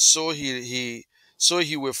 And so he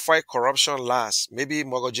will fight corruption last. Maybe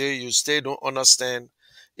Mogoje, you still don't understand.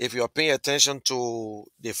 If you're paying attention to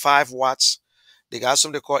the 5 watts, they got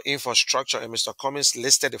something called infrastructure, and Mr. Cummings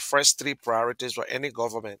listed the first 3 priorities for any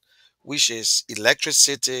government, which is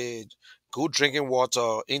electricity, good drinking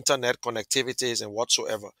water, internet connectivities, and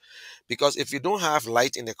whatsoever. Because if you don't have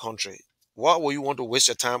light in the country, what will you want to waste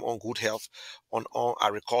your time on good health, on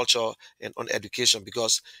agriculture, and on education?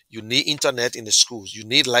 Because you need internet in the schools, you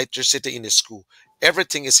need electricity in the school.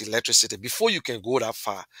 Everything is electricity before you can go that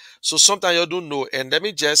far. So sometimes you don't know. And let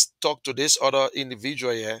me just talk to this other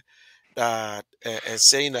individual here that and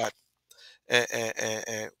saying that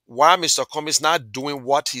why Mr. Cummings not doing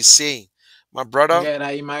what he's saying. My brother,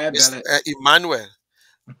 Yeah, Emmanuel,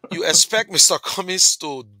 you expect Mr. Cummings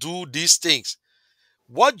to do these things.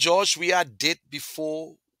 What George Weah did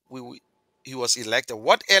before he was elected,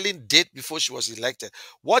 what Ellen did before she was elected,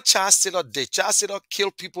 what Charles Taylor did. Charles Taylor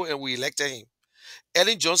killed people and we elected him.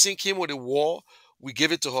 Ellen Johnson came with a war, we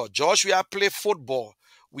gave it to her. George Weah played football,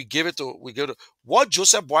 we gave it to what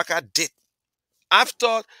Joseph Boakai did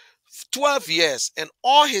after 12 years and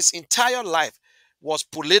all his entire life was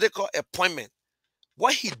political appointment.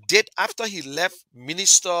 What he did after he left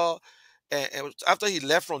minister, after he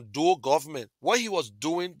left from dual government, what he was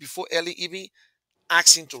doing before Ellie even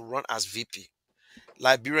asked him to run as VP.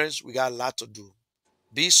 Liberians, we got a lot to do.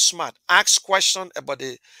 Be smart. Ask questions about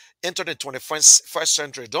the internet 21st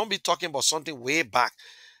century. Don't be talking about something way back.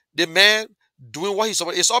 The man doing what he's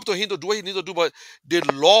supposed. It's up to him to do what he needs to do, but the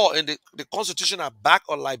law and the constitution are back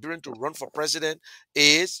on Liberian to run for president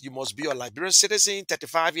is you must be a Liberian citizen,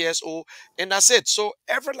 35 years old, and that's it. So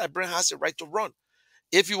every Liberian has the right to run.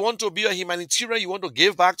 If you want to be a humanitarian, you want to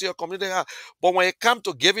give back to your community. But when it comes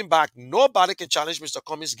to giving back, nobody can challenge Mr.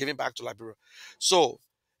 Cummings giving back to Liberia. So,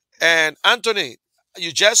 and Anthony,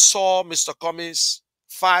 you just saw Mr. Cummings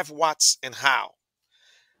 5 watts and how.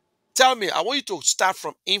 Tell me, I want you to start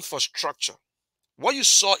from infrastructure. What you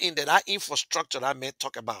saw in that infrastructure that I may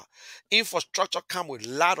talk about. Infrastructure comes with a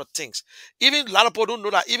lot of things. Even a lot of people don't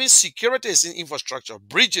know that even security is in infrastructure,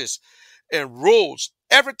 bridges and roads,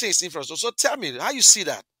 everything is infrastructure. So tell me how you see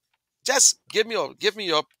that. Just give me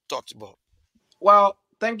your thoughts about. Well,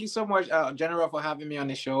 thank you so much, General, for having me on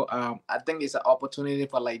the show. I think it's an opportunity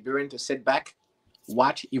for Liberian to sit back,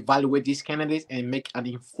 watch, evaluate these candidates, and make an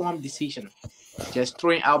informed decision. Just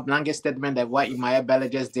throwing out blanket statement that what Imaya Bella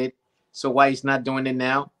just did, so why he's not doing it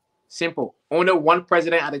now? Simple. Only one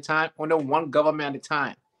president at a time, only one government at a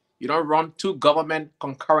time. You don't run 2 governments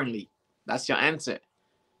concurrently. That's your answer,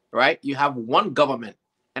 right? You have one government.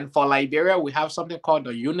 And for Liberia, we have something called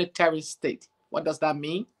the unitary state. What does that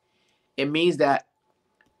mean? It means that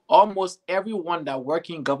almost everyone that work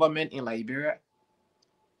in government in Liberia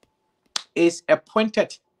is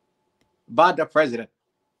appointed by the president.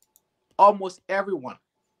 Almost everyone.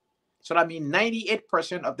 So that means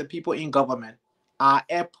 98% of the people in government are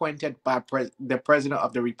appointed by the president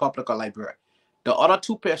of the Republic of Liberia. The other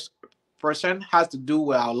 2% has to do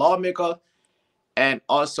with our lawmakers and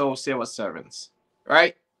also civil servants,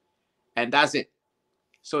 right? And that's it.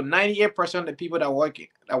 So 98% of the people that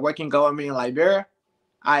work in government in Liberia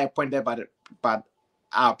are appointed by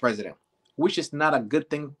our president, which is not a good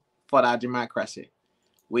thing for our democracy.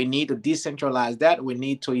 We need to decentralize that. We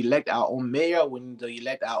need to elect our own mayor. We need to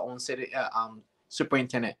elect our own city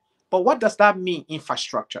superintendent. But what does that mean,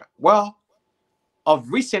 infrastructure? Well, of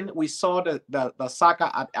recent, we saw the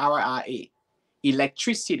saga at RIA,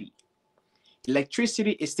 electricity.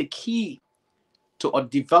 Electricity is the key to a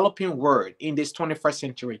developing world in this 21st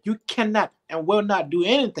century. You cannot and will not do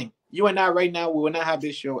anything. You and I right now, we will not have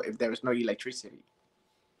this show if there is no electricity.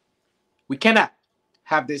 We cannot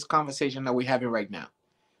have this conversation that we're having right now.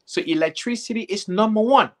 So electricity is number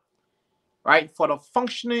one, right? For the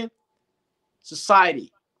functioning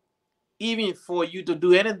society, even for you to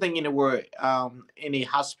do anything in the world, in a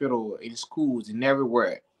hospital, in schools, and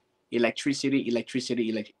everywhere, electricity.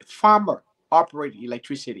 Farmer operate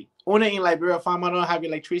electricity. Only in Liberia, farmer don't have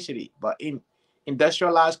electricity, but in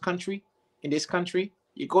industrialized country, in this country,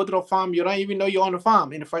 you go to the farm, you don't even know you're on the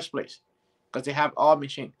farm in the first place, because they have all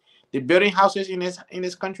machine. The building houses in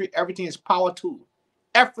this country, everything is power tool.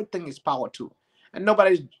 Everything is power tool, and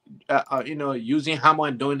nobody's using hammer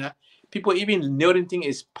and doing that. People even noting thing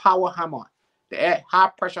is power hammer. The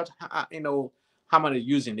high pressure hammer they're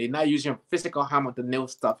using. They're not using physical hammer to nail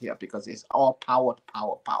stuff here because it's all power.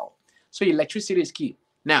 So electricity is key.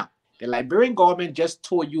 Now, the Liberian government just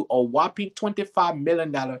told you a whopping $25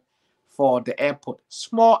 million for the airport,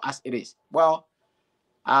 small as it is. Well,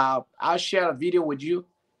 I'll share a video with you.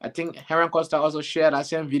 I think Heron Costa also shared that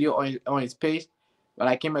same video on his page, but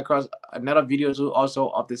I came across another video too also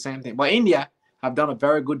of the same thing. But India have done a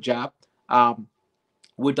very good job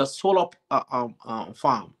with the solar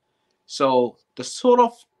farm. So the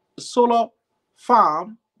solar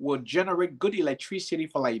farm will generate good electricity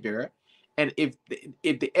for Liberia. And if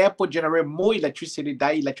the airport generates more electricity,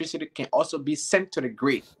 that electricity can also be sent to the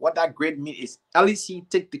grid. What that grid means is LEC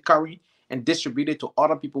take the current and distribute it to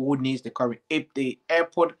other people who needs the current. If the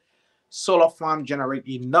airport solar farm generate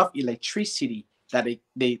enough electricity that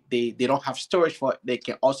they don't have storage for it, they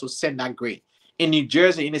can also send that grid. In New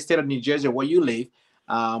Jersey, in the state of New Jersey where you live,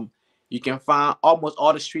 you can find almost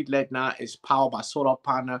all the street light now is powered by solar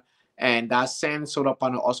panel, and that same solar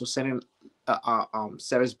panel also sending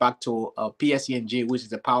service back to PSE&G, which is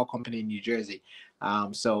the power company in New Jersey.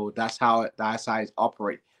 So that's how it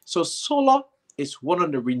operates. So solar is one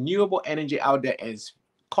of the renewable energy out there, and it's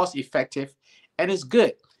cost effective and it's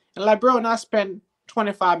good. And Liberia will not spend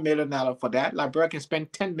 $25 million for that. Liberia can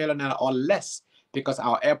spend $10 million or less because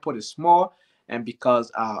our airport is small and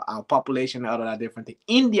because our population and all that different thing.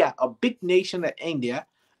 India, a big nation like India,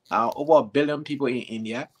 over 1 billion people in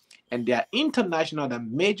India, and their the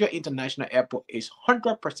major international airport is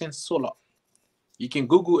 100% solar. You can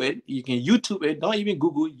Google it, you can YouTube it, don't even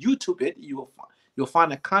Google, YouTube it. You'll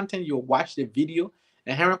find the content, you'll watch the video.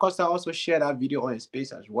 And Henry Costa also shared that video on his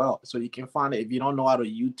page as well. So you can find it if you don't know how to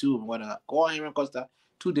YouTube, go on Henry Costa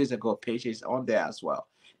 2 days ago page is on there as well.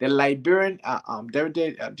 The Liberian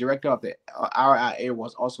director of the RIA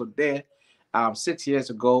was also there 6 years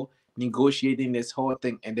ago negotiating this whole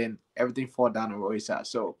thing, and then everything fall down the roadside.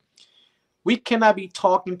 So we cannot be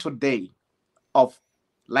talking today of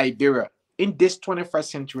Liberia in this 21st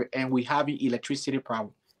century and we having electricity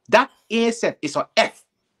problem. That ASF is an F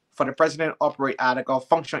for the president operate article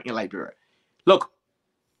function in Liberia. Look,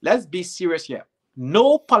 let's be serious here.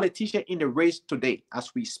 No politician in the race today,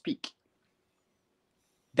 as we speak,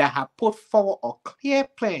 that have put forward a clear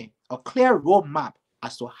plan, a clear roadmap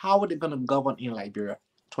as to how they're going to govern in Liberia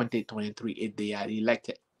 2023 if they are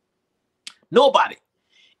elected. Nobody.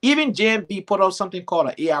 Even JMB put out something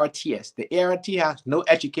called an ARTS. The ARTS has no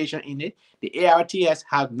education in it. The ARTS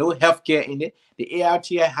has no healthcare in it. The ARTS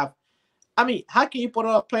have, how can you put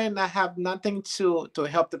out a plan that have nothing to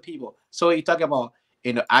help the people? So you talk about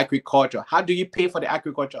agriculture. How do you pay for the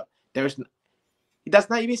agriculture? It does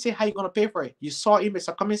not even say how you're going to pay for it. You saw him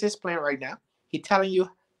Mr. Cummings' plan right now. He's telling you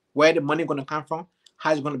where the money is going to come from,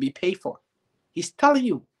 how it's going to be paid for. He's telling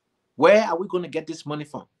you where are we going to get this money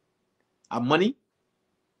from. Our money,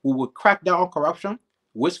 we will crack down on corruption,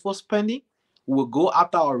 wasteful spending. We will go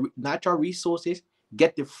after our natural resources,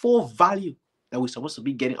 get the full value that we're supposed to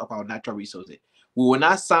be getting of our natural resources. We will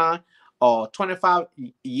not sign or 25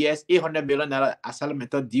 years, $800 million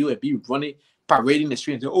accelerator deal and be running, parading the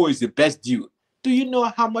street and say, oh, it's the best deal. Do you know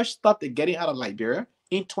how much stuff they're getting out of Liberia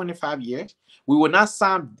in 25 years? We will not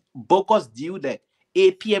sign bogus deal that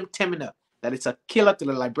APM terminal, that is a killer to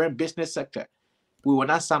the Liberian business sector. We will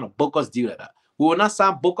not sign a bogus deal like that. We will not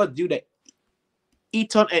sign bogus deal that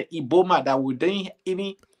Eton and Iboma that we didn't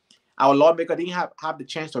even, our lawmaker didn't have the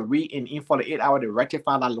chance to read in 48 hours to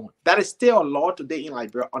rectify that loan. That is still a law today in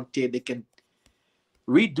Liberia until they can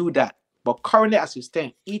redo that. But currently, as we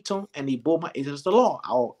stand, Eton and Iboma is the law.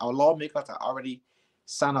 Our lawmakers are already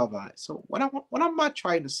signed off on it. So what I'm not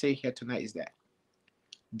trying to say here tonight is that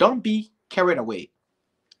don't be carried away.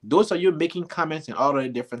 Those of you making comments and all of the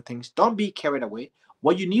different things, don't be carried away.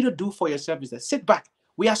 What you need to do for yourself is to sit back.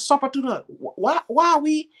 We are supporting. Why are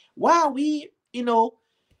we,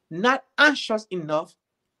 not anxious enough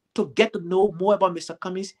to get to know more about Mr.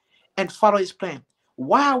 Cummings and follow his plan?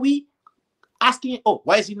 Why are we asking, oh,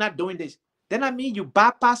 why is he not doing this? Then I mean, you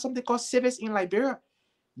bypass something called civics in Liberia.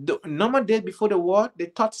 The number days before the war, they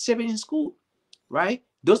taught civics in school, right?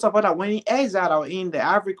 Those of us that went in exile or in the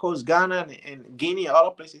Ivory Coast, Ghana, and Guinea, and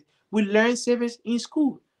other places, we learned civics in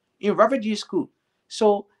school, in refugee school.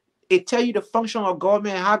 So it tells you the function of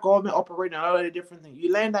government, how government operates, and all of the different things.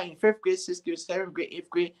 You learn that in 5th grade, 6th grade, 7th grade, 8th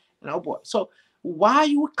grade, and all boy. So why are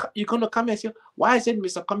you going to come and say, why is it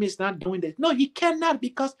Mr. Cummings not doing this? No, he cannot,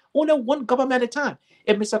 because only one government at a time.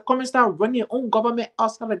 If Mr. Cummings start running your own government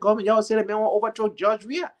outside the government, y'all say the man will overthrow George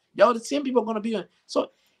Weah. Y'all the same people are going to be on.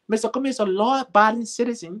 So Mr. Cummings is a law-abiding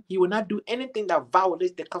citizen. He will not do anything that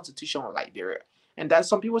violates the Constitution of Liberia. And that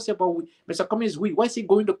some people say, but Mr. Cummings is weak. Why is he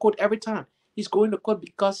going to court every time? He's going to court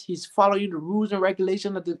because he's following the rules and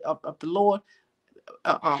regulations of the law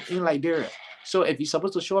in Liberia. So if he's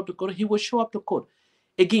supposed to show up to court, he will show up to court.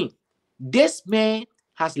 Again, this man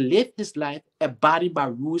has lived his life abiding by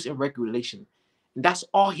rules and regulations. That's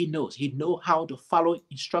all he knows. He knows how to follow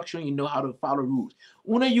instruction. He knows how to follow rules.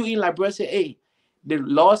 When you in Liberia say, hey, the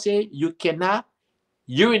law say you cannot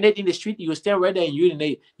urinate in the street, you stand right there and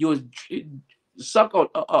urinate. You suck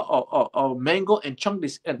a mango and chunk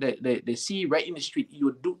the seed right in the street.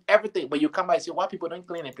 You do everything, but you come by and say, why people don't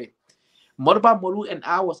clean it? Modiba Molu and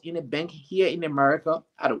I was in a bank here in America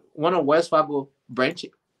at one of Wells Fargo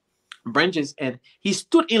branches, and he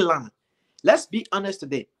stood in line. Let's be honest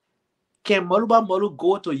today. Can Moluba Molu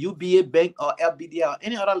go to UBA Bank or LBD or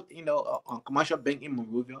any other commercial bank in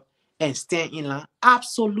Monrovia and stand in line?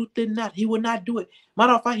 Absolutely not. He will not do it.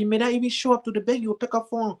 Matter of fact, he may not even show up to the bank. He will pick up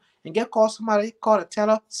phone and call somebody, call a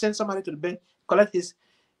teller, send somebody to the bank, collect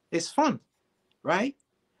his fund, right?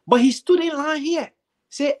 But he stood in line here.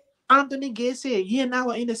 Say Anthony Gay said, he and I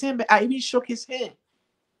were in the same bank. I even shook his hand,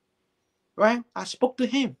 right? I spoke to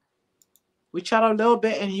him. We chatted a little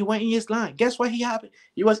bit, and he went in his line. Guess what he happened?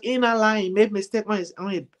 He was in that line. He made mistake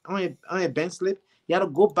on a bank slip. He had to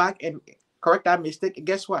go back and correct that mistake. And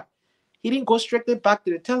guess what? He didn't go strictly back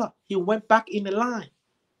to the teller. He went back in the line.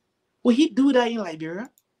 Will he do that in Liberia?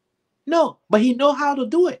 No, but he knows how to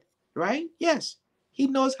do it, right? Yes, he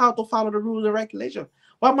knows how to follow the rules and regulations.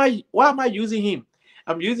 Why am I using him?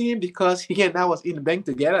 I'm using him because he and I was in the bank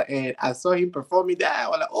together, and I saw him performing that. I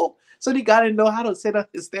was like, oh, so the guy didn't know how to set up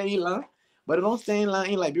his stay in line. But don't stay in line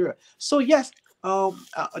in Liberia. So yes,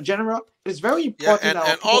 General, it's very important.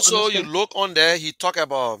 Yeah, and also understand. You look on there. He talk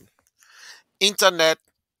about internet.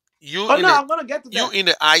 I'm gonna get to that. You in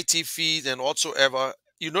the IT feed and whatsoever.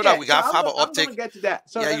 You know that we got fiber optic. I'm gonna get to that.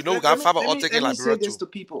 So yeah, we got fiber optic in Liberia too. Let me say this to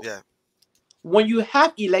people. Yeah. When you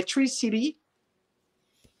have electricity,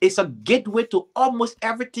 it's a gateway to almost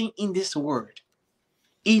everything in this world.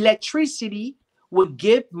 Electricity will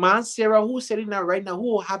give Man Sarah, who's sitting there right now, who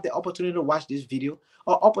will have the opportunity to watch this video,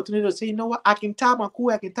 or opportunity to say, you know what, I can tap my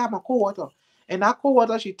cool water. And that cool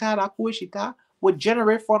water she tie, that cool she tie, will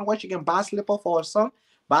generate fund where she can buy a slipper for her son,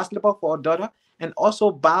 buy a slipper for her daughter, and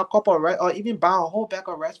also buy a cup of rice, or even buy a whole bag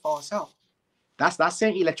of rice for herself. That's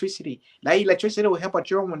saying electricity. That electricity will help our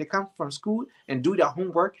children when they come from school and do their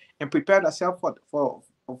homework and prepare themselves for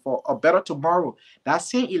a better tomorrow. That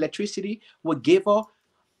same electricity will give her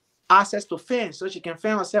access to fans, so she can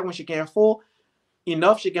fan herself when she can afford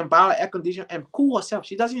enough. She can buy an air conditioner and cool herself.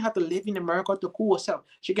 She doesn't have to live in America to cool herself.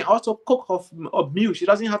 She can also cook her meal. She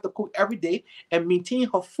doesn't have to cook every day and maintain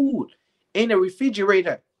her food in a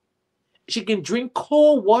refrigerator. She can drink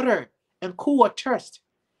cold water and cool her thirst,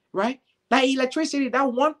 right? That electricity,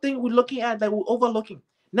 that one thing we're looking at that we're overlooking.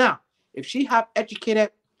 Now, if she have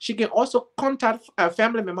educated, she can also contact a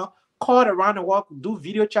family member, call around the world, do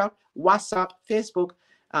video chat, WhatsApp, Facebook,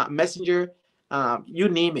 Messenger, you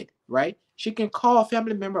name it, right? She can call a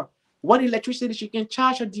family member, What electricity? She can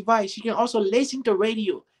charge her device. She can also listen to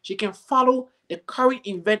radio. She can follow the current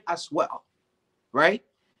event as well, right?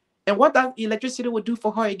 And what that electricity will do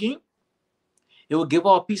for her again? It will give her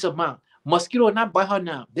a peace of mind. Mosquito will not bite her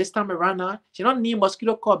now. This time around now, she don't need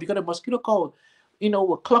mosquito coil because the mosquito coil,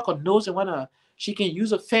 will clock her nose and wanna. She can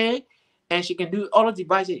use a fan, and she can do all the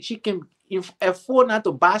devices. She can afford not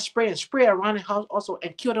to buy spray and spray around the house also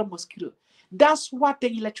and kill the mosquito. That's what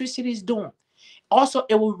the electricity is doing. Also,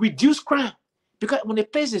 it will reduce crime because when the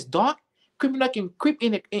place is dark, criminal can creep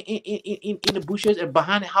in the bushes and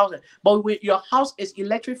behind the house. But when your house is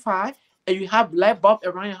electrified and you have light bulb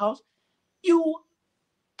around your house, you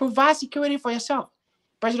provide security for yourself.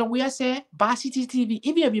 President Weah said, buy CCTV.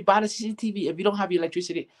 Even if you buy the CCTV, if you don't have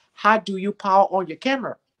electricity, how do you power on your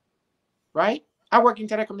camera? Right? I work in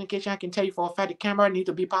telecommunication. I can tell you for a fact the camera needs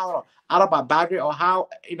to be powered out of a battery or how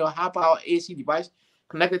power AC device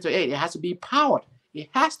connected to it. It has to be powered. It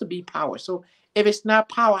has to be powered. So if it's not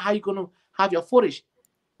powered, how are you going to have your footage?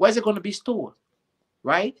 Where's it going to be stored?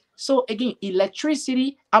 Right? So again,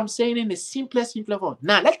 electricity, I'm saying in the simplest form.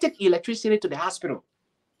 Now let's take electricity to the hospital.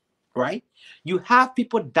 Right? You have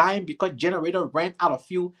people dying because generator ran out of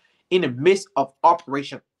fuel in the midst of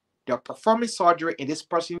operation. They're performing surgery and this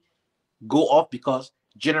person go off because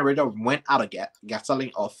generator went out of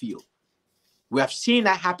gasoline or fuel. We have seen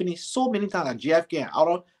that happening so many times at JFK and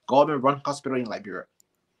other government-run hospital in Liberia.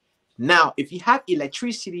 Now, if you have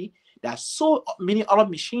electricity, there's so many other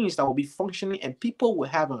machines that will be functioning and people will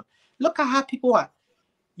have a look at how people are.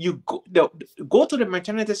 You go to the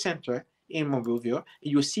maternity center in Monrovia,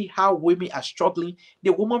 and you see how women are struggling.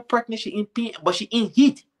 The woman pregnant, she in pain, but she in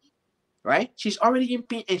heat, right? She's already in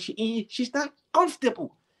pain and she's not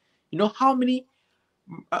comfortable. You know how many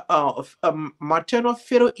maternal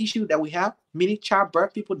fetal issue that we have? Many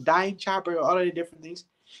childbirth, people dying childbirth, all of the different things.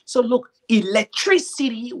 So look,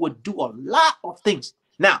 electricity will do a lot of things.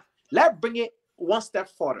 Now, let's bring it one step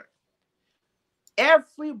further.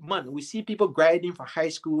 Every month, we see people graduating from high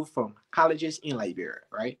school, from colleges in Liberia,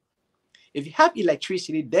 right? If you have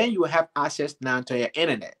electricity, then you will have access now to your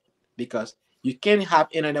internet because you can't have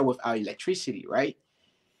internet without electricity, right?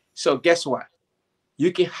 So guess what?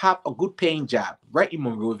 You can have a good paying job right in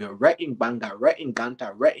Monrovia, right in Banga, right in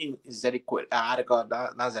Ganta, right in Zedekwe,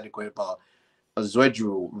 not Zedekwe, but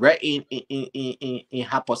Zwedru, right in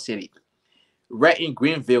Harper City, right in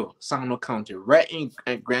Greenville, Sano County, right in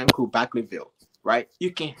Grand Coulee, Backleyville, right?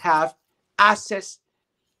 You can have access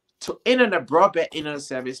to internet, broadband internet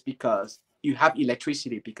service because you have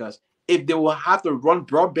electricity. Because if they will have to run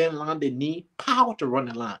broadband line, they need power to run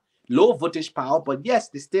the line. Low voltage power, but yes,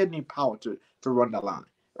 they still need power to run the line,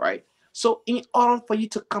 right? So in order for you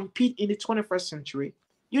to compete in the 21st century,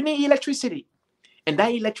 you need electricity. And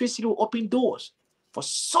that electricity will open doors for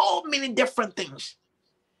so many different things.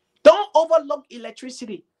 Don't overlook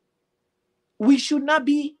electricity. We should not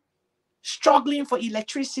be struggling for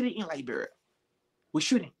electricity in Liberia. We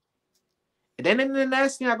shouldn't. And then the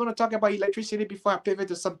next thing I'm going to talk about electricity before I pivot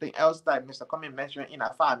to something else that Mr. Cummings mentioned in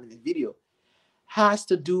our 5-minute video has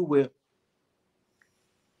to do with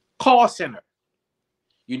call center.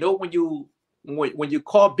 You know, when you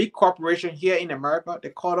call big corporation here in America,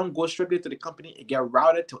 the call don't go strictly to the company. It get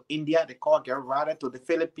routed to India. The call get routed to the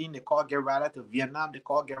Philippines. The call get routed to Vietnam. The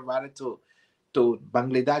call get routed to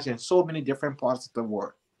Bangladesh and so many different parts of the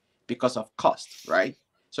world because of cost, right?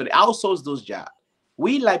 So they outsource those jobs.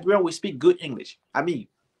 We Liberians, we speak good English. I mean,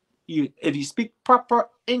 if you speak proper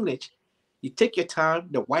English, you take your time.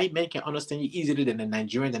 The white man can understand you easier than the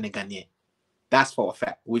Nigerian and the Ghanaian. That's for a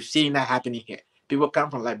fact. We've seen that happening here. People come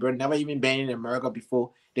from Liberia, never even been in America before.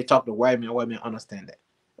 They talk to white men understand that,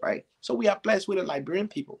 right? So we are blessed with the Liberian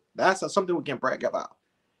people. That's something we can brag about,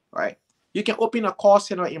 right? You can open a call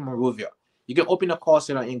center in Monrovia. You can open a call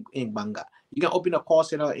center in Banga. You can open a call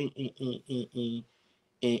center in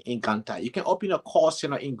Ganta. You can open a call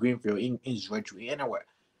center in Greenville, in Zwedru, anywhere.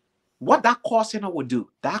 What that call center will do,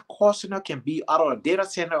 that call center can be out of a data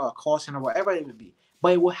center or a call center, whatever it will be,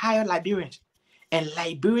 but it will hire Liberians. And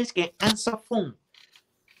Liberians can answer phone.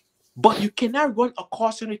 But you cannot run a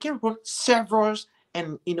call center. You can run servers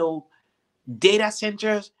and data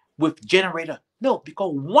centers with generator. No,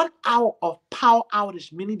 because 1 hour of power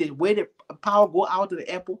outage, meaning the way the power go out to the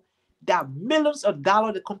airport, there are millions of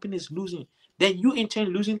dollars the company is losing. Then you in turn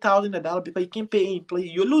losing thousands of dollars because you can't pay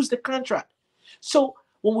employees. You lose the contract. So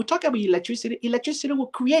when we talk about electricity, electricity will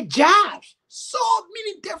create jobs. So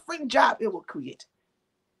many different jobs it will create.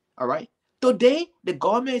 All right. Today, the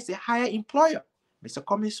government is a higher employer. Mr.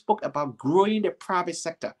 Cummings spoke about growing the private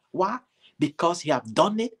sector. Why? Because he has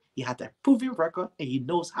done it. He has a proven record and he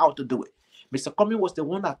knows how to do it. Mr. Comey was the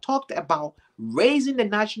one that talked about raising the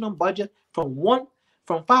national budget from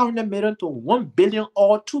 500 million to 1 billion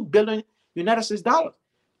or 2 billion United States dollars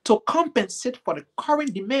to compensate for the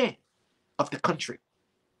current demand of the country.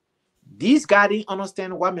 These guys didn't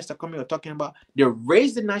understand what Mr. Comey was talking about. They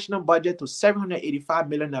raised the national budget to $785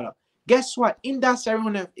 million. Guess what? In that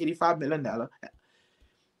 $785 million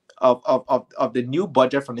of the new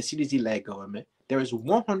budget from the CDC-led government, there is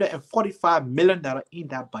 $145 million in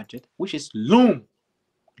that budget, which is loan,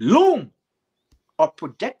 or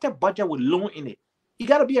projected budget with loan in it. You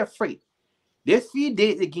got to be afraid. They 3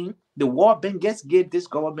 days again, the World Bank gave this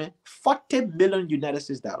government 40 million United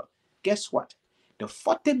States dollars. Guess what? The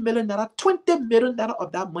 $40 million, $20 million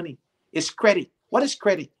of that money is credit. What is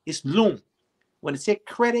credit? It's loan. When they say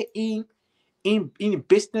credit in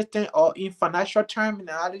business term or in financial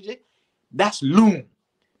terminology, that's loan.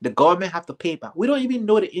 The government have to pay back. We don't even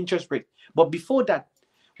know the interest rate. But before that,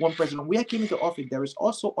 when President Weah came into office, there is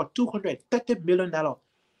also a $230 million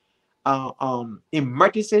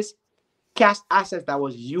emergencies cash assets that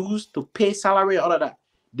was used to pay salary and all of that.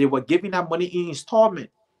 They were giving that money in installment.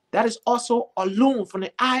 That is also a loan from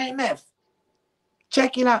the IMF.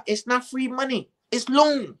 Check it out. It's not free money. It's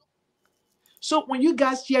loan. So when you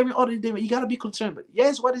guys hearing all these things, you got to be concerned. But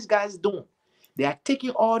yes, what these guys doing? They are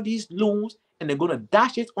taking all these loans and they're going to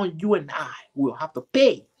dash it on you and I. We'll have to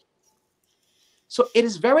pay. So it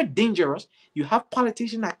is very dangerous. You have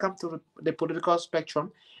politicians that come to the political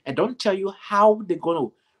spectrum and don't tell you how they're going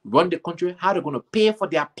to run the country, how they're going to pay for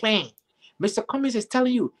their plan. Mr. Cummings is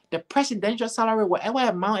telling you the presidential salary, whatever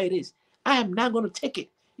amount it is, I am not going to take it.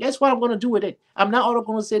 Guess what I'm going to do with it? I'm not also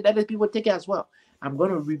going to say that people take it as well. I'm going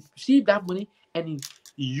to receive that money and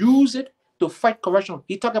use it to fight corruption.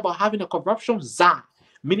 He talked about having a corruption czar,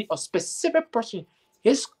 meaning a specific person.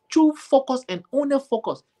 His true focus and only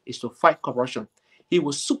focus is to fight corruption. He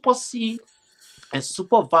will supersede and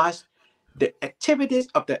supervise the activities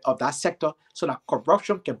of that sector so that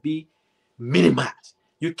corruption can be minimized.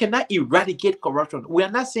 You cannot eradicate corruption. We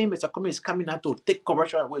are not saying Mr. Cummings is coming out to take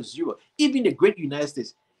corruption away zero. Even the great United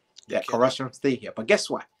States, that corruption stay here. But guess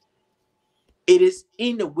what? It is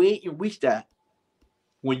in the way in which that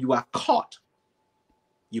when you are caught,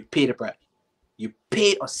 you pay the price. You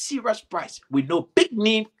pay a serious price. We know big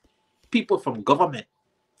name people from government,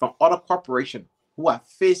 from other corporations who are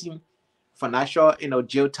facing financial,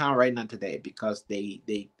 jail time right now today because they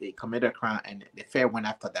committed a crime and the Fed went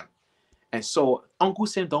after them. And so Uncle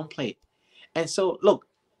Sam don't play. And so look,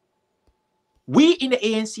 we in the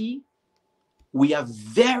ANC, we are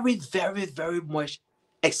very, very, very much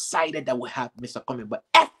excited that we have Mr. Cummings. But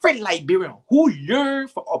every Liberian who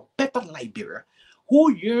yearns for a better Liberia,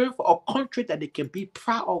 who yearn for a country that they can be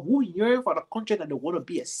proud of, who yearn for the country that they want to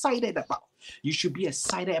be excited about, you should be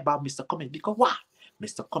excited about Mr. Cummings. Because why?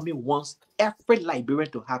 Mr. Cummings wants every Liberian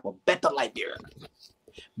to have a better Liberia.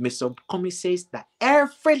 Mr. Cummings says that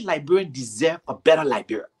every Liberian deserves a better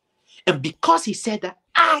Liberia. And because he said that,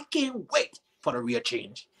 I can't wait for the real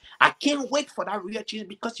change. I can't wait for that real change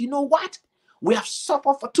because you know what? We have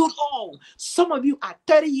suffered for too long. Some of you are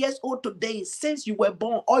 30 years old today. Since you were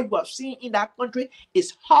born, all you have seen in that country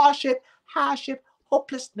is hardship,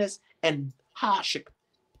 hopelessness, and hardship.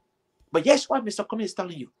 But guess what Mr. Cummings is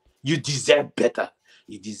telling you? You deserve better.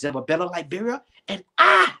 You deserve a better Liberia. And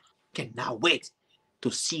I cannot wait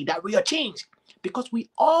to see that real change. Because we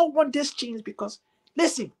all want this change because,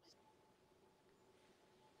 listen,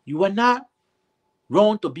 you are not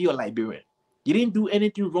wrong to be a Liberian. You didn't do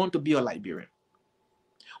anything wrong to be a Liberian.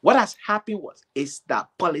 What has happened is that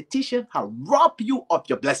politicians have robbed you of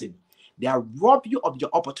your blessing. They have robbed you of your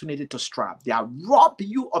opportunity to strive. They have robbed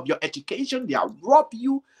you of your education. They have robbed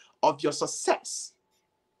you of your success.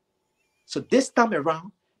 So this time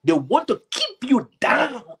around, they want to keep you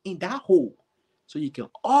down in that hole so you can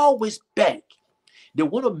always beg. They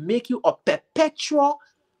want to make you a perpetual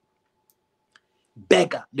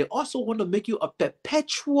beggar. They also want to make you a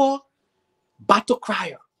perpetual battle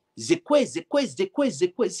crier. Zekwe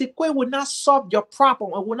will not solve your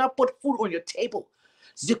problem and will not put food on your table.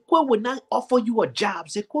 Zekwe will not offer you a job.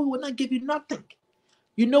 Zekwe will not give you nothing.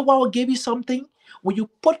 You know what will give you something? When you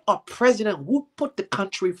put a president who put the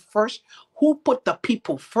country first, who put the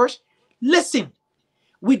people first. Listen,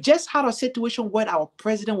 we just had a situation where our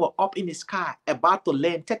president was up in the sky about to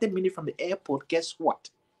land 30 minutes from the airport. Guess what?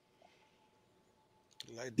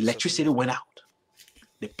 Electricity went out.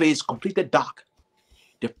 The place is completely dark.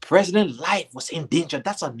 The president's life was in danger.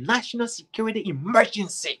 That's a national security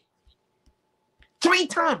emergency. 3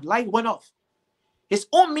 times light went off. His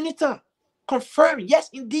own minister confirmed,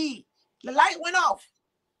 yes, indeed, the light went off.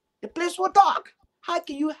 The place was dark. How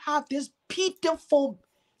can you have this pitiful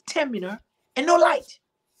terminal and no light,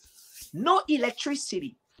 no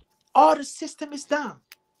electricity. All the system is down.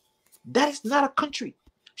 That is not a country.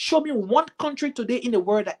 Show me one country today in the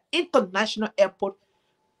world that international airport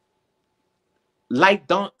light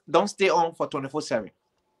don't stay on for 24/7.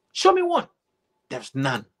 Show me one. There's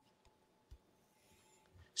none.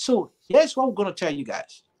 So here's what we're going to tell you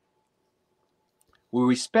guys. We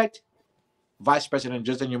respect Vice President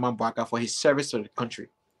Joseph Newman Boakai for his service to the country.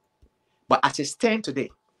 But as it stands today,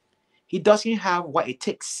 he doesn't have what it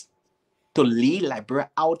takes to lead Liberia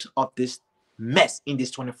out of this mess in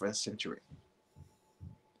this 21st century.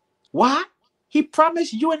 Why? He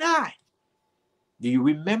promised you and I. Do you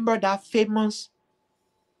remember that famous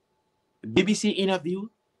BBC interview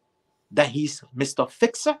that he's Mr.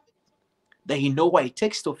 Fixer? That he know what it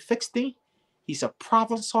takes to fix things? He's a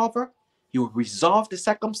problem solver. He will resolve the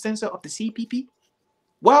circumstances of the CPP.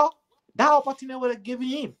 Well, that opportunity would have given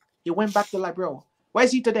him. He went back to Liberia. Where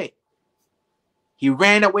is he today? He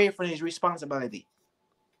ran away from his responsibility.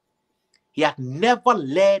 He had never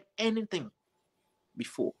led anything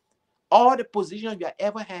before. All the positions you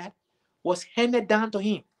ever had was handed down to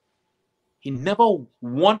him. He never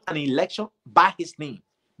won an election by his name.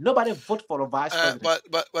 Nobody voted for the vice president.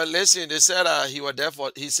 But listen, they said he was there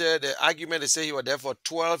for. He said the argument. They say he was there for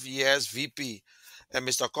 12 years VP, and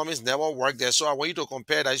Mr. Cummings never worked there. So I want you to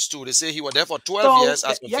compare those two. They say he was there for 12 years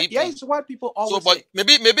as a VP. Yeah, it's what people always say.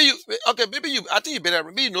 Maybe you I think you better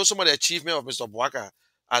maybe you know some of the achievement of Mr. Boakai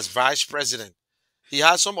as vice president. He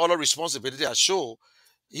has some other responsibility as show.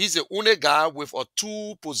 He's the only guy with a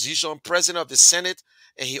two position, president of the Senate,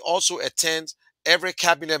 and he also attends every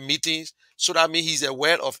cabinet meetings. So that means he's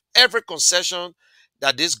aware of every concession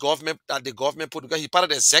that the government put together. He's part of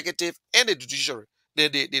the executive and the judiciary,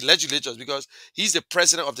 the legislatures, because he's the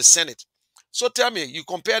president of the Senate. So tell me, you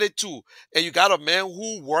compare the two, and you got a man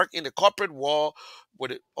who worked in the corporate world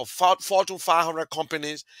with a Fortune 500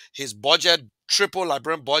 companies. His budget triple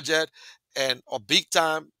Liberian budget and a big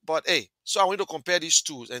time. But hey, so I want you to compare these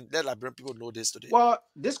two and let Liberian people know this today. Well,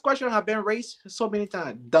 this question has been raised so many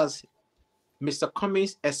times. Does Mr.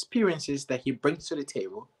 Cummings' experiences that he brings to the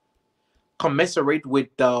table commensurate with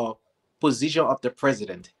the position of the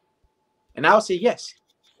president? And I'll say yes.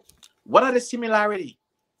 What are the similarities?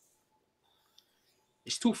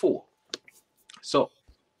 It's twofold. So,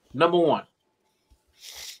 number one,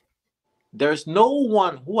 there's no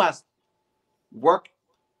one who has worked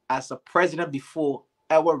as a president before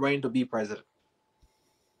ever reigned to be president.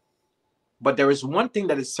 But there is one thing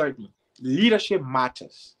that is certain. Leadership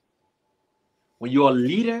matters. When you're a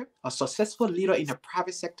leader, a successful leader in the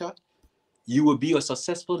private sector, you will be a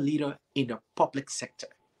successful leader in the public sector.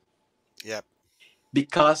 Yep.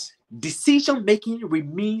 Because decision making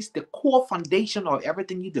remains the core foundation of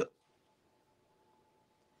everything you do.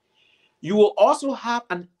 You will also have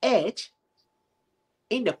an edge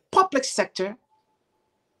in the public sector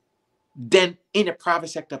than in the private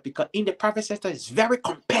sector, because in the private sector it's very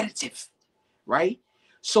competitive, right?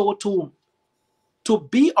 So to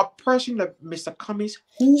be a person like Mr. Cummings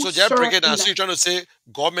who so just break it down. So you're trying to say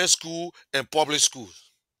government school and public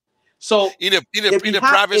schools. So in the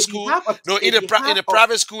private school, in the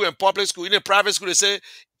private school and public school. In the private school they say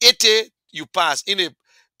 80 you pass. In the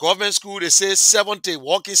government school they say 70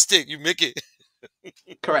 walking stick you make it.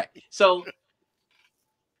 Correct. So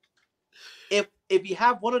if you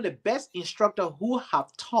have one of the best instructors who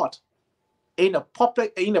have taught in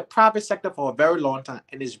the private sector for a very long time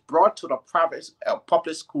and is brought to the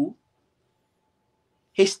public school,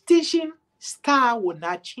 his teaching style will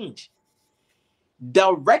not change.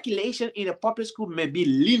 The regulation in the public school may be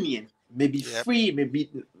lenient, may be free,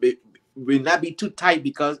 will not be too tight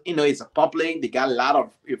because it's a public, they got a lot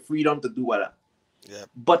of freedom to do whatever. Yep.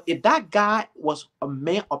 But if that guy was a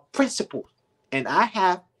man of principle, and I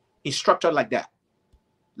have instructor like that,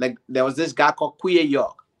 like there was this guy called Quia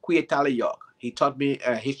Tyler York. He taught me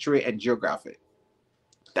history and geography.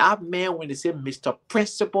 That man, when they say Mr.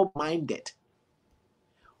 Principle Minded,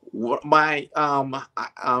 my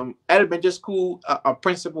elementary school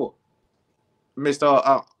principal,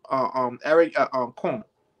 Mr. Eric Kong,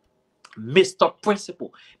 Mr.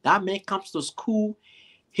 Principal. That man comes to school,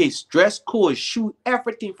 his dress code, his shoe,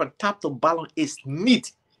 everything from top to bottom is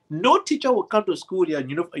neat. No teacher will come to school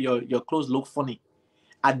and your clothes look funny.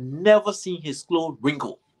 I never seen his clothes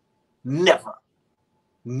wrinkle. Never.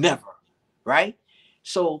 Right?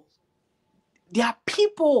 So there are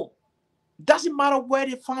people, doesn't matter where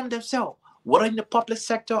they find themselves, whether in the public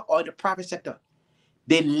sector or in the private sector,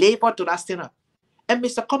 they labor to that standard. And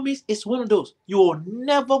Mr. Cummings is one of those. You will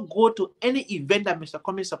never go to any event that Mr.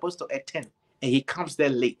 Cummings is supposed to attend and he comes there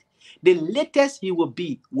late. The latest he will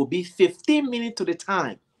be 15 minutes to the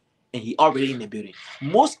time and he already in the building.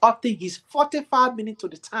 Most often, he's 45 minutes to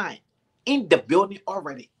the time in the building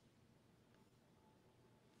already.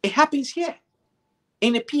 It happens here.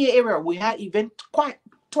 In the PA area, we had event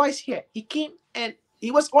twice here. He came and he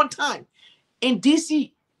was on time. In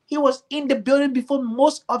DC, he was in the building before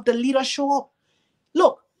most of the leaders show up.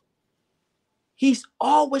 Look, he's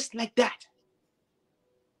always like that.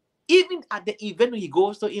 Even at the event when he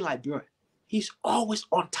goes to in Liberia, he's always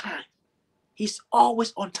on time. He's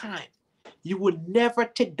always on time. You will never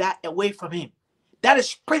take that away from him. That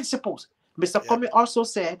is principles. Mr. Comey also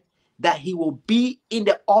said that he will be in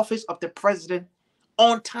the office of the president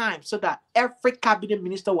on time so that every cabinet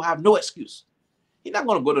minister will have no excuse. He's not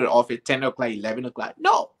going to go to the office 10 o'clock, 11 o'clock.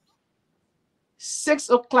 No. 6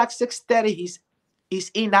 o'clock, 6:30,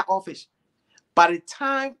 he's in that office. By the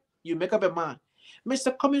time you make up your mind,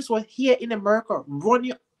 Mr. Cummings was here in America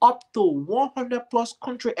running up to 100 plus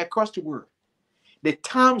countries across the world. The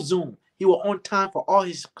time zone, he was on time for all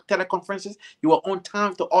his teleconferences. He was on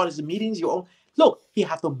time to all his meetings. Look, he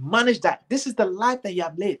had to manage that. This is the life that he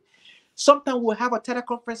have lived. Sometimes we'll have a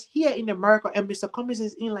teleconference here in America and Mr. Cummings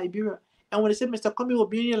is in Liberia. And when they say Mr. Cummings will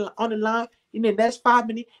be on the line in the next 5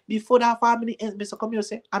 minutes, before that 5 minutes ends, Mr. Cummings will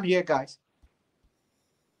say, I'm here, guys.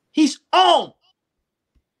 He's on.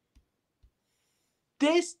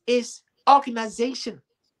 This is organization.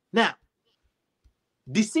 Now,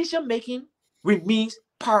 decision-making remains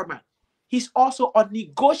paramount. He's also a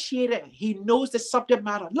negotiator. He knows the subject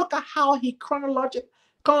matter. Look at how he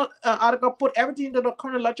article put everything into the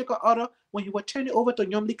chronological order when he was turning over to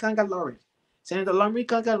Yomli Kanga Lawrence. Senator Yomli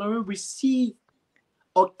Kanga Lawrence received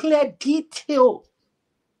a clear, detailed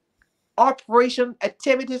operation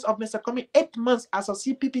activities of Mr. Cummings 8 months as a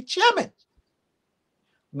CPP chairman.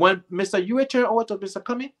 When Mr. Yue turned over to Mr.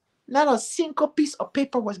 Cummings, not a single piece of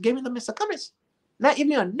paper was given to Mr. Cummings. Not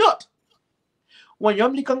even a note. When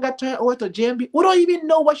Yomli Kanga turned over to JMB, we don't even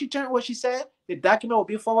know what she said. The document will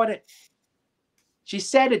be forwarded. She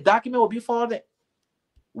said the document will be forwarded.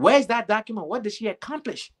 Where's that document? What did she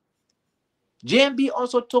accomplish? JMB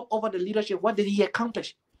also took over the leadership. What did he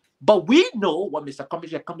accomplish? But we know what Mr.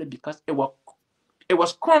 Cummings accomplished because it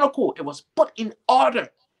was chronicled. It was put in order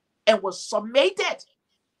and was submitted.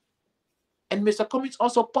 And Mr. Cummings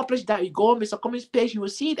also published that. You go on Mr. Cummings' page, you will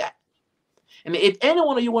see that. And if any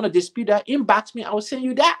one of you want to dispute that, inbox me, I will send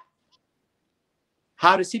you that.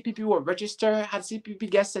 How the CPP will register, how the CPP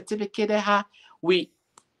gets certificated, how we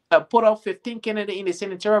put out 15 candidates in the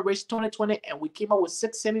senatorial race 2020, and we came out with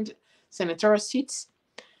 6 senatorial seats.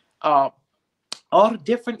 All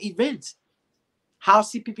different events. How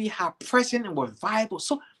CPP had present and were viable.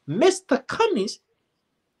 So Mr. Cummings'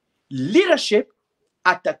 leadership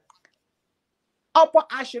at the upper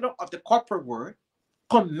echelon of the corporate world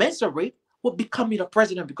commensurate with becoming the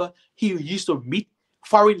president because he used to meet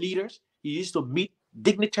foreign leaders, he used to meet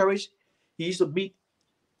dignitaries, he used to meet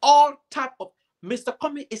all type of. Mr.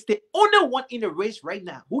 Cummings is the only one in the race right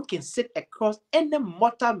now who can sit across any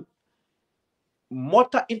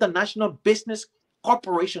multi international business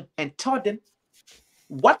corporation and tell them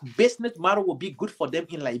what business model will be good for them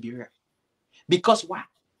in Liberia. Because why?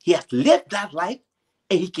 He has lived that life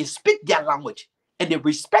and he can speak their language and they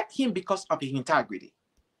respect him because of his integrity.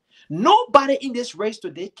 Nobody in this race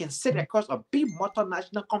today can sit across a big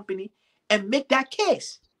multinational company and make that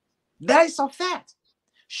case. That is a fact.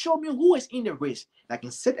 Show me who is in the race that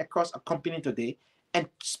can sit across a company today and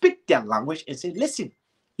speak their language and say, listen,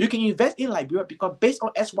 you can invest in Liberia because based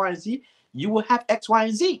on X, Y, and Z, you will have X, Y,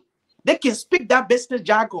 and Z. They can speak that business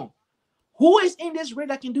jargon. Who is in this race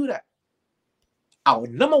that can do that? Our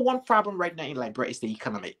number one problem right now in Liberia is the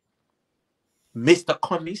economy. Mr.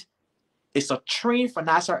 Cummings is a trained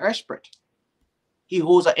financial expert. He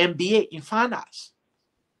holds an MBA in finance.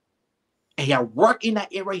 And he has worked in that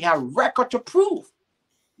area. He has a record to prove.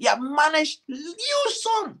 He has managed huge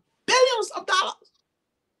sums, billions of dollars.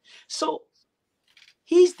 So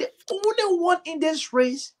he's the only one in this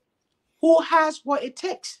race who has what it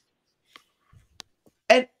takes.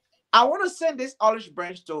 And I want to send this olive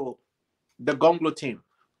branch to the Gonglo team.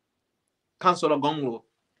 Councilor Gonglo.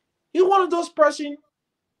 He's one of those persons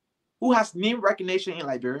who has name recognition in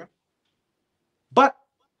Liberia. But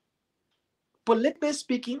politically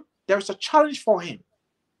speaking, there's a challenge for him.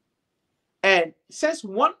 And since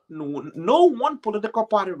no one political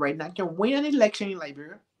party right now can win an election in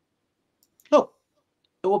Liberia, look,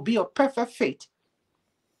 it will be a perfect fate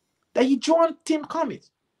that you join Team Cummings.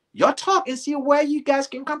 You talk and see where you guys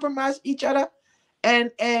can compromise each other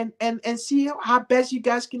and see how best you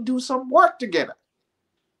guys can do some work together.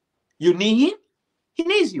 You need him, he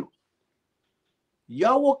needs you.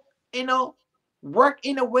 Y'all will, work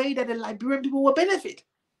in a way that the Liberian people will benefit.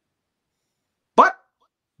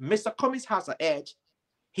 Mr. Cummings has an edge.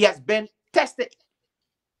 He has been tested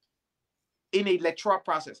in the electoral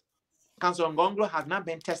process. Councilor Ngonglo has not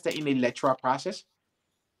been tested in the electoral process.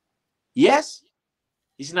 Yes,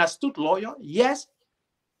 he's an astute lawyer. Yes,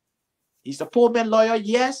 he's a poor man lawyer.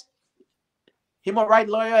 Yes, human rights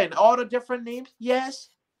lawyer and all the different names. Yes,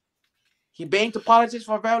 he been into politics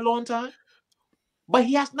for a very long time, but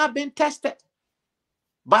he has not been tested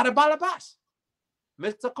by the Balabas.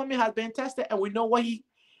 Mr. Cummings has been tested, and we know what he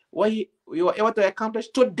was able to accomplish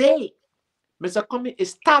today. Mr. Cummings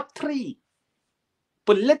is top 3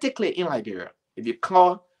 politically in Liberia. If you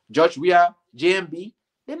call George Weah, JMB,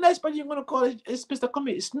 the next person you're going to call is Mr.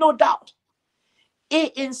 Cummings. It's no doubt.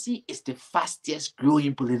 ANC is the fastest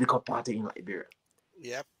growing political party in Liberia.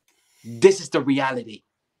 Yep. This is the reality.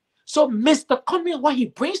 So Mr. Cummings, what he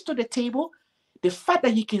brings to the table, the fact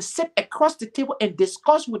that he can sit across the table and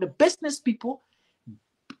discuss with the business people,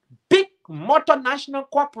 big multinational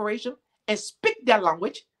corporation, and speak their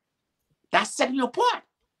language, that's setting you apart.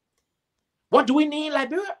 What do we need in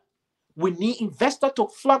Liberia? We need investors to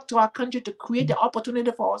flock to our country to create the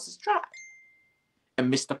opportunity for us to thrive.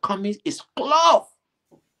 And Mr. Cummings is close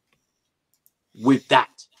with that.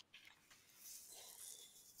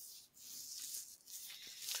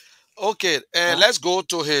 Okay, and let's go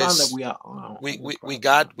to his. We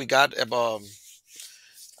got about.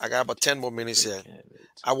 I got about 10 more minutes here.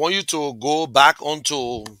 I want you to go back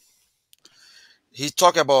onto. He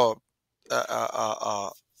talked about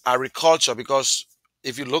agriculture, because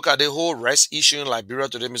if you look at the whole rice issue in Liberia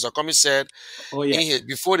today, Mr. Cummings said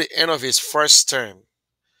before the end of his first term,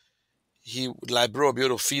 Liberia will be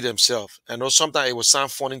able to feed himself. I know sometimes it will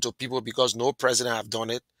sound funny to people because no president have done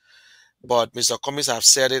it, but Mr. Cummings have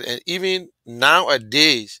said it, and even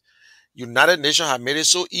nowadays, United Nations have made it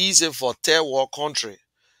so easy for third world country.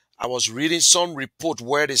 I was reading some report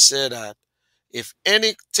where they said that if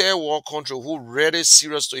any third world country who really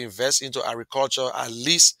serious to invest into agriculture, at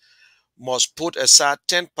least must put aside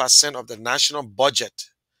 10% of the national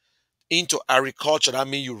budget into agriculture. That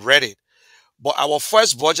means you read it. But our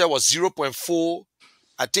first budget was 0.4.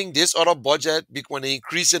 I think this other budget, when they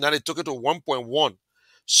increased it, now they took it to 1.1.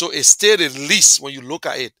 So it stayed at least when you look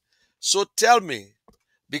at it. So tell me,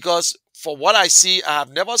 because for what I see, I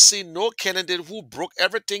have never seen no candidate who broke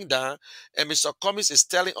everything down. And Mr. Cummings is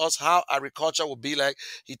telling us how agriculture will be like.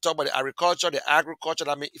 He talked about the agriculture,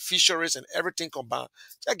 that means fisheries and everything combined.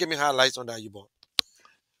 Just give me highlights on that, you boy.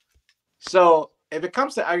 So if it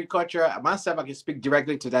comes to agriculture, myself, I can speak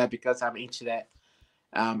directly to that because I'm into that.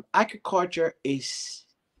 Agriculture is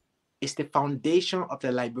the foundation of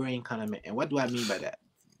the Liberian economy. And what do I mean by that?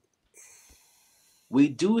 We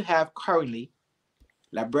do have currently,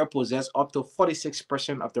 Liberia possesses up to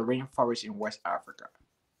 46% of the rainforest in West Africa.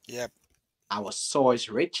 Yep. Our soil is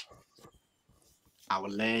rich. Our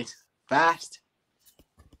land is vast.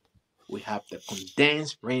 We have the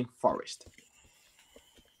condensed rainforest.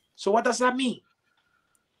 So what does that mean?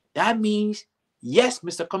 That means, yes,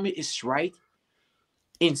 Mr. Cummings is right.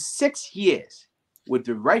 In 6 years, with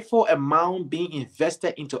the rightful amount being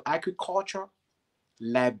invested into agriculture,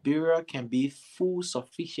 Liberia can be food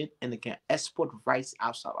sufficient and it can export rice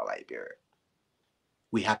outside of Liberia.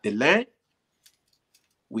 We have the land,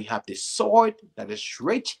 we have the soil that is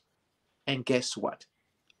rich, and guess what?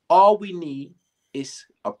 All we need is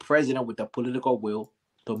a president with the political will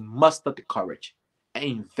to muster the courage and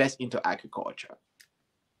invest into agriculture.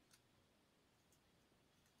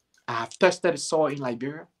 I have tested the soil in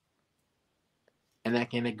Liberia, and I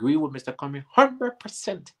can agree with Mr. Cummings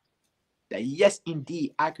 100%. That yes,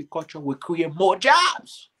 indeed, agriculture will create more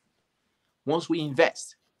jobs once we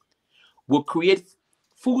invest. We'll create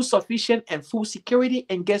food sufficient and food security,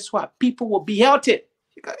 and guess what? People will be healthy.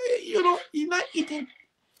 Because, you're not eating,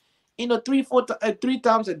 3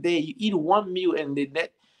 times a day. You eat one meal, and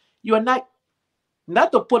you are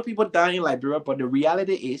not to put people down in Liberia, but the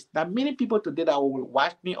reality is that many people today that will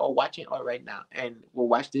watch me or watching it right now and will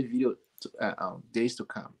watch this video days to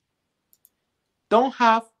come don't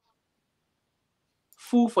have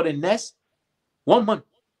food for the next 1 month.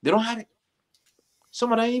 They don't have it.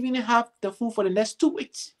 Some of them even have the food for the next 2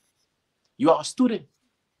 weeks. You are a student.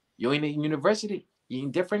 You're in a university. You're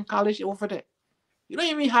in different college over there. You don't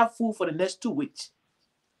even have food for the next 2 weeks.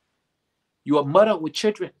 You're a mother with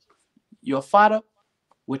children. You're a father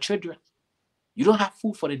with children. You don't have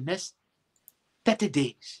food for the next 30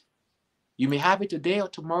 days. You may have it today or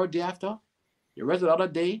tomorrow, day after. The rest of the other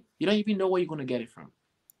day, you don't even know where you're going to get it from.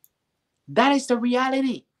 That is the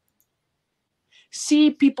reality.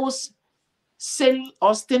 See people sitting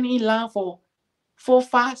or standing in line for 4,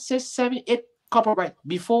 5, 6, 7, 8 cup of rice.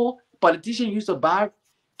 Before, politicians used to buy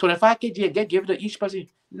 25 kg and get given to each person.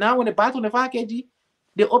 Now when they buy 25 kg,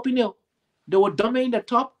 they open it, they will dump it in the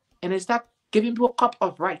top and they start giving people cups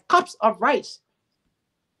of rice. Cups of rice.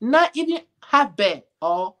 Not even half bag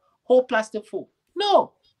or whole plastic full.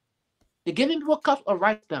 No. They're giving people cups of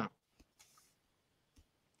rice down.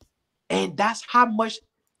 And that's how much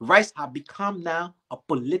rice have become now a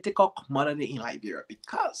political commodity in Liberia,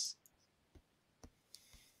 because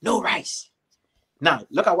no rice. Now,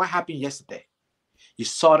 look at what happened yesterday. You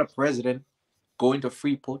saw the president going to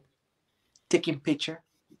Freeport, taking picture.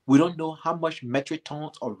 We don't know how much metric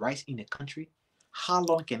tons of rice in the country. How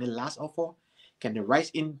long can it last for? Can the rice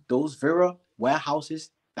in those very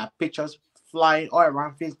warehouses that pictures flying all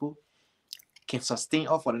around Facebook can sustain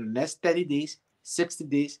us for the next 30 days, 60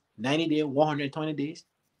 days, 90 days, 120 days?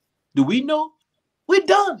 Do we know? We're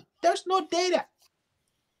done. There's no data.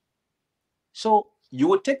 So you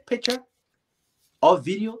will take picture or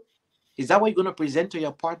video. Is that what you're going to present to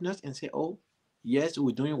your partners and say, oh, yes,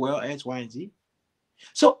 we're doing well, X, Y, and Z?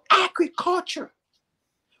 So agriculture,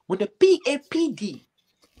 when the PAPD,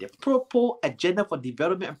 the Purple Agenda for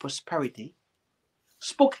Development and Prosperity,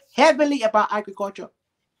 spoke heavily about agriculture,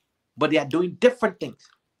 but they are doing different things.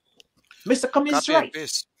 Mr. Cummings is right.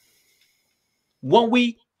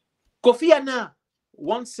 When Kofi Annan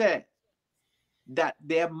once said that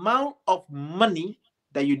the amount of money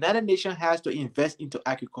the United Nations has to invest into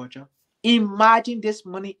agriculture, imagine this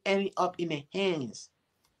money ending up in the hands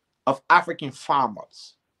of African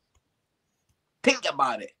farmers. Think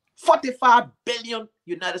about it. 45 billion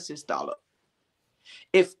United States dollars.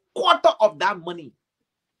 If quarter of that money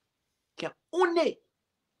can only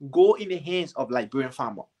go in the hands of Liberian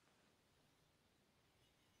farmer,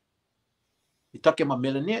 you're talking about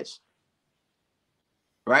millionaires,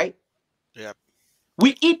 right? Yeah.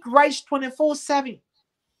 We eat rice 24/7,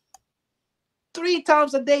 3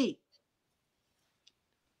 times a day.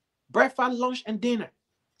 Breakfast, lunch, and dinner,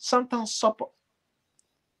 sometimes supper.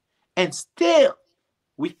 And still,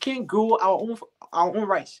 we can't grow our own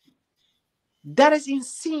rice. That is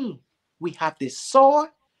insane. We have the soil,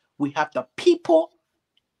 we have the people.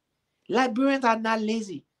 Liberians are not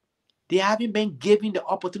lazy. They haven't been given the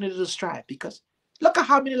opportunity to strive, because look at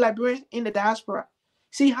how many Liberians in the diaspora.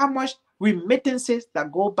 See how much remittances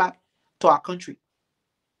that go back to our country.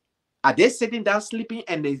 Are they sitting down sleeping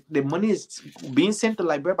and the money is being sent to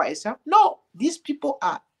Liberia by itself? No, these people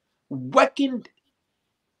are working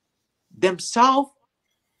themselves.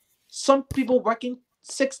 Some people working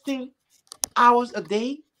 16 hours a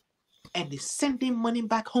day and they're sending money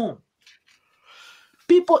back home.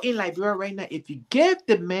 People in Liberia right now, if you give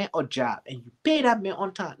the man a job and you pay that man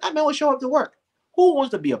on time, that man will show up to work. Who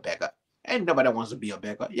wants to be a beggar? And nobody wants to be a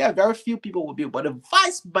beggar. Yeah, very few people will be, but the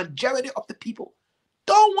vast majority of the people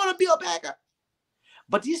don't want to be a beggar.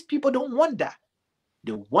 But these people don't want that.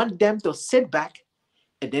 They want them to sit back,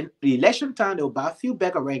 and then the election time, they'll buy a few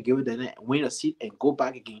beggars and give them, win a seat and go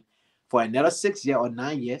back again for another 6 years or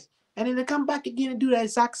 9 years, and then they come back again and do the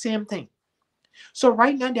exact same thing. So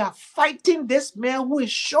right now, they are fighting this man who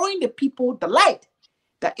is showing the people the light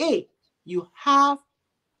that, hey, you have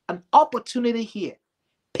an opportunity here.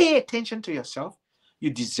 Pay attention to yourself. You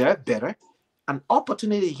deserve better. An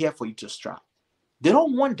opportunity here for you to strive. They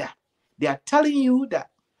don't want that. They are telling you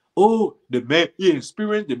that, oh, the man is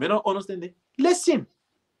experienced, the man don't understand it. Listen,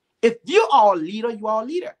 if you are a leader, you are a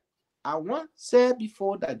leader. I once said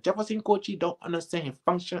before that Jefferson Kochi don't understand his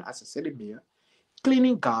function as a city mayor.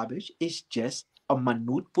 Cleaning garbage is just a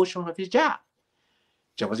minute portion of his job.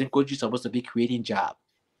 Jefferson Kochi is supposed to be creating jobs,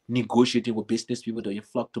 negotiating with business people to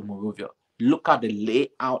influx to Monrovia. Look at the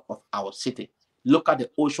layout of our city. Look at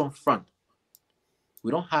the ocean front.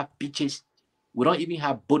 We don't have beaches. We don't even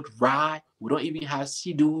have boat ride. We don't even have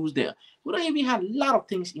sea-doos there. We don't even have a lot of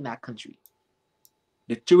things in our country.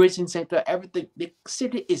 The tourism sector, everything. The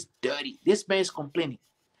city is dirty. This man is complaining.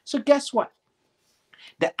 So guess what?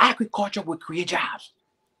 The agriculture will create jobs.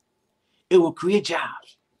 It will create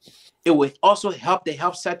jobs. It will also help the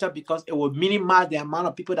health sector because it will minimize the amount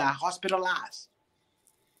of people that are hospitalized.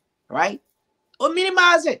 Right? It will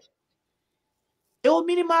minimize it. It will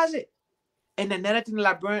minimize it. And another thing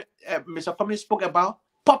Mr. Cummings spoke about,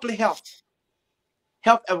 public health.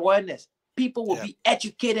 Health awareness. People will be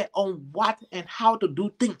educated on what and how to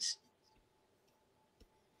do things.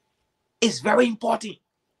 It's very important.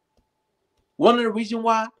 One of the reasons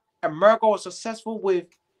why America was successful with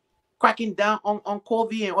cracking down on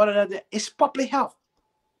COVID and all of that is public health.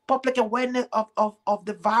 Public awareness of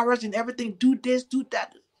the virus and everything. Do this, do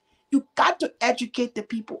that. You got to educate the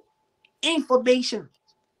people. Information.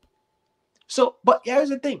 So, but here's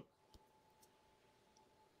the thing.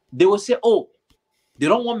 They will say, oh, they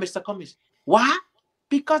don't want Mr. Cummings. Why?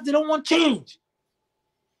 because they don't want change.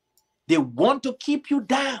 They want to keep you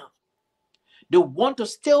down. They want to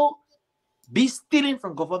still be stealing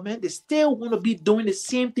from government. They still want to be doing the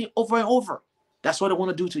same thing over and over. That's what they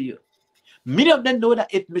want to do to you. Many of them know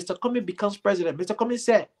that if Mr. Cummings becomes president, Mr. Cummings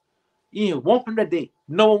said, in 100 days,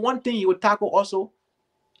 number one thing he will tackle also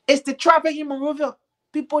is the traffic in Monrovia.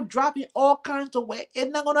 People driving all kinds of way.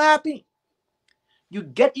 It's not going to happen. You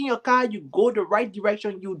get in your car, you go the right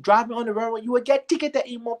direction, you driving on the road, you will get ticketed,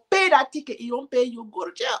 you won't pay that ticket, you don't pay, you go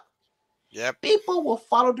to jail. Yep. People will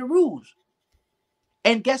follow the rules.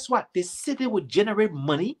 And guess what? The city will generate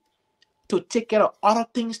money to take care of other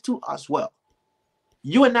things too as well.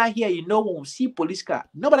 You and I here, you know, when we see police car,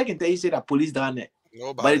 nobody can tell you say that police down there.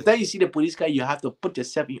 Nobody. By the time you see the police car, you have to put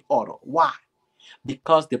yourself in order. Why?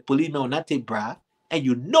 Because the police know not take bribe, and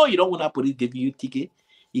you know you don't want that police give you a ticket.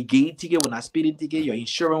 You get a ticket when a speeding ticket, your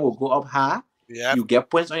insurance will go up high. Yep. You get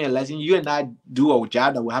points on your license. You and I do a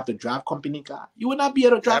job that will have to drive company car. You will not be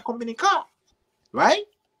able to drive Yep. company car, right?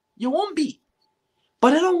 You won't be.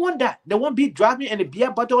 But they don't want that. They won't be driving and the beer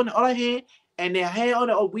bottle on the other hand and their hand on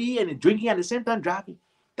the weed and the drinking at the same time driving.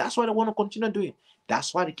 That's why they want to continue doing.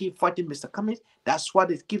 That's why they keep fighting Mr. Cummings. That's why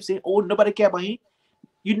they keep saying, oh, nobody care about him.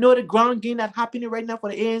 You know the ground game that's happening right now for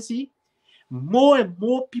the ANC? More and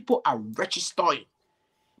more people are registering.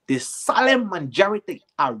 The silent majority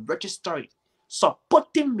are registering,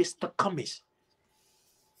 supporting Mr. Cummings.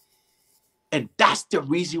 And that's the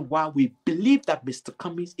reason why we believe that Mr.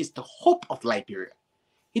 Cummings is the hope of Liberia.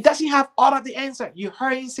 He doesn't have all of the answer. You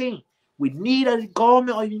heard him saying, we need a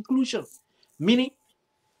government of inclusion. Meaning,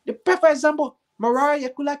 the perfect example, Mariah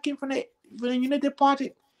Yakula came from the United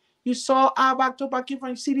Party. You saw Abba Toba came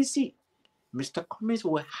from CDC. Mr. Cummings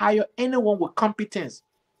will hire anyone with competence.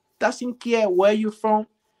 Doesn't care where you're from,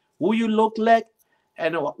 who you look like,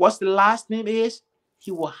 and what's the last name is.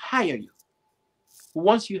 He will hire you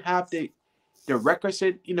once you have the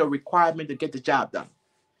requisite, requirement to get the job done.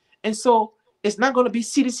 And so it's not going to be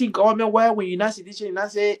CDC government where when you're not CDC, you're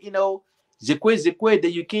not say, Zekwe,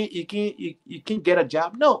 that you can't get a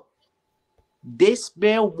job. No. This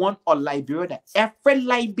man want a Liberia that every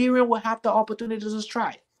Liberian will have the opportunity to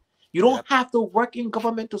strive. You don't have to work in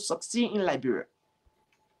government to succeed in Liberia.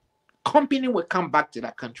 Company will come back to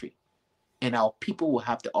that country, and our people will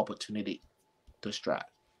have the opportunity to strive.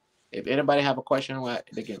 If anybody have a question,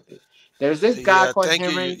 they can. There's this guy called thank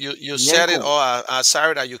Henry. You said it all.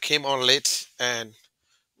 Sorry that you came on late, and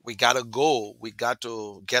we gotta go. We got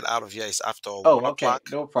to get out of here. It's after 1 o'clock.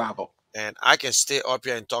 No problem. And I can stay up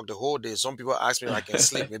here and talk the whole day. Some people ask me if I can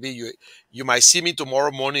sleep. Maybe you might see me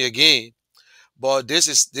tomorrow morning again. But this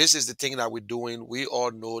is the thing that we're doing. We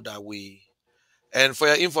all know that and for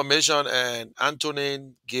your information, and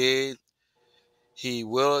Antonin Gay,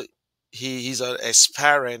 he's an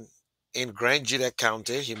aspirant in Grand Gila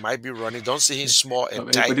County. He might be running. Don't see him small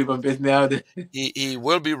and tight. He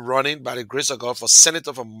will be running by the grace of God for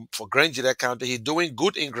senator for Grand Gila County. He's doing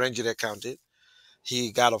good in Grand Gila County.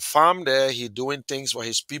 He got a farm there. He's doing things for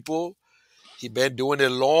his people. He been doing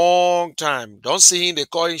it a long time. Don't see him. They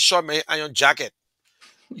call him short man iron jacket.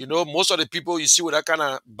 Most of the people you see with that kind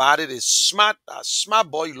of body, they smart. A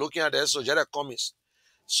smart boy you're looking at there. So Jada Cummings.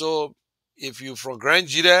 So if you from Grand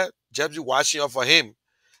Gila, just be watching out for him.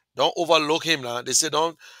 Don't overlook him now. They say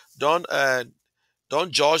don't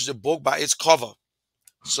judge the book by its cover.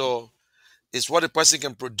 So it's what the person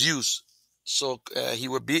can produce. So he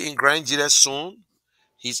will be in Grand Gila soon.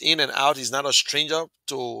 He's in and out. He's not a stranger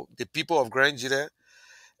to the people of Grand Gila.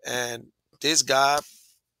 And this guy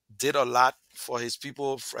did a lot for his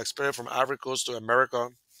people, especially from Ivory Coast to America.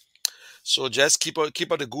 So just keep up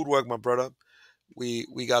the good work, my brother. We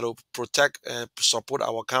got to protect and support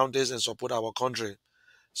our counties and support our country.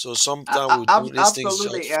 So sometimes we do these things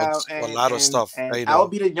for a lot of stuff. And I will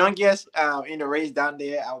be the youngest in the race down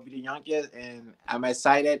there. I will be the youngest, and I'm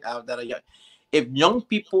excited that if young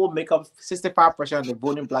people make up 65% of the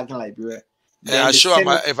voting bloc in Liberia, yeah, sure.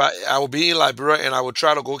 I will be in Liberia, and I will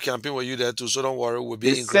try to go campaign with you there too. So don't worry, we'll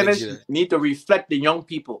be in Grand Gila. Need to reflect the young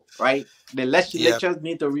people, right? The legislatures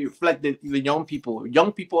need to reflect the young people.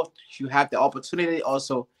 Young people should have the opportunity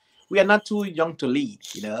also. We are not too young to lead,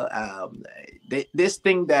 this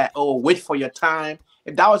thing that, wait for your time.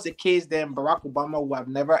 If that was the case, then Barack Obama would have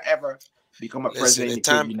never ever become a president.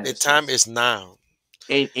 The time is now.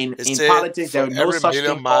 In politics, there is no such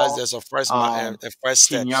thing called there's a first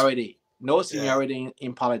step. Seniority. No seniority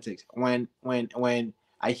in politics. When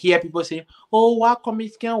I hear people say, "Oh, why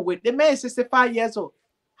communists can't wait?" The man is 65 years old.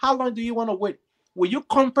 How long do you want to wait? Will you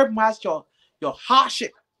compromise your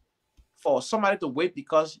hardship for somebody to wait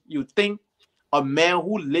because you think a man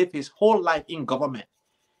who lived his whole life in government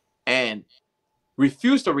and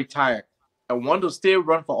refuse to retire and want to still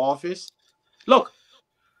run for office, look,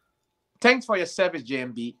 thanks for your service,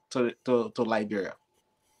 JMB, to Liberia.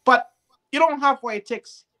 But you don't have what it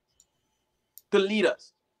takes to lead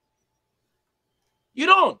us. You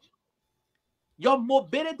don't. Your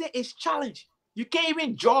mobility is challenged. You can't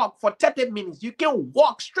even jog for 30 minutes. You can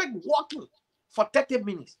walk, straight walking for 30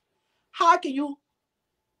 minutes. How can you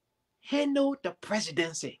handle the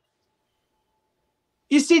presidency?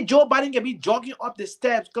 You see, Joe Biden can be jogging up the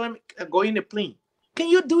steps, going in the plane. Can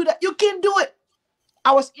you do that? You can't do it.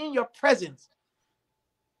 I was in your presence.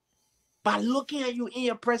 By looking at you in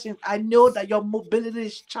your presence, I know that your mobility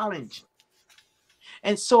is challenged.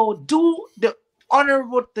 And so do the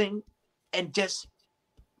honorable thing and just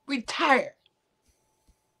retire.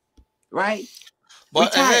 Right? But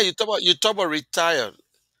Retire. hey, you talk about retired.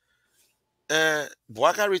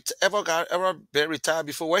 Boaka ever been retired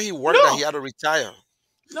before? Where he worked, that No. he had to retire.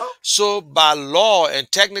 No. So by law and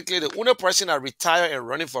technically, the only person that retired and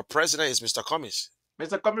running for president is Mr. Cummings.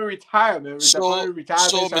 Mr. Cummings retired, man. Mr. So Cummings retired.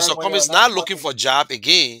 so Mr. Cummings not looking for job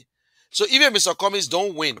again. So even Mr. Cummings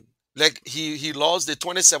don't win, like he lost the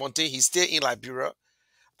 2017, he stayed in Liberia.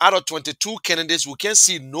 Out of 22 candidates, we can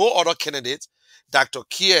see no other candidates. Dr.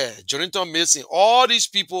 Kier, Jonathan Milson, all these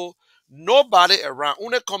people, nobody around.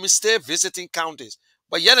 Only Cummings stay visiting counties.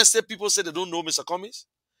 But yet instead people say they don't know Mr. Cummings.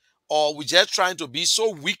 Or we just trying to be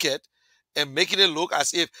so wicked and making it look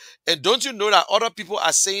as if. And don't you know that other people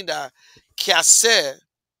are saying that Kiase,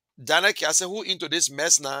 Daniel Kiase, who into this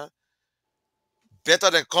mess now, better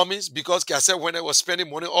than Cummings, because Kiase when they was spending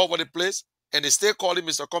money all over the place and they still calling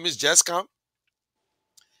Mr. Cummings just come.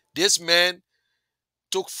 This man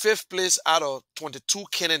took 5th place out of 22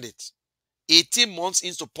 candidates, 18 months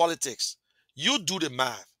into politics. You do the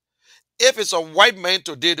math. If it's a white man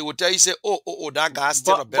today, they will tell you, say, oh, that guy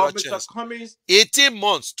still a better chance. Cummings, 18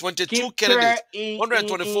 months, 22 candidates,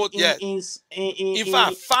 124, yes.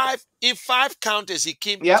 In fact, in five counties, he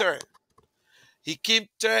came third. He came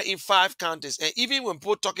third in 5 counties. And even when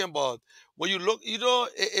people talking about, when you look,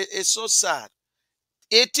 it's so sad.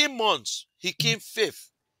 18 months, he came 5th.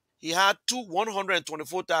 He had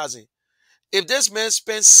 124,000. If this man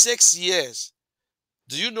spent 6 years,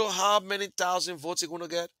 do you know how many thousand votes he's going to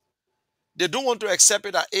get? They don't want to accept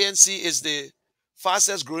it that ANC is the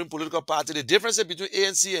fastest growing political party. The difference between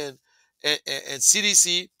ANC and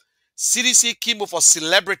CDC, CDC came with a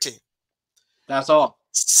celebrity. That's all.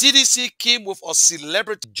 CDC came with a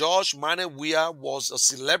celebrity. George Manneh Weah was a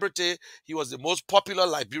celebrity. He was the most popular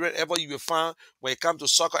Liberian ever you will find when it comes to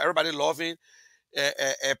soccer. Everybody loved him.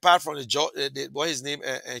 Apart from what his name,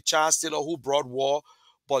 Charles Taylor, who brought war.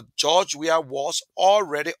 But George Weah was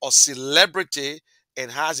already a celebrity and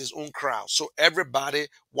has his own crowd. So everybody,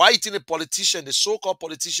 why you think the politician, the so-called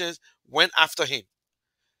politicians, went after him?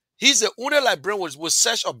 He's the only Liberian with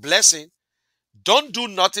such a blessing. Don't do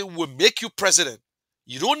nothing will make you president.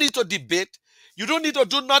 You don't need to debate. You don't need to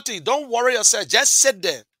do nothing. Don't worry yourself. Just sit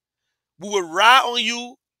there. We will ride on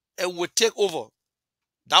you and we'll take over.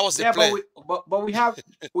 That was the plan. But we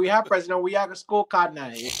have president. We have a scorecard now.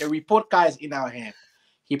 A report card is in our hand.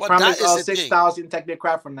 He promised us 6,000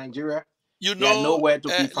 technocrats from Nigeria. You know, nowhere to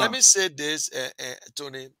be found. Let me say this,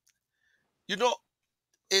 Tony. You know,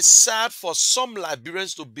 it's sad for some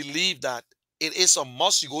Liberians to believe that it is a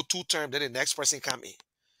must you go 2 terms, then the next person come in.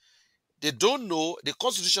 They don't know the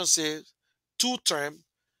Constitution says 2 terms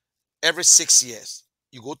every 6 years.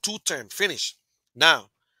 You go 2 terms, finish. Now,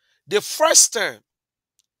 the first term,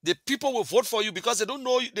 the people will vote for you because they don't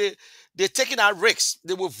know they're taking that risk.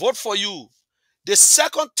 They will vote for you. The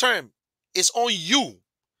second term is on you.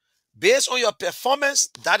 Based on your performance,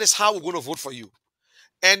 that is how we're going to vote for you.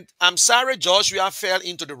 And I'm sorry, Josh, we have fell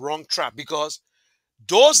into the wrong trap because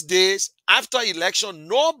those days after election,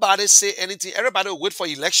 nobody say anything. Everybody will wait for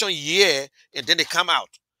election year and then they come out.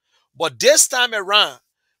 But this time around,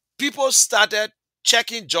 people started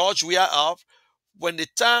checking George Weah up. When the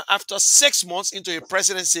time after 6 months into the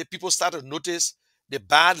presidency, people started to notice the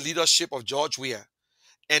bad leadership of George Weah.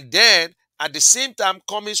 And then at the same time,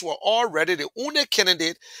 Cummings were already the only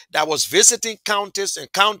candidate that was visiting counties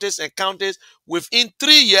and counties and counties. Within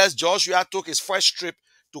 3 years, George Weah took his first trip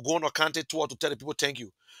to go on a county tour to tell the people thank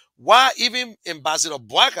you. While even Ambassador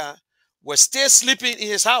Boaka was still sleeping in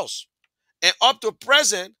his house. And up to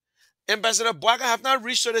present, Ambassador Boaka have not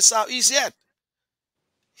reached to the southeast yet.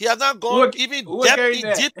 He has not gone even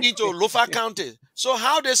deep into Lofa County. So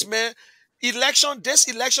how this man, this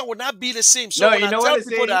election will not be the same. So when I tell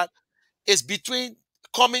people that it's between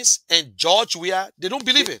Cummings and George Weah, they don't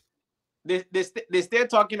believe it. They still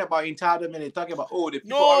talking about entitlement. They're talking about, the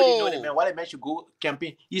people already know the man. Why the man should go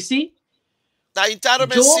campaign? You see? The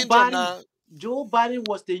entitlement syndrome now, Joe Biden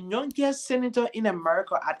was the youngest senator in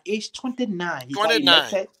America at age 29. He got 29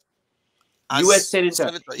 elected U.S. as senator.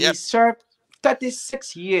 senator. He Yep. served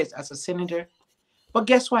 36 years as a senator. But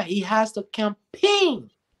guess what? He has to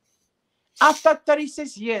campaign after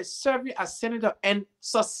 36 years serving as senator and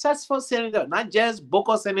successful senator, not just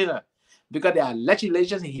vocal senator, because there are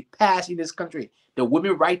legislations he passed in this country, the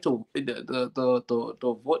women right to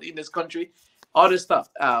the vote in this country, all this stuff.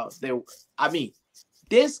 I mean,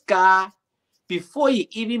 this guy, before he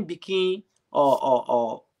even became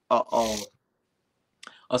a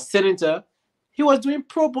senator, he was doing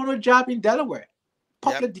pro bono job in Delaware,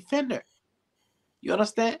 public defender. You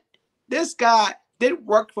understand? This guy did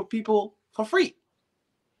work for people for free.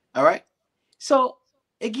 All right. So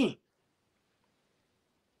again,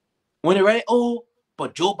 when they ready, oh,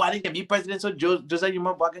 but Joe Biden can be president, so Joseph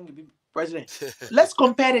Yuma Biden can be president. Let's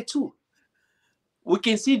compare the two. We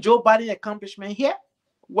can see Joe Biden accomplishment here.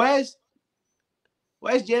 Where's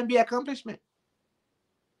JMB accomplishment?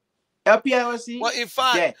 LPIOC. Well, in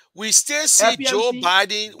fact, dead. we still see LPMC, Joe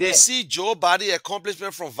Biden. dead. We see Joe Biden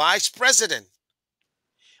accomplishment from vice president.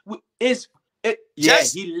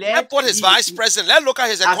 Yes, he led. Let's put his vice president. Let's look at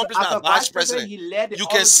his accomplishment as vice president. He led you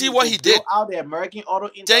can see what he did. Out the American auto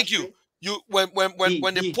industry. Thank you.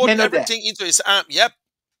 When they put everything into his arm. Yep.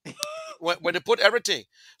 when they put everything.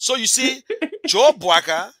 So you see, Joe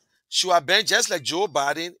Boakai should have been just like Joe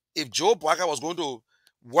Biden if Joe Boakai was going to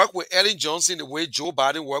work with Ellen Johnson the way Joe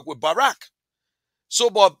Biden worked with Barack. So,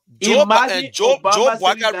 but Joe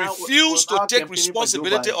Boakai refused to take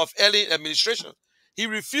responsibility of Ellen administration. He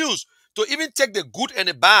refused to even take the good and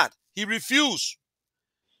the bad. He refused.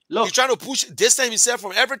 Look, he's trying to push distance himself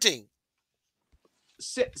from everything.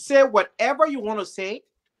 Say whatever you want to say.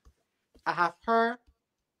 I have heard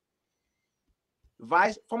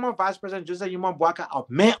former Vice President Joseph Yuma Boakai, a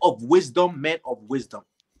man of wisdom.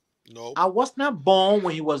 No. I was not born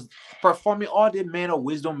when he was performing all the men of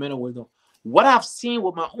wisdom. What I've seen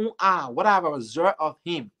with my own eye, what I've observed of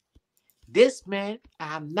him, this man, I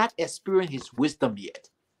have not experienced his wisdom yet.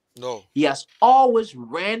 No. He has always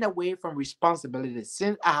ran away from responsibility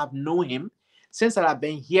since I have known him, since I have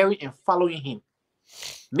been hearing and following him.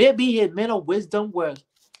 Maybe his men of wisdom were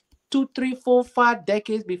 2, 3, 4, 5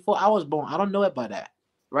 decades before I was born. I don't know about that,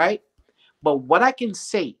 right? But what I can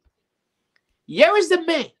say, here is the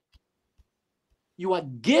man. You are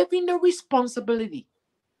giving the responsibility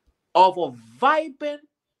of a vibrant,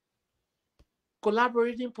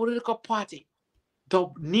 collaborating political party. The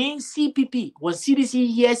name CPP, when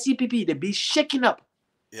CDC hears CPP, they be shaking up.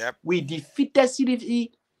 Yep. We defeated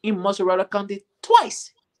CDC in Montserrat County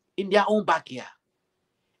twice in their own backyard.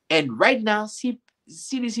 And right now,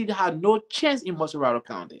 CDC had no chance in Montserrat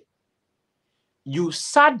County. You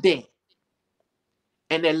sat there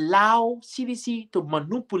and allowed CDC to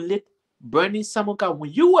manipulate Bernie Samuka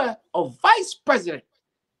when you were a vice president.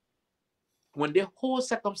 When the whole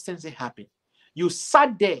circumstances happened, you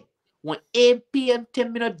sat there when APM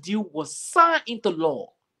 10-minute deal was signed into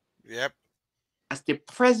law. Yep. As the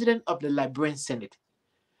president of the Liberian Senate,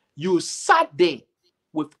 you sat there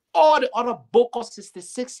with all the other Boko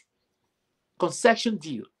 66 concession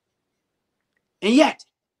deal. And yet,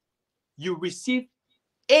 you received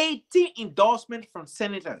 18 endorsements from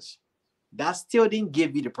senators. That still didn't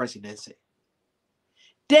give you the presidency.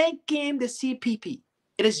 Then came the CPP.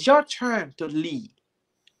 It is your turn to lead.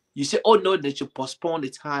 You say, oh no, they should postpone the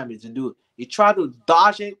time to do it. You try to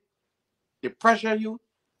dodge it, they pressure you,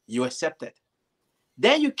 you accept it.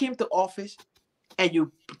 Then you came to office and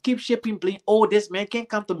you keep shipping blame. Oh, this man can't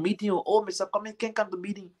come to meeting, or oh, Mr. Cummings can't come to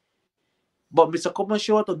meeting. But Mr. Cummings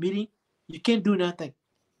show up to meeting, you can't do nothing.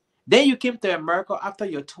 Then you came to America after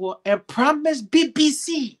your tour and promised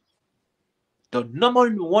BBC, the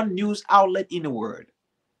 #1 news outlet in the world,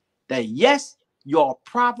 that yes, you're a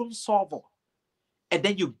problem solver. And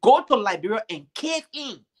then you go to Liberia and cave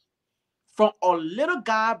in from a little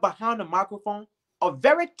guy behind the microphone, a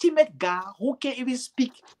very timid guy who can't even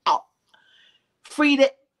speak out freely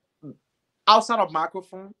outside of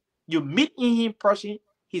microphone. You meet him in person,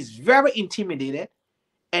 he's very intimidated.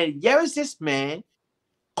 And here is this man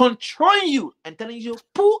controlling you and telling you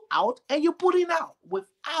pull out, and you pull it out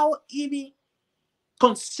without even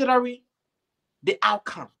considering the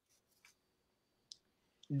outcome.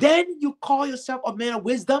 Then you call yourself a man of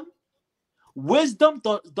wisdom. Wisdom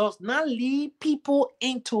does not lead people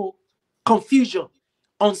into confusion,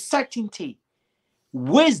 uncertainty.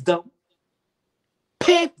 Wisdom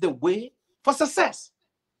paved the way for success.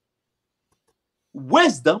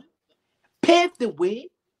 Wisdom paved the way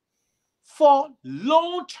for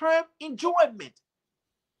long-term enjoyment.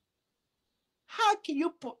 How can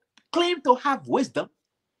you claim to have wisdom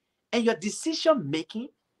and your decision making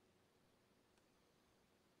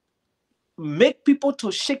make people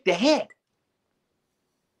to shake their head.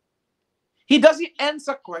 He doesn't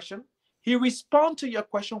answer question. He responds to your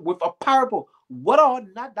question with a parable. Whether or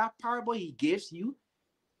not that parable he gives you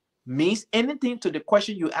means anything to the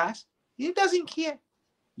question you ask, he doesn't care.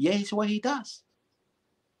 Yeah, it's what he does.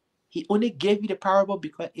 He only gave you the parable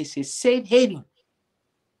because it's a safe haven.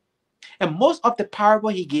 And most of the parable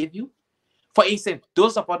he gave you, for instance,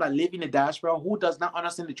 those of us that live in the diaspora who does not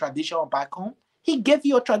understand the tradition of back home, he gave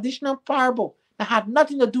you a traditional parable that had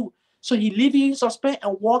nothing to do. So he leave you in suspense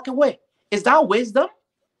and walk away. Is that wisdom?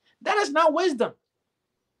 That is not wisdom.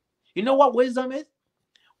 You know what wisdom is?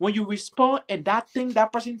 When you respond and that thing,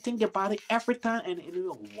 that person think about it every time and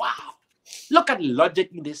wow, look at the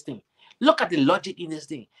logic in this thing. Look at the logic in this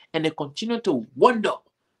thing. And they continue to wonder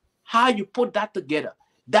how you put that together.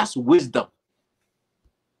 That's wisdom.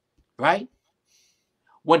 Right?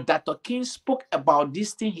 When Dr. King spoke about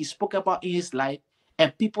this thing he spoke about in his life,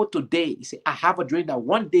 and people today, he said, I have a dream that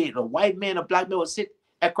one day a white man, a black man will sit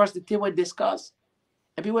across the table and discuss.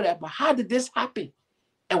 And people are like, but how did this happen?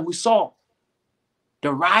 And we saw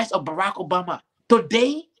the rise of Barack Obama.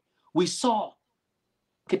 Today, we saw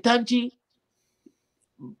Ketanji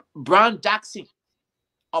Brown Jackson,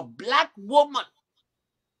 a black woman,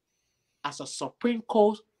 as a Supreme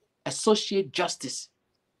Court Associate Justice.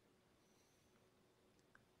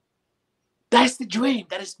 That's the dream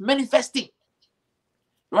that is manifesting,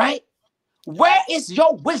 right? Where is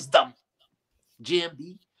your wisdom,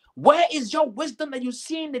 GMB? Where is your wisdom that you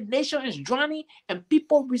see in the nation is drowning and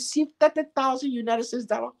people receive 30,000 United States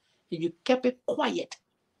dollars and you kept it quiet?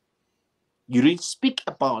 You didn't speak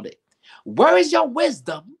about it. Where is your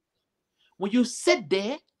wisdom when you sit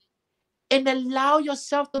there and allow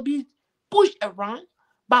yourself to be pushed around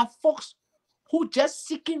by folks who just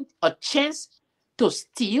seeking a chance to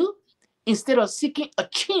steal instead of seeking a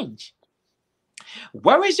change?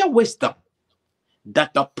 Where is your wisdom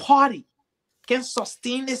that the party can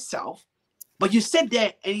sustain itself, but you sit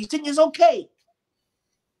there and you think it's okay?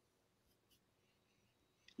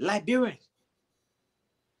 Liberians,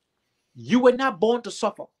 you were not born to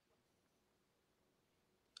suffer.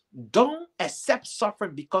 Don't accept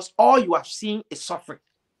suffering because all you have seen is suffering.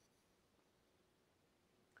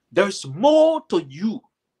 There's more to you.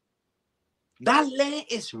 That land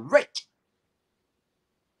is rich.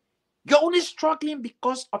 You're only struggling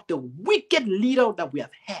because of the wicked leader that we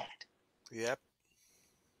have had. Yep.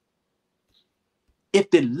 If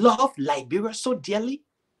they love Liberia so dearly,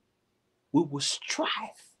 we will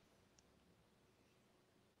strive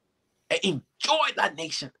and enjoy that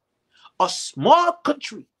nation. A small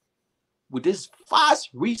country with these vast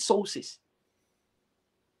resources.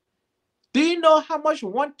 Do you know how much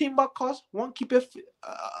one timber costs? One cubic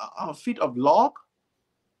feet of log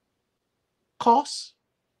costs?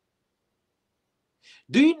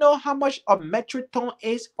 Do you know how much a metric ton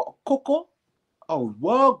is for cocoa?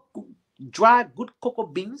 Well dry good cocoa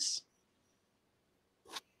beans?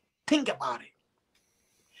 Think about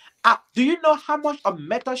it. Do you know how much a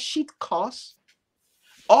metal sheet costs?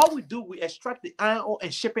 All we do, we extract the iron ore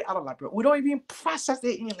and ship it out of Liberia. We don't even process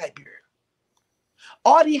it in Liberia.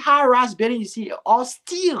 All the high-rise buildings you see are all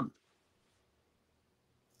steel.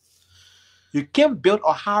 You can't build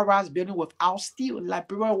a high-rise building without steel.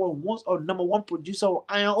 Liberia was once our #1 producer of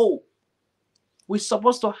iron ore. We're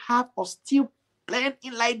supposed to have a steel plant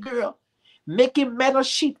in Liberia making metal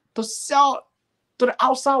sheet to sell to the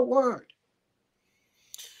outside world.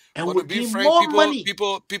 And But we to be need frank, more money.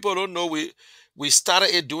 people don't know we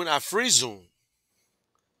started it doing a free zone.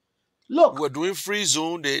 Look, We're doing free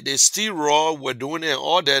zone. They still raw. We're doing it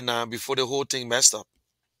all that now before the whole thing messed up.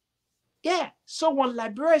 yeah. So when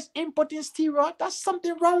Liberia is importing steel rod, that's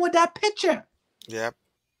something wrong with that picture. Yep.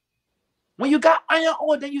 When you got iron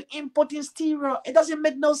ore, then you importing steel rod. It doesn't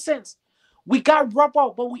make no sense. We got rubber,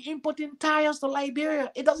 but we importing tires to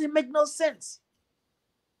Liberia. It doesn't make no sense.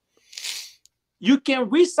 You can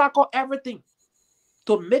recycle everything.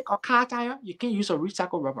 To make a car tire, you can use a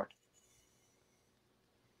recycled rubber.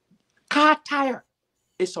 Car tire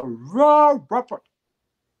is a raw rubber.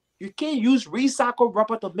 You can't use recycled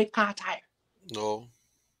rubber to make car tire. No.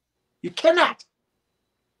 You cannot.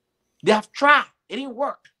 They have tried. It didn't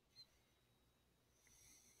work.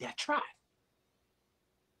 They have tried.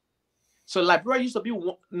 So Liberia used to be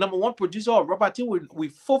 #1 producer of rubber. I think we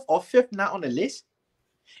 4th or 5th now on the list.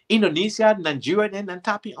 Indonesia, Nigeria, then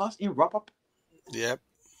topping us in rubber. Yep.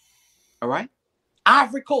 All right.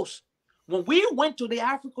 Ivory Coast. When we went to the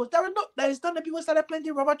Ivory Coast, there is none of people started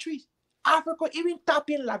planting rubber trees. Africa even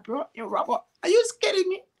topping Liberia in rubber. Are you kidding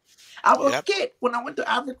me? I was a kid when I went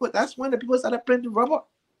to Ivory Coast. That's when the people started planting rubber.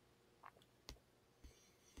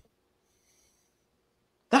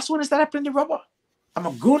 That's when they started playing rubber. I'm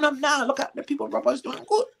a grown up now. Look at the people rubber is doing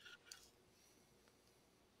good.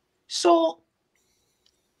 So,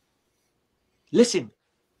 listen,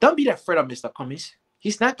 don't be afraid of Mr. Cummings.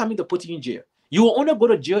 He's not coming to put you in jail. You will only go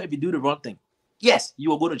to jail if you do the wrong thing. Yes, you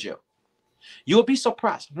will go to jail. You will be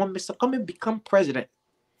surprised when Mr. Cummings become president.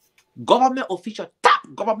 Government official, top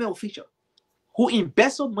government official, who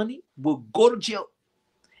embezzled money will go to jail.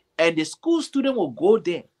 And the school student will go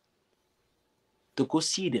there to go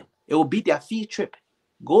see them. It will be their field trip.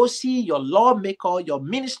 Go see your lawmaker, your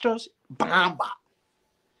ministers, blah, blah.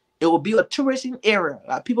 It will be a tourism area.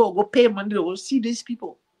 Like people will go pay money to go see these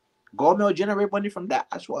people. Government will generate money from that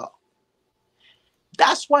as well.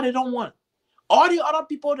 That's what they don't want. All the other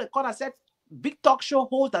people that call, I said, big talk show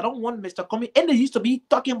hosts that don't want Mr. Cummings, and they used to be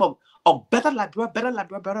talking about better Liberia, better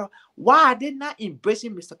Liberia, better. Why are they not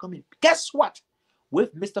embracing Mr. Cummings? Guess what?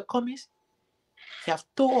 With Mr. Cummings, he have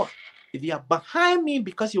told, if you are behind me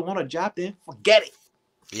because you want a job, then forget it.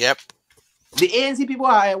 Yep. The ANC people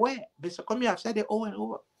are aware. Mr. Cummings have said it over and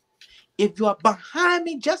over. If you are behind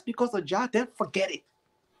me just because of job, then forget it.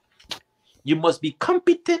 You must be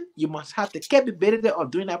competent. You must have the capability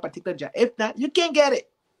of doing that particular job. If not, you can't get it.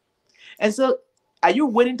 And so, are you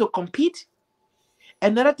willing to compete?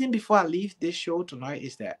 Another thing before I leave this show tonight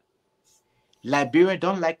is that Liberians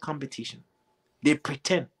don't like competition. They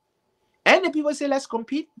pretend. And the people say, let's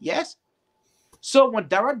compete. Yes. So when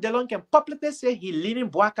Dara Delon can publicly say he leaning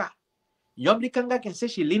Bwaka, Yomdi Kanga can say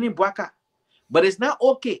she leaning Bwaka. But it's not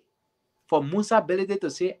okay for Musa Belede to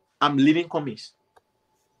say, I'm leaving Cummings.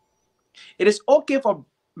 It is okay for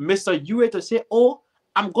Mr. Yue to say, oh,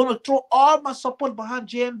 I'm going to throw all my support behind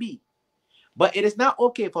JMB. But it is not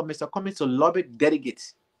okay for Mr. Cummings to lobby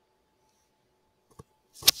delegates.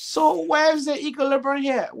 So where is the equilibrium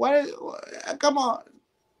here? Come on.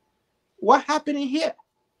 What happening here?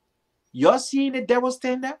 You're seeing the devil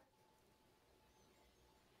stand there?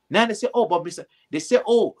 Now they say, oh, but they say,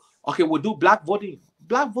 oh, okay, we'll do black voting.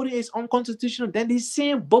 Black voting is unconstitutional. Then the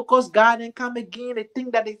same bogus guy then come again. They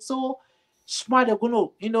think that it's so smart. They're going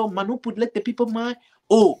to, manipulate the people mind.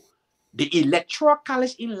 Oh, the electoral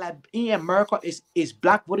college in America is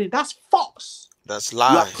black voting. That's false. That's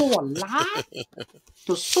lie. You are told a lie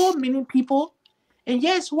to so many people. And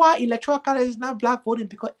yes, why electoral college is not black voting?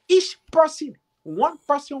 Because each person, one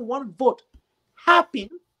vote happen.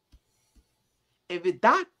 If it's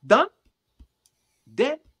that done,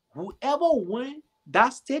 then whoever wins that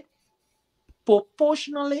state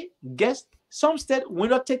proportionally gets some state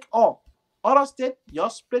winner take all. Other state, you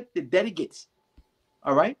split the delegates.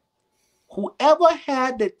 All right. Whoever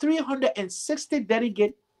had the 360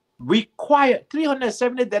 delegate required,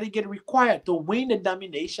 370 delegate required to win the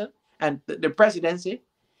nomination and the presidency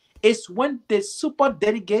is when the super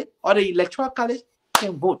delegate or the electoral college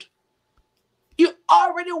can vote. You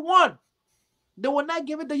already won. They will not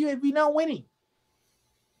give it to you if you're not winning.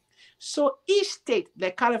 So each state,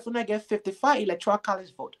 like California, gets 55 electoral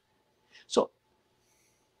college vote. So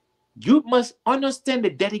you must understand the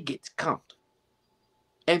delegate count.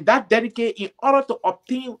 And that delegate, in order to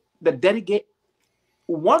obtain the delegate,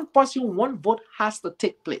 one person, one vote has to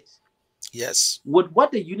take place. Yes. With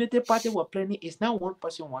what the Unity Party were planning is not one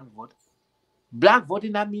person, one vote. Black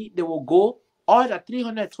voting, that means they will go, all the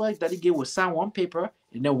 312 delegates will sign one paper,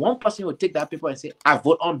 and then one person will take that paper and say, I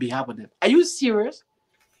vote on behalf of them. Are you serious?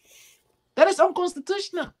 That is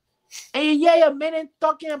unconstitutional. And you hear your men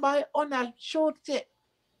talking about it on that show.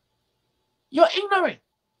 You're ignorant.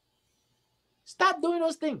 Stop doing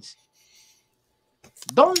those things.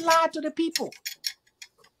 Don't lie to the people.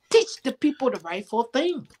 Teach the people the rightful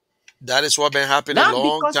thing. That is what been happening Not a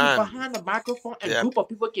long because time. you're behind the microphone and a group of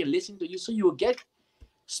people can listen to you, so you will get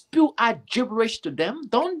spew out gibberish to them.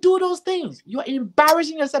 Don't do those things. You're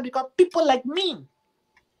embarrassing yourself because people like me,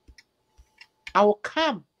 I will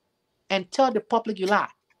come and tell the public you lie.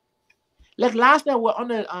 Like last night, we're on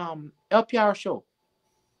the LPR show,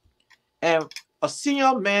 and a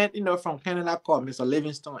senior man, from Canada called Mr.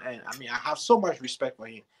 Livingstone, and I have so much respect for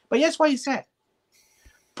him. But guess what he said?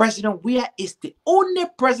 President Weah is the only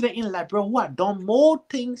president in Liberia who has done more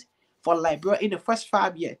things for Liberia in the first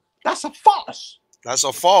 5 years. That's a false. That's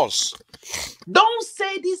a false. Don't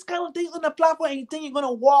say these kind of things on the platform and you think you're going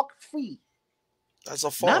to walk free. That's a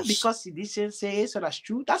false. Not because he didn't say it, so that's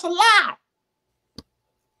true. That's a lie.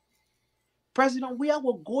 President Weah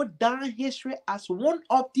will go down history as one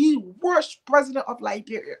of the worst presidents of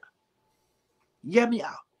Liberia. Hear me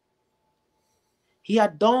out. He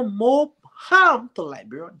had done more harm to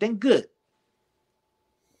Liberia than good.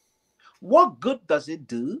 What good does it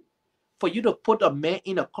do for you to put a man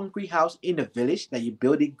in a concrete house in a village that you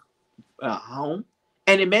build a home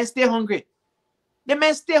and the man stay hungry? The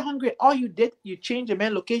man stay hungry. All you did, you change the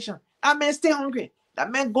man location. That man stay hungry. That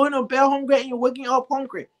man going to bed hungry and you're waking up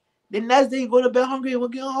hungry. The next day you go to bed hungry, you're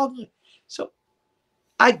waking up hungry. So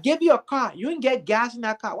I gave you a car. You didn't get gas in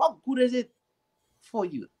that car. What good is it for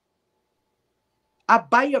you? I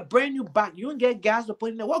buy you a brand new bag. You don't get gas to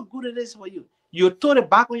put in there. What good it is for you? You throw the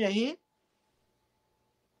back on your head.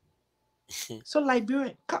 So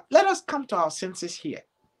Liberian, let us come to our senses here.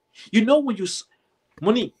 You know when you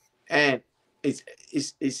money, and it's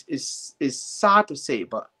sad to say,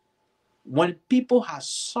 but when people have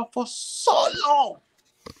suffered so long,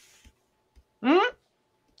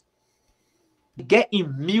 they get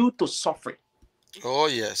immune to suffering. Oh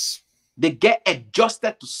yes. They get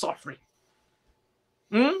adjusted to suffering.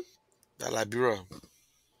 The Liberia.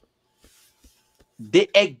 They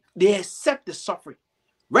accept the suffering.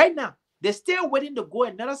 Right now, they're still waiting to go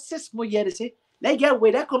another 6 more years. They say, let's get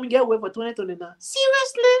away. They're coming get away for 2029.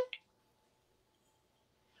 Seriously?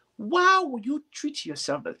 Why would you treat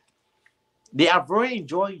yourself like that? They are very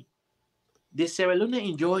enjoying. The Sierra Leone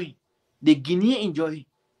enjoying. The Guinea enjoying.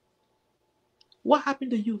 What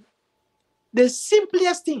happened to you? The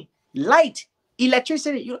simplest thing, light,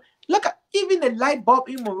 electricity. You look at even the light bulb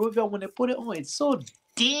in Monrovia when they put it on, it's so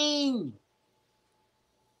dim.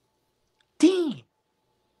 Dim.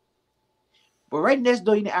 But right next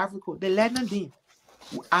door in Africa, the land and dim.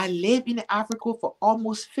 I lived in Africa for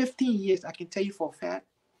almost 15 years. I can tell you for a fact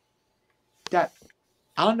that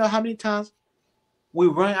I don't know how many times we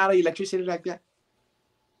run out of electricity like that.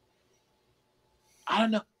 I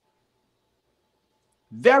don't know.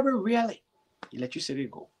 Very rarely electricity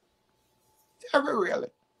go. Very rarely.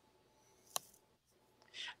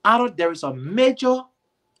 Either there is a major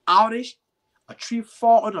outage, a tree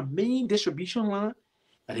fall on a main distribution line,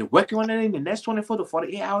 and they're working on it in the next 24 to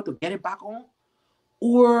 48 hours to get it back on,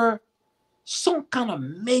 or some kind of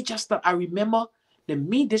major stuff. I remember the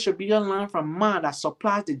main distribution line from mine that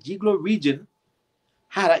supplies the Jiglo region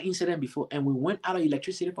had an incident before, and we went out of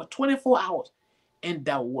electricity for 24 hours. And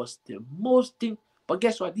that was the most thing. But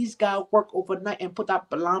guess what? These guys work overnight and put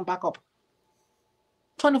that line back up.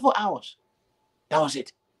 24 hours. That was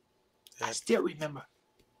it. I still remember.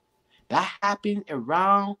 That happened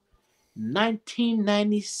around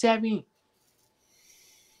 1997.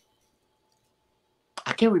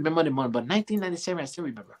 I can't remember the month, but 1997, I still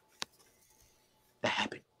remember. That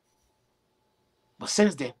happened. But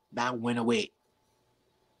since then, that went away.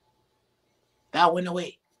 That went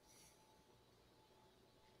away.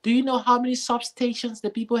 Do you know how many substations the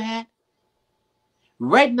people had?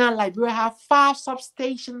 Right now, Liberia have 5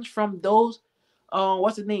 substations from those,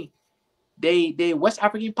 what's the name? They West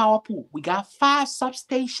African Power Pool. We got 5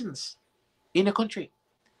 substations in the country.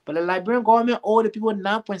 But the Liberian government owed the people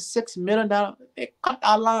 $9.6 million. They cut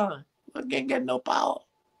our line. We can't get no power.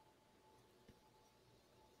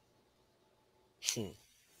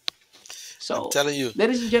 So, I'm telling you.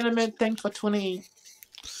 ladies and gentlemen, thanks for tuning in.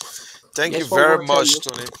 Thank you very much,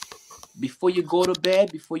 Tony. Before you go to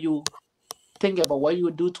bed, before you think about what you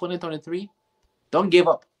will do 2023, don't give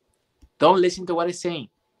up. Don't listen to what it's saying.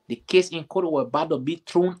 The case in court was about to be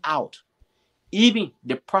thrown out. Even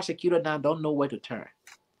the prosecutor now don't know where to turn.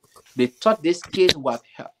 They thought this case would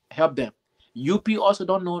help them. UP also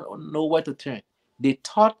don't know where to turn. They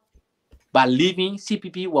thought by leaving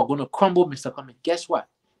CPP were going to crumble Mr. Cummings. Guess what?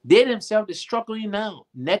 They themselves are struggling now.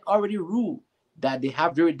 NEC already ruled that they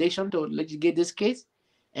have jurisdiction to litigate this case.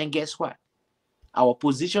 And guess what? Our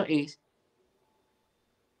position is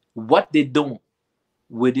what they do.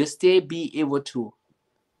 Will they still be able to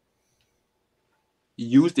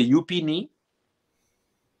use the UP need?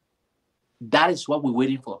 That is what we're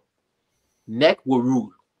waiting for. NEC will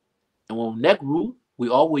rule. And when NEC rule, we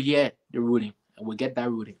all will hear the ruling. And we'll get that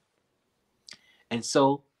ruling. And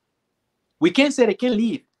so, we can't say they can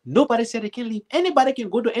leave. Nobody said they can leave. Anybody can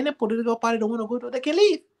go to any political party they want to go to. They can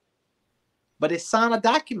leave. But they sign a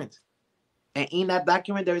document. And in that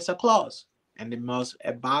document, there is a clause. And they must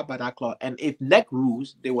abide by that clause. And if NEC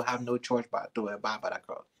rules, they will have no choice but to abide by that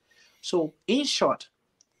clause. So, in short,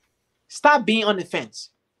 stop being on the fence.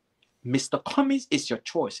 Mr. Cummings is your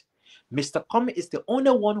choice. Mr. Cummings is the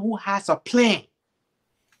only one who has a plan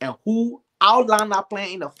and who outlined that plan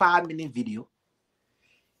in a 5-minute video.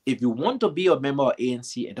 If you want to be a member of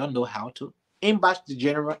ANC and don't know how to, inbox the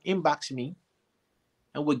general, inbox me,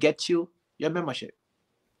 and we'll get you your membership.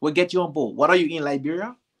 We'll get you on board. What are you in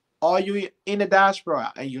Liberia? Or are you in the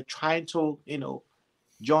diaspora and you're trying to,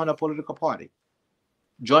 join a political party?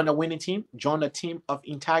 Join the winning team, join a team of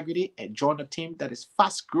integrity, and join a team that is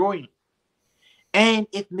fast growing. And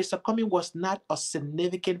if Mr. Cummings was not a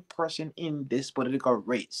significant person in this political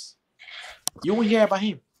race, you will hear about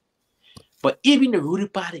him. But even the ruling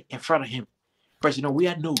party in front of him, President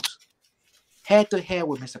Weah knows, head to head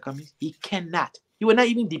with Mr. Cummings, he cannot. He will not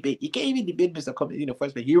even debate. He can't even debate Mr. Cummings in the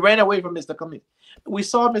first place. He ran away from Mr. Cummings. We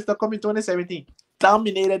saw Mr. Cummings 2017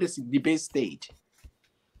 dominated this debate stage.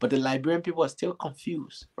 But the Liberian people are still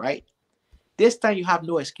confused, right? This time you have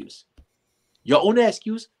no excuse. Your only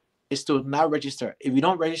excuse is to not register. If you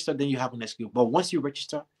don't register, then you have an excuse. But once you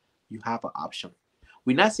register, you have an option.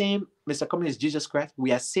 We're not saying Mr. Cummings is Jesus Christ.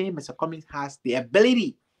 We are saying Mr. Cummings has the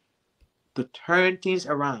ability to turn things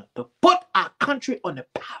around, to put our country on the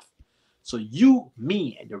path. So you,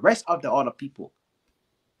 me, and the rest of the other people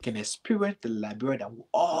can experience the Liberia that we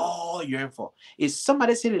all yearn for. If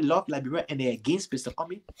somebody say they love Liberia and they're against Mr.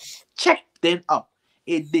 Cummings, check them out.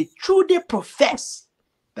 If they truly profess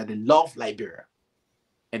that they love Liberia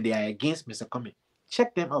and they are against Mr. Cummings,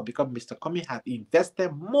 check them out, because Mr. Cummings has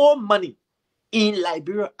invested more money in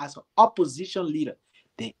Liberia as an opposition leader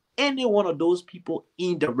than any one of those people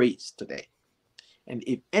in the race today. And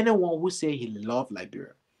if anyone who say he loves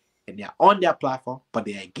Liberia and they are on their platform but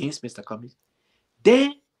they are against Mr. Cummings,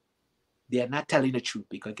 then they are not telling the truth,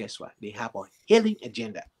 because guess what? They have a healing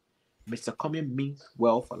agenda. Mr. Cummings means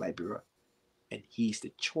well for Liberia, and he is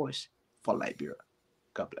the choice for Liberia.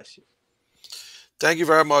 God bless you. Thank you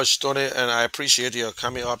very much, Tony, and I appreciate you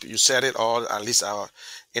coming up. You said it all, at least on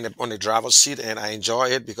the driver's seat, and I enjoy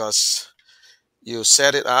it because you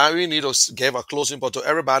said it. I really need to give a closing, but to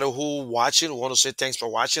everybody who watching, want to say thanks for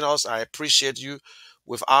watching us. I appreciate you.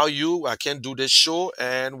 Without you, I can't do this show,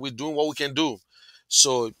 and we're doing what we can do.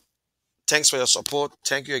 So thanks for your support.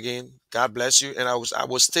 Thank you again. God bless you. And I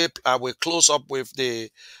will close up with the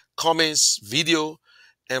comments video.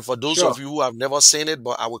 And for those of you who have never seen it,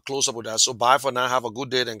 but I will close up with that. So bye for now. Have a good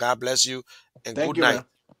day, and God bless you. And good night. Man.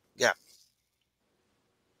 Yeah.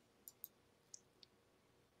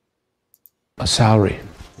 A salary.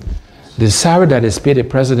 The salary that is paid the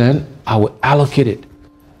president, I will allocate it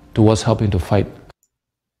towards helping to fight.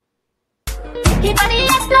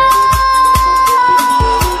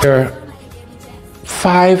 There are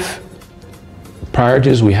 5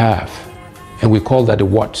 priorities we have, and we call that the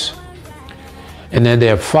what's. And then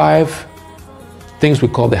there are 5 things we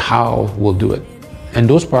call the how we'll do it. And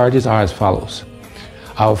those priorities are as follows.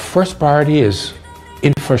 Our first priority is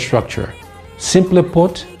infrastructure. Simply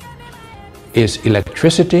put, it's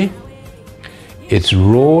electricity, it's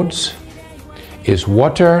roads, it's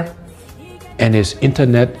water, and it's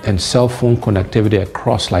internet and cell phone connectivity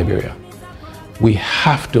across Liberia. We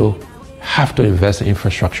have to invest in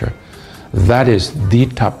infrastructure. That is the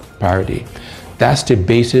top priority. That's the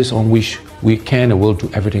basis on which we can and will do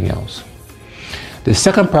everything else. The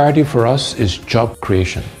second priority for us is job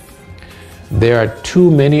creation. There are too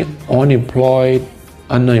many unemployed,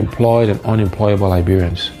 underemployed, and unemployable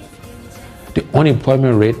Liberians. The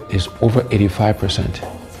unemployment rate is over 85%.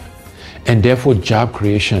 And therefore, job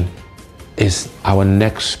creation is our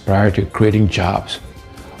next priority, creating jobs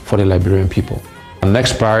for the Liberian people. The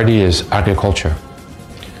next priority is agriculture.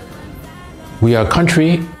 We are a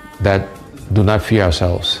country that do not fear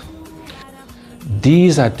ourselves.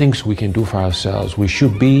 These are things we can do for ourselves. We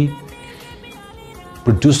should be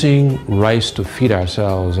producing rice to feed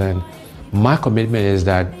ourselves. And my commitment is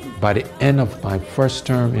that by the end of my first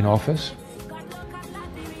term in office,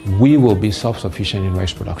 we will be self-sufficient in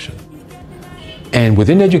rice production. And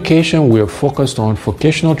within education, we are focused on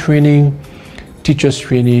vocational training, teachers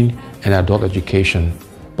training, and adult education.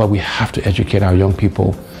 But we have to educate our young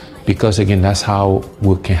people, because again, that's how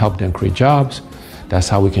we can help them create jobs. That's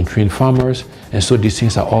how we can train farmers. And so these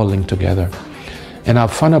things are all linked together. And our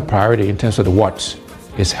final priority in terms of the what's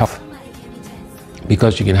is health.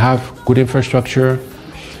 Because you can have good infrastructure,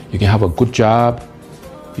 you can have a good job,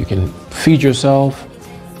 you can feed yourself,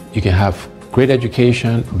 you can have great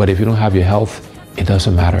education, but if you don't have your health, it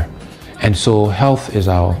doesn't matter. And so health is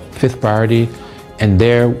our 5th priority, and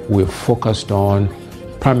there we're focused on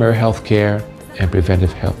primary health care and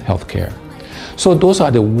preventive health care. So those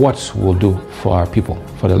are the what's we'll do for our people,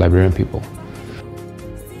 for the Liberian people.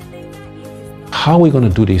 How are we going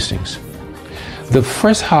to do these things? The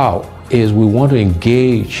first how is we want to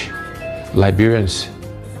engage Liberians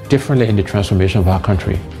differently in the transformation of our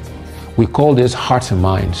country. We call this hearts and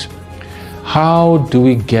minds. How do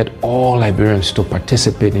we get all Liberians to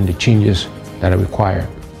participate in the changes that are required?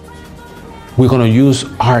 We're going to use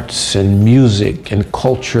arts and music and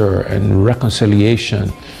culture and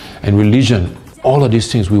reconciliation and religion. All of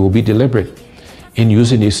these things, we will be deliberate in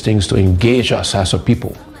using these things to engage us as a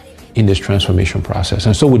people in this transformation process.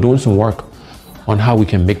 And so we're doing some work on how we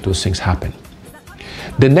can make those things happen.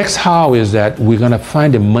 The next how is that we're going to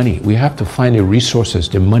find the money. We have to find the resources,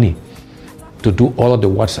 the money, to do all of the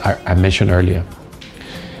what I mentioned earlier.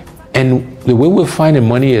 And the way we'll find the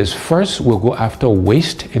money is, first, we'll go after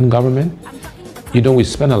waste in government. You know, we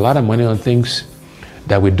spend a lot of money on things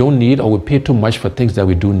that we don't need, or we pay too much for things that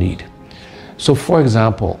we do need. So, for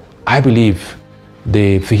example, I believe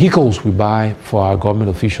the vehicles we buy for our government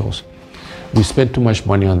officials, we spend too much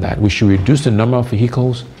money on that. We should reduce the number of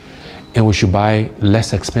vehicles, and we should buy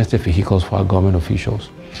less expensive vehicles for our government officials.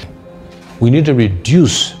 We need to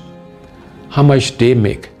reduce how much they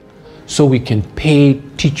make so we can pay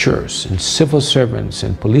teachers and civil servants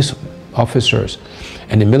and police officers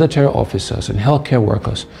and the military officers and healthcare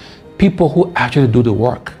workers, people who actually do the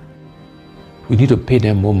work. We need to pay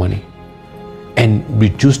them more money and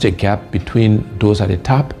reduce the gap between those at the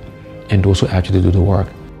top and those who actually do the work.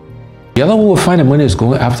 The other way we'll find the money is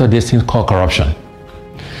going after this thing called corruption.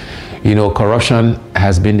 You know, corruption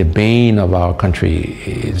has been the bane of our country.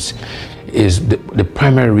 Is the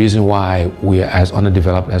primary reason why we are as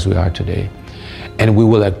underdeveloped as we are today. And we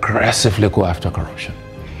will aggressively go after corruption.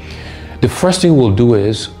 The first thing we'll do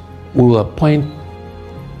is we will appoint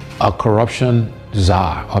a corruption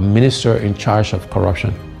czar, a minister in charge of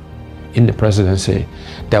corruption in the presidency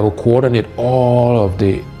that will coordinate all of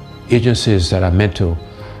the agencies that are meant to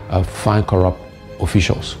find corrupt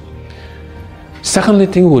officials. Secondly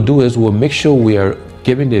thing we'll do is we'll make sure we are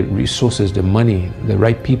giving the resources, the money, the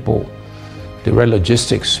right people, the right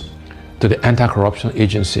logistics to the anti-corruption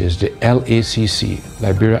agencies, the LACC,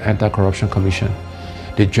 Liberia Anti-Corruption Commission,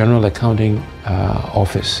 the General Accounting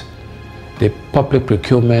Office, the Public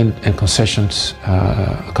Procurement and Concessions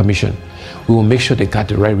Commission. We will make sure they got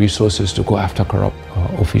the right resources to go after corrupt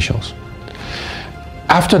officials.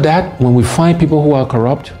 After that, when we find people who are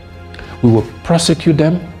corrupt, we will prosecute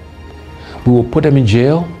them, we will put them in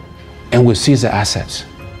jail, and we'll seize their assets.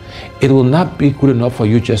 It will not be good enough for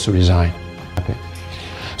you just to resign. Okay.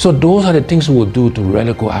 So those are the things we will do to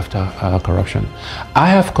really go after corruption. I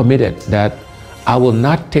have committed that I will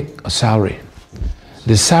not take a salary.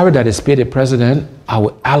 The salary that is paid the president, I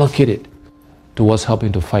will allocate it towards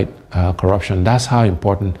helping to fight corruption. That's how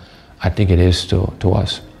important I think it is to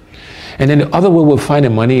us. And then the other way we'll find the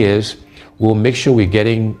money is we'll make sure we're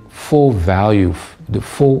getting full value, the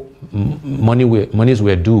full monies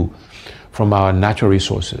we're due from our natural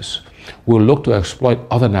resources. We'll look to exploit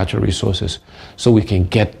other natural resources so we can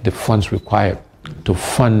get the funds required to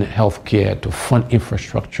fund healthcare, to fund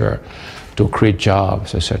infrastructure, to create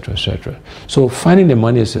jobs, etc., etc. So finding the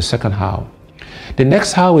money is the second how. The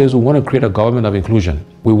next how is we want to create a government of inclusion.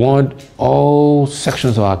 We want all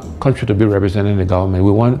sections of our country to be represented in the government.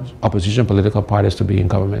 We want opposition political parties to be in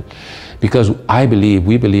government, because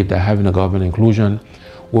we believe that having a government inclusion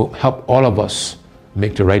will help all of us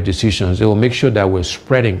make the right decisions. It will make sure that we're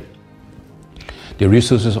spreading the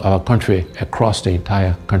resources of our country across the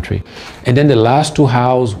entire country. And then the last two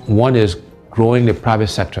hows, one is growing the private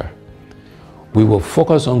sector. We will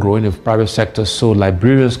focus on growing the private sector so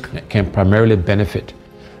Liberians can primarily benefit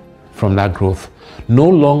from that growth. No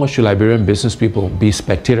longer should Liberian business people be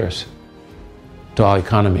spectators to our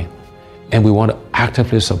economy. And we want to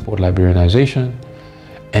actively support Liberianization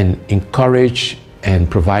and encourage and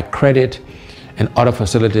provide credit and other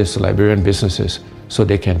facilities to Liberian businesses so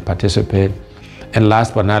they can participate. And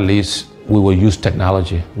last but not least, we will use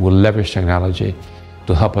technology. We'll leverage technology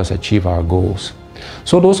to help us achieve our goals.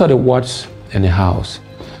 So those are the what's and the hows.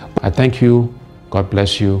 I thank you. God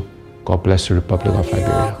bless you. God bless the Republic of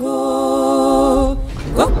Liberia.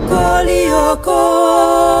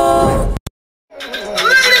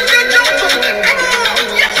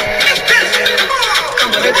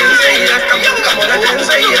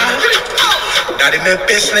 Not in the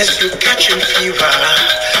business, you catching fever.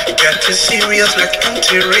 Getting serious like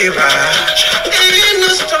anti-river. Ain't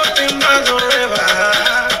no stopping by the river.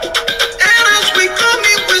 And as we come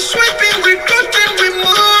in, we're sweeping, we're cutting, we're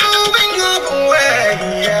moving all the way.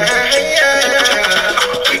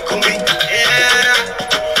 We coming,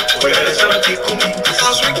 Where's our we coming?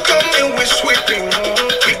 As we come in, we're sweeping,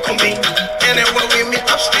 we coming. Anywhere we meet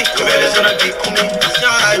up, stick. Where's our we coming?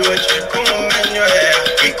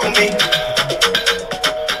 We coming.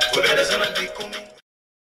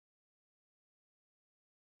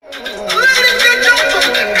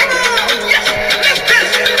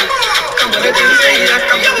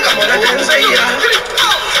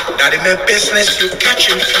 Not in the business, you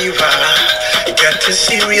catching fever. Getting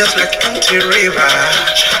serious like anti-river.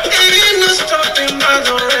 Ain't no stopping by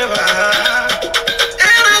the river.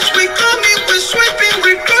 And as we come in, we're sweeping,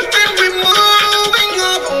 we're cutting, we're moving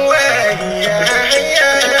all the way.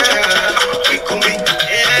 We coming,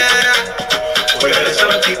 Where's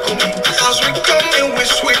our we coming? As we come in, we're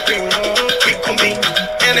sweeping, we coming.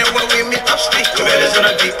 Anywhere we meet up,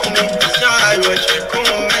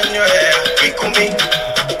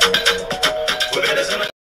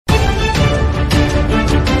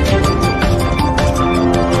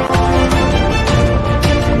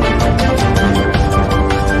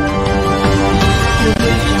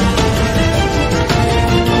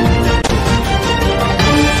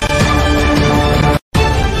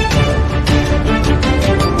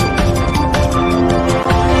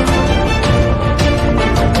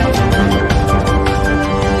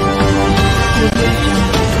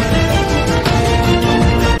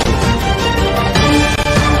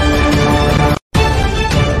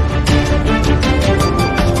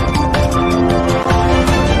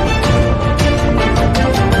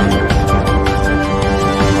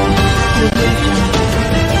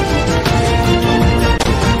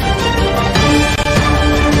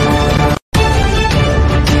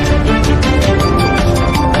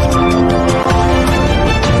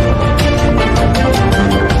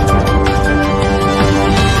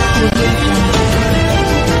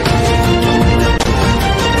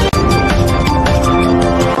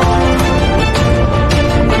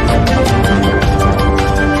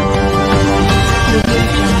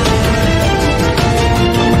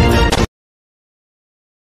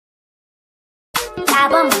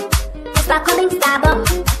 Start coming, stab 'em.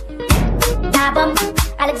 Dab 'em.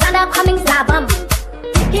 Alexander coming, stab 'em.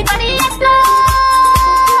 His body explode.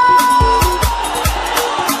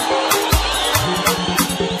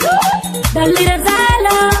 The leaders I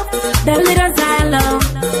love, the leaders I love,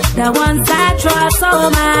 the ones I trust so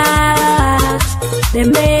much, they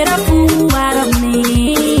made a fool out of me.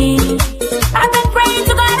 I've been praying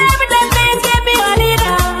to God every day, please give me a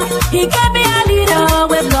leader. He gave me a leader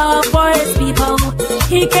with love for his people.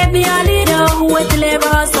 He gave me a leader who will deliver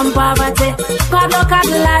us from poverty. God look at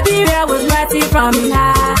Liberia with mercy from him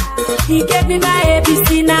high. He gave me my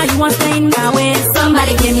ABC, now you want to stay in my way.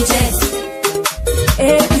 Somebody give me chance.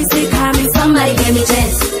 ABC coming, somebody give me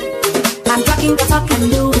chance. I'm talking the talk and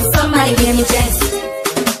do, somebody give me chance.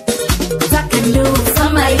 Talk and do,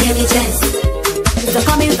 somebody give me chance. The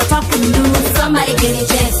coming the talk and do, somebody give me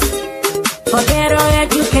chance. For better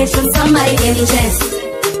education, somebody give me chance.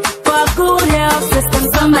 For good health system,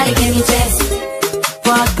 somebody give me chance.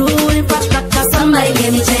 For good infrastructure, somebody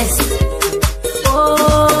give me chance.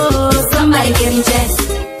 Oh, somebody give me chance.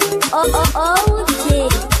 Okay.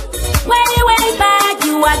 Way back,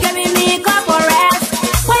 you are giving me corporate.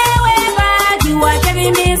 Way back, you are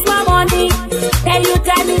giving me small money. Then you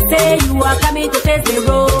tell me, say you are coming to face the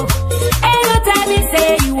road. And you tell me, say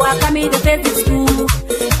you are coming to face the school.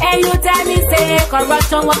 And you tell me, say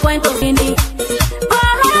corruption was going to finish.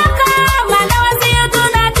 But how come I never see you do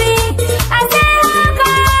nothing? I say, how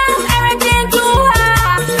come everything too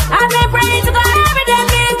hard? I've been praying to God every day,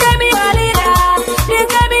 please give me a leader. Please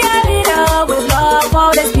give me a leader with love for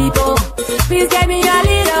these people. Please give me a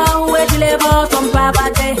leader who will deliver from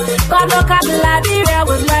poverty. God look at Liberia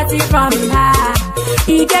with mercy from him high.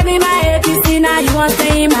 He gave me my ABC, now you want to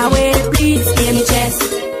stay in my way. Please give me chance.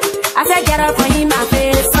 I said get up for him my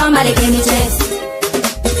face. Somebody give me chance.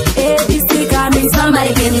 ABC coming,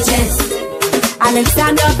 somebody give me chance.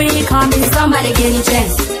 Alexander B coming, somebody give me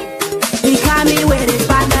chance. He coming with his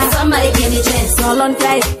partner, somebody give me chance.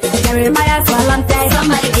 Solonte, Jeremiah Solonte,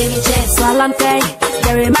 somebody give me chance. Solonte,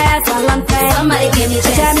 Jeremiah Solonte, somebody give me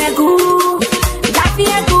chance. Jamegu,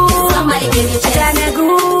 Lafiegu, somebody give me chance. Jamegu,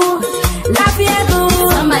 Lafiegu,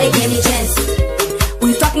 somebody give me chance. We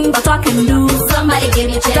talking about talk and do, somebody give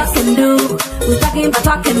me chance. Talk and do, we talking about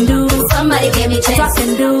talk and do, somebody give me chance. Talk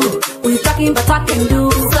and do, we talking about talk and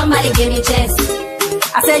do, somebody give me chance.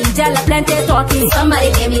 I said you tell plenty talking,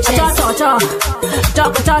 somebody give me chance. Talk,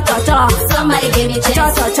 somebody give me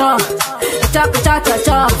chance.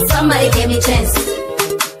 Talk, somebody give me chance.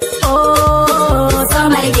 Oh,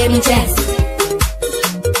 somebody give me chance.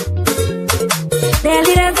 The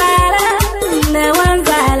leaders I love, the ones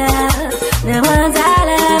I love, the ones I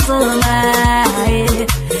love so much,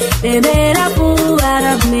 they made a fool out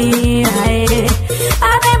of me.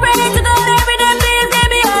 I've been praying to God every day, please give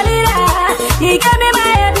me a leader. He gave me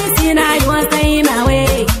my ABC, now you want to stay in my way.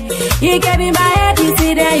 He gave me my ABC,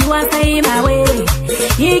 then you want to stay in my way.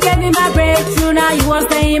 He gave me my breakthrough, now you want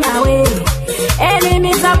to stay in my way.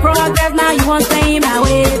 Enemies of progress, now you want to stay in my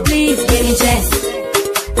way. Please give me chance.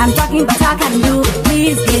 I'm talking but I can do,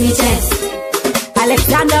 please give me chance.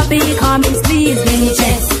 Alexander B. Cummings, please give me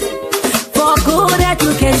chance. For good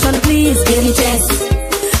education, please give me chance.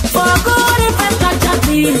 For good infrastructure,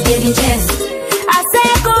 please give me chance. I say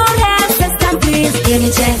good health system, please give me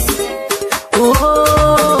chance.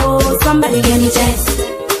 Oh, somebody give me chance.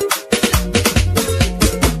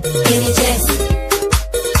 Give me chance.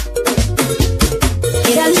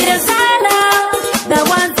 The leaders I love, the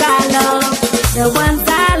ones I love, the ones I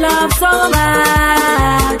love so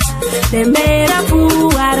much, they made a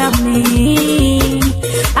fool out of me.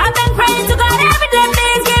 I've been praying to God every day,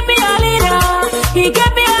 please give me a leader. He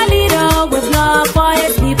gave me a leader with love for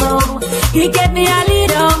his people. He gave me a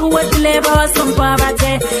leader who would deliver us from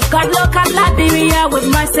poverty. God look at Liberia with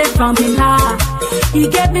mercy from him high. He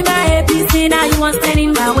gave me my ABC, now you want to stand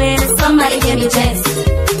in my way. Somebody give me chance.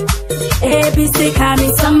 ABC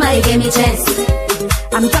coming, somebody give me chance.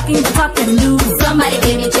 I'm talking the talk and do, somebody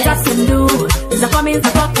give me chance. Talk and do, the coming the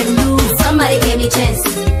talk and do, somebody give me chance.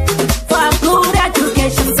 For good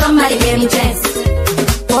education, somebody give me chance.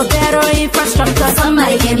 For better infrastructure,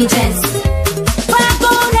 somebody give me chance. For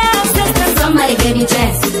good health system, somebody give me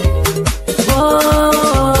chance.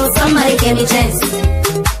 Oh, somebody give me chance.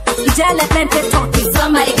 Jelle plenty talking,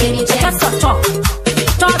 somebody give me chance. Talk.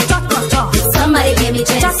 Somebody give me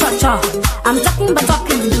chance. Talk. I'm talking but talk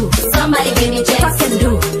and do, somebody give me chance. Talk and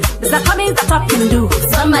do, the coming the talk and do,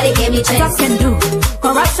 somebody give me chance. Talk and do,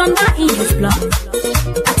 corruption not in his blood.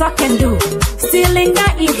 I talk and do, stealing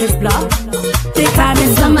not in his blood. They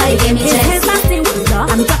coming, somebody give me chance. His nothing with blood.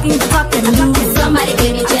 I'm talking the talk and do, somebody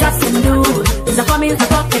give me chance. Talk and do, the coming the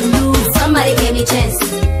talk and do, somebody give me chance.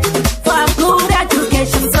 For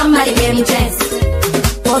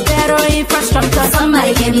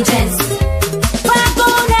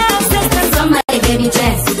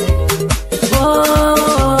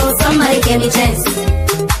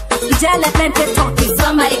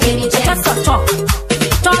Somebody gave me chance.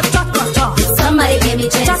 Somebody gave me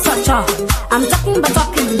chance. I'm talking but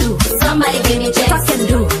talk can do. Somebody gave me chance. Talk can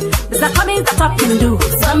do. Mr. Cummings the talk can do.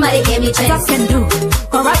 Somebody gave me Talk chance. can do.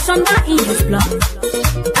 Corruption that in his blood.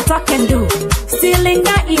 Attack can do. Stealing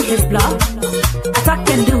that in his blood. Attack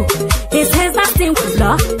can do. His hands that stain with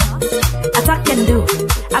blood. Attack can do.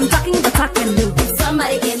 I'm talking but talk can do.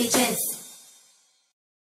 Somebody gave me chance.